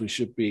professionals, we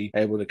should be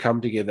able to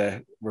come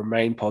together,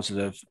 remain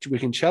positive. We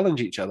can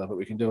challenge each other, but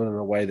we can do it in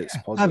a way that's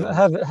positive.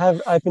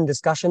 Have open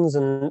discussions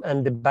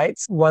and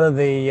debates. One of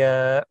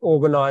the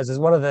organizers,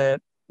 one of the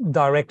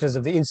directors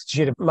of the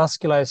Institute of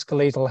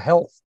Musculoskeletal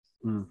Health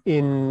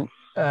in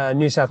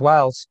New South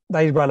Wales,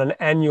 they run an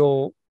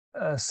annual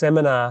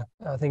seminar.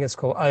 I think it's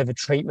called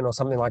Overtreatment or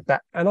something like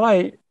that. And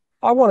I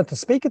wanted to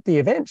speak at the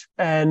event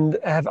and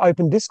have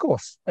open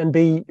discourse and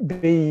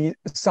be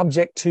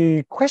subject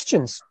to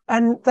questions.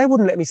 And they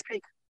wouldn't let me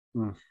speak.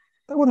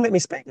 They wouldn't let me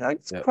speak.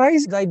 It's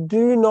crazy. They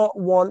do not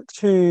want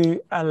to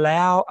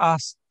allow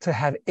us to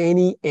have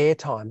any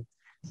airtime,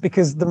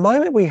 because the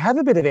moment we have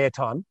a bit of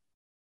airtime,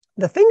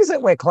 the things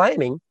that we're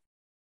claiming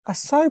are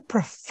so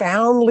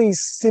profoundly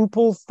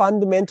simple,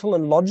 fundamental,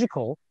 and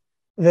logical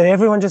that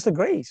everyone just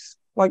agrees.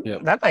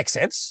 That makes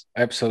sense.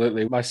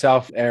 Absolutely.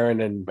 Myself,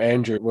 Aaron, and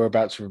Andrew were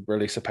about to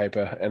release a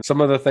paper, and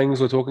some of the things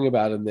we're talking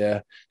about in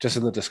there, just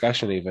in the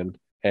discussion even,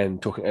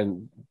 and talking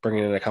and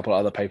bringing in a couple of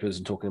other papers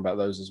and talking about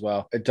those as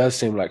well. It does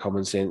seem like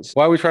common sense.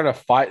 Why are we trying to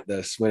fight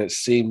this when it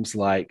seems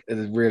like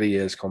it really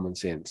is common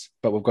sense?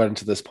 But we've gotten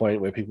to this point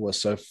where people are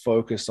so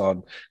focused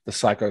on the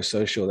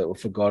psychosocial that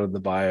we've forgotten the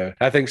bio.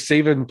 I think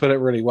Stephen put it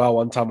really well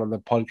one time on the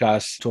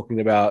podcast, talking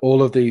about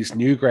all of these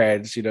new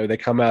grads, they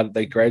come out,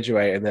 they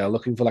graduate, and they're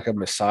looking for like a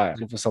messiah,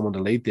 looking for someone to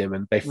lead them,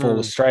 and they fall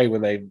astray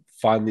when they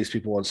find these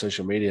people on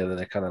social media that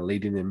are kind of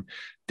leading them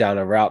down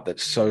a route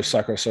that's so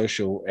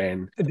psychosocial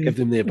and give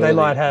them the ability.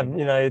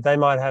 They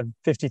might have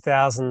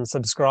 50,000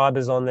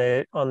 subscribers on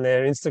their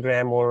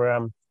Instagram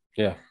or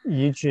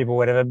YouTube or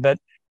whatever, but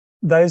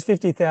those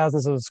 50,000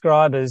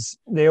 subscribers,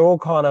 they're all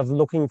kind of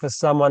looking for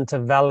someone to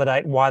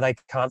validate why they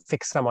can't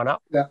fix someone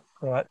up. Yeah.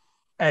 Right.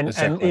 And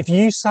if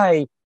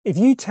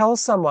you tell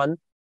someone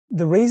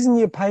the reason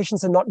your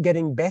patients are not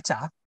getting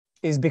better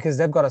is because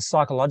they've got a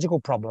psychological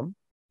problem,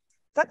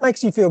 that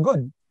makes you feel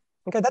good.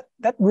 Okay,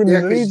 that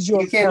removes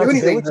your you can't do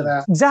anything for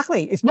that.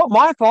 Exactly. It's not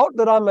my fault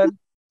that I'm a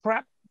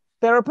crap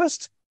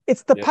therapist.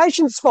 It's the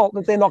patient's fault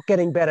that they're not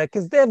getting better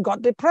because they've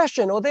got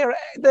depression or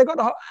they've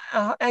got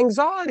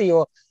anxiety,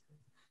 or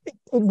it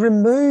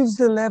removes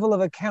the level of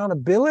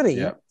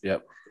accountability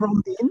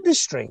from the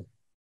industry.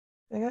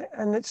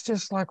 And it's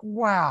just like,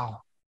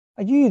 wow,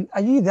 are you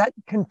that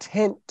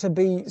content to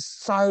be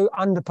so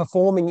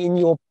underperforming in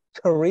your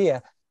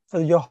career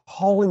for your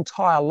whole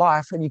entire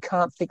life that you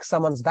can't fix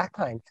someone's back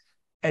pain?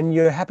 And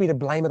you're happy to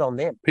blame it on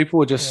them.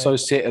 People are just so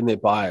set in their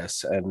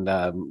bias and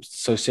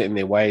so set in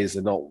their ways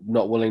and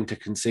not willing to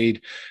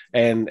concede.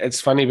 And it's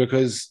funny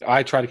because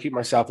I try to keep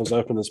myself as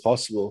open as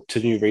possible to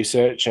new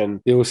research.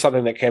 And there was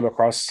something that came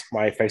across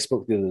my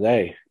Facebook the other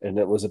day, and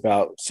it was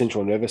about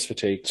central nervous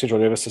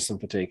system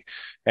fatigue.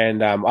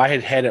 And I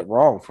had it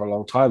wrong for a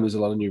long time. There's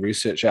a lot of new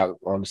research out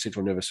on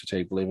central nervous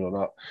fatigue, believe it or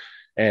not.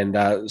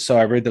 And so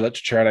I read the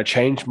literature and I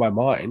changed my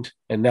mind.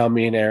 And now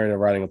me and Aaron are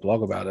writing a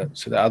blog about it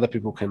so that other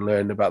people can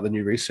learn about the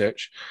new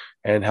research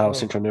and how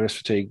central nervous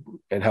fatigue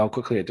and how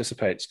quickly it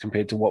dissipates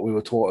compared to what we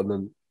were taught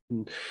in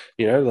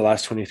the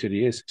last 20, 30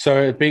 years.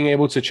 So being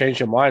able to change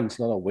your mind is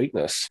not a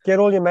weakness. Get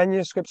all your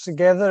manuscripts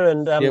together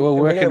and we're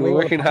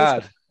working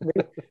hard.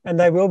 And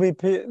they will be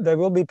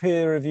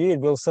peer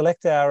reviewed. We'll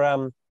select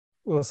our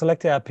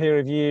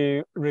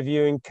peer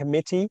reviewing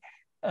committee.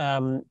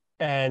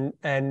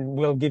 And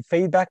we'll give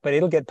feedback, but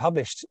it'll get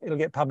published. It'll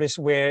get published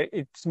where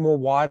it's more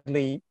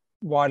widely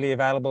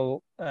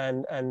available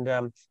and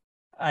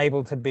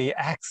able to be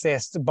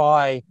accessed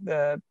by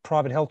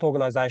private health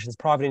organisations,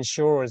 private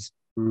insurers,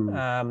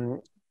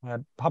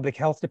 public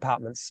health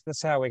departments.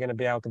 That's how we're going to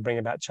be able to bring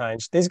about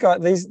change. These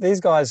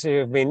guys who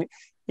have been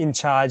in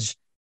charge,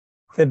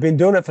 they've been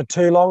doing it for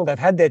too long. They've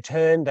had their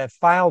turn. They've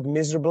failed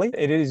miserably.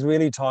 It is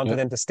really time for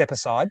them to step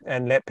aside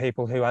and let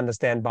people who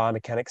understand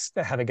biomechanics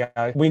have a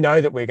go. We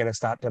know that we're going to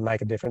start to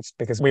make a difference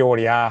because we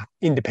already are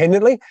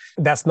independently.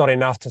 That's not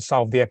enough to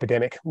solve the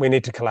epidemic. We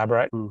need to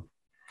collaborate.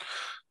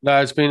 No,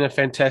 it's been a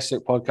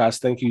fantastic podcast.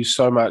 Thank you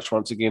so much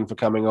once again for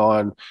coming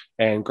on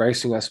and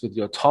gracing us with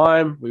your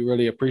time. We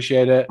really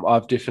appreciate it.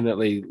 I've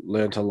definitely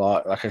learned a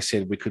lot. Like I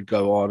said, we could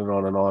go on and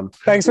on and on.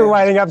 Thanks for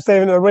waiting up,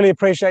 Stephen. I really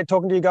appreciate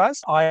talking to you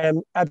guys. I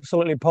am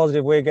absolutely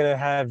positive we're going to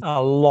have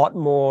a lot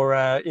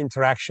more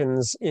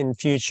interactions in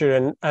future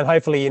and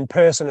hopefully in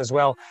person as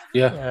well.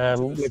 Yeah.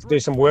 Let's do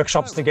some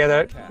workshops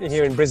together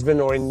here in Brisbane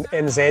or in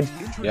NZ.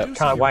 Yep.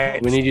 Can't wait.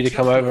 We need you to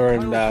come over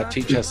and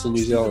teach us in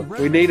New Zealand.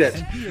 We need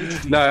it.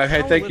 No,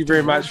 okay, thank you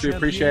very much. We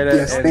appreciate it.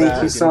 Yes,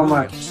 thank you so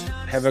much.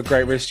 Have a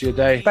great rest of your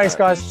day. Thanks,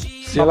 guys.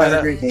 See you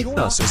later. Join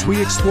us as we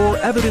explore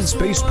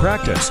evidence-based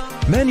practice,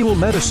 manual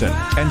medicine,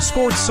 and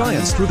sports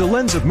science through the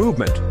lens of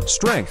movement,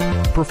 strength,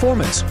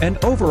 performance,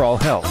 and overall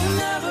health.